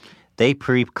 They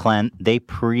pre-canned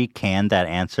that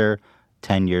answer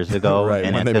 10 years ago right,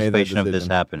 in anticipation of this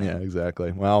happening. Yeah,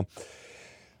 exactly. Well,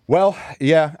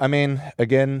 yeah, I mean,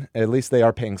 again, at least they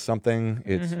are paying something.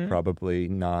 It's probably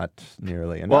not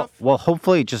nearly enough. Well,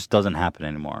 hopefully it just doesn't happen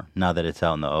anymore now that it's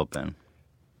out in the open.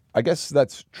 I guess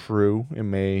that's true. It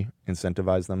may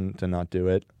incentivize them to not do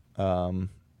it.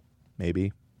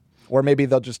 Maybe. Or maybe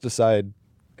they'll just decide,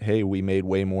 hey, we made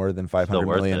way more than $500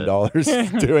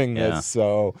 million doing this,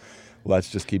 so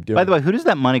let's just keep doing it. By the way, who does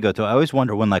that money go to? I always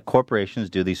wonder when corporations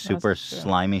do these super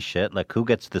slimy shit, who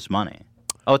gets this money?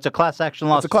 Oh, it's a class action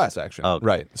lawsuit. It's a class action,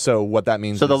 right. So what that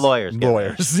means is the lawyers get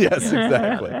lawyers, yes,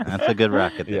 exactly. That's a good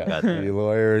racket they got there. The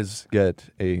lawyers get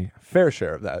a fair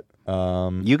share of that.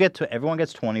 Everyone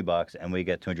gets $20 and we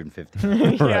get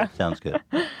 $250. Right. Sounds good.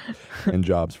 And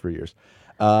jobs for years.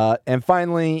 And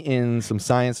finally, in some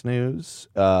science news,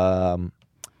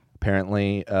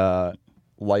 apparently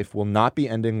life will not be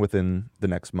ending within the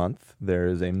next month. There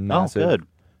is a massive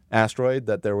asteroid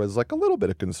that there was like a little bit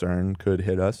of concern could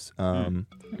hit us.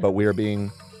 But we are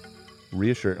being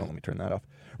reassured. Oh, let me turn that off.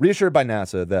 Reassured by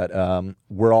NASA that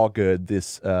we're all good.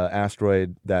 This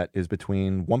asteroid that is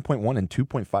between 1.1 and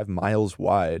 2.5 miles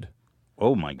wide.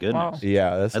 Oh my goodness! Wow.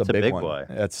 Yeah, that's a big one. boy.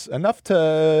 That's enough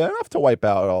to wipe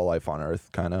out all life on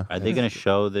Earth, kind of. Are they going to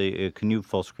show the? Can you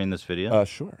full screen this video?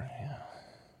 Sure. Yeah.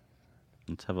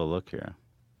 Let's have a look here.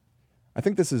 I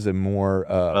think this is a more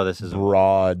this is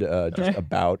broad, just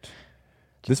about.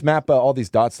 This map, all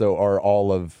these dots though, are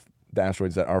all of the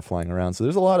asteroids that are flying around. So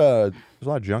there's a lot of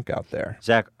junk out there.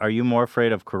 Zach, are you more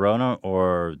afraid of Corona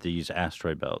or these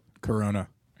asteroid belt? Corona.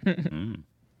 It's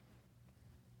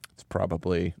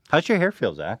probably. How's your hair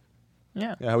feel, Zach?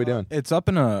 Yeah. Yeah, how we doing? It's up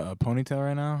in a ponytail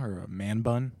right now, or a man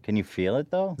bun. Can you feel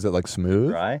it though? Is it like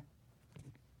smooth? Dry?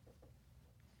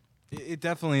 It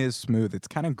definitely is smooth. It's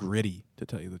kind of gritty, to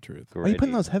tell you the truth. Why are you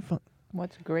putting those headphones?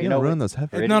 What's great? You don't ruin those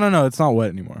headphones. No. It's not wet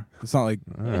anymore. It's not like.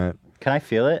 All right. Can I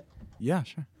feel it? Yeah,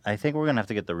 sure. I think we're gonna have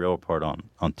to get the real report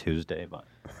on Tuesday,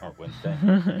 or Wednesday.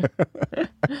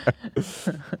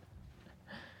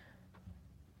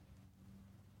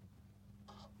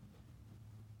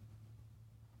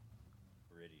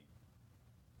 Gritty.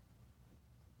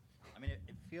 I mean,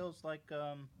 it feels like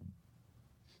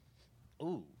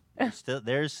ooh,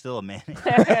 there's still a mayonnaise.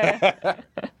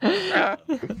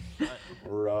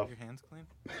 Rough. Your hands clean?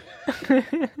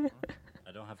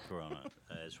 I don't have Corona,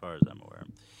 as far as I'm aware.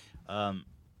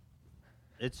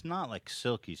 It's not like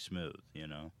silky smooth,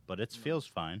 but it feels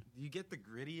fine. Do you get the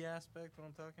gritty aspect what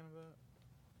I'm talking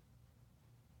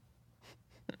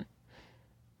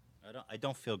about? I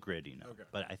don't feel gritty, no. Okay.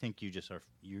 But I think you just are.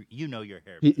 You know your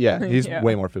hair. He's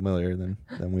way more familiar than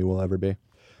we will ever be.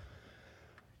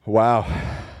 Wow.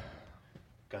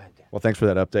 Go ahead, Dan. Well, thanks for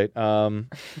that update.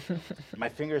 My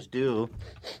fingers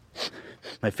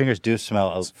do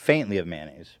smell faintly of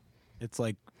mayonnaise. It's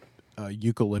like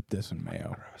eucalyptus and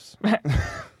mayo.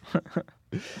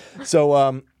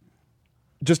 So,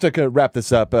 just to wrap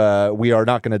this up, we are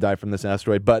not going to die from this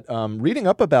asteroid. But reading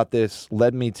up about this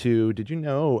led me to, did you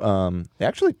know, they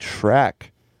actually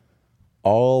track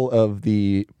all of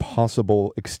the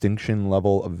possible extinction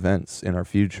level events in our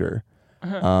future.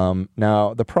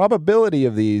 Now, the probability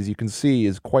of these, you can see,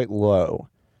 is quite low.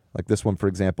 Like this one, for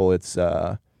example, it's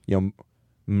 -4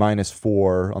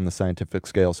 on the scientific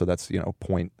scale, so that's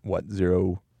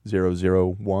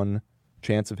 0.0001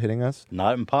 chance of hitting us.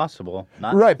 Not impossible.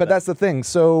 Right, but that's the thing.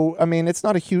 So, I mean, it's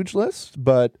not a huge list,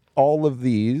 but all of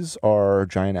these are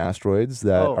giant asteroids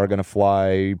that are going to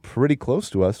fly pretty close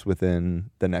to us within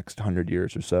the next 100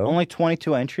 years or so. Only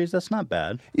 22 entries. That's not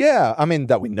bad. Yeah, I mean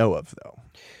that we know of though.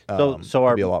 So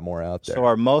our be a lot more out there. So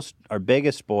our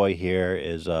biggest boy here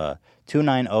is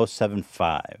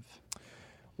 29075.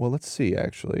 Well, let's see.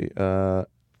 Actually,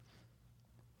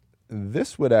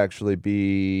 this would actually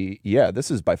be this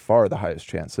is by far the highest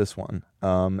chance. This one,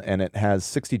 and it has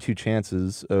 62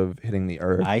 chances of hitting the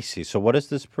Earth. I see. So what is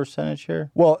this percentage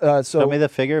here? Well, Tell me the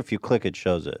figure. If you click, it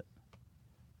shows it.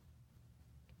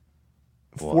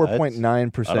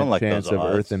 4.9% chance of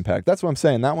Earth impact. That's what I'm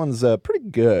saying. That one's pretty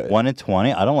good. 1 in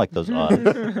 20. I don't like those odds. of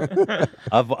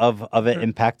it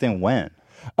impacting when?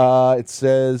 It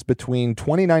says between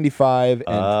 2095 and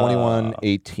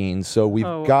 2118. So we've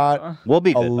got we'll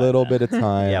be a little bit of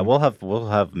time. Yeah, we'll have a way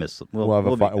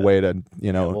to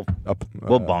we'll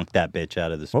bonk that bitch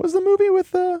out of this. What was the movie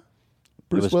with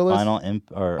Bruce Willis?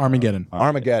 Armageddon.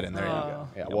 Armageddon. There you go.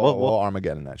 Yeah, we'll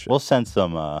Armageddon that shit. We'll send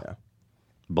some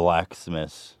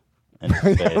blacksmiths.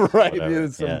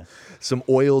 Right, some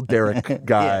oil derrick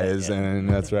guys, and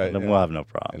that's right. Then we'll have no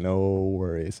problem. No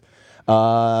worries.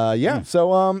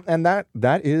 So and that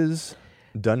is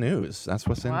the news. That's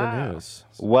what's in the news.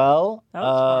 Well, that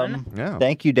was fun. Yeah.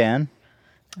 Thank you, Dan.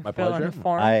 My pleasure.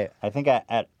 I think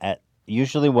at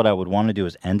usually what I would want to do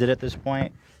is end it at this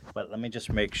point, but let me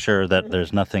just make sure that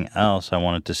there's nothing else I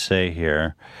wanted to say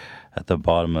here at the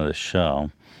bottom of the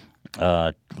show.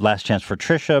 Last chance for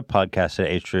Trisha, podcast at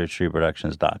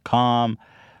h3h3productions.com.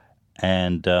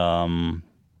 And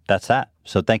that's that.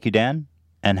 So thank you, Dan,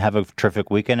 and have a terrific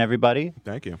weekend, everybody.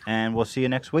 Thank you. And we'll see you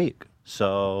next week.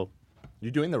 So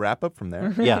you doing the wrap up from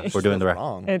there? Yeah, we're doing the wrap.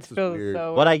 It feels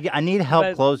so. But I need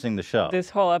help closing the show. This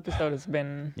whole episode has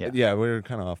been. Yeah, we're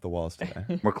kind of off the walls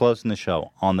today. We're closing the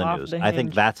show on the Off news. the I think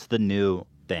hinge. that's the new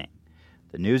thing.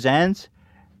 The news ends,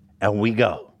 and we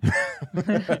go.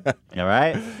 All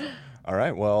right. All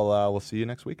right. Well, we'll see you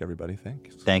next week, everybody.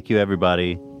 Thanks. Thank you,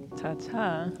 everybody.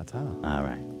 Ta-ta. Ta-ta. All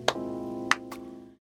right.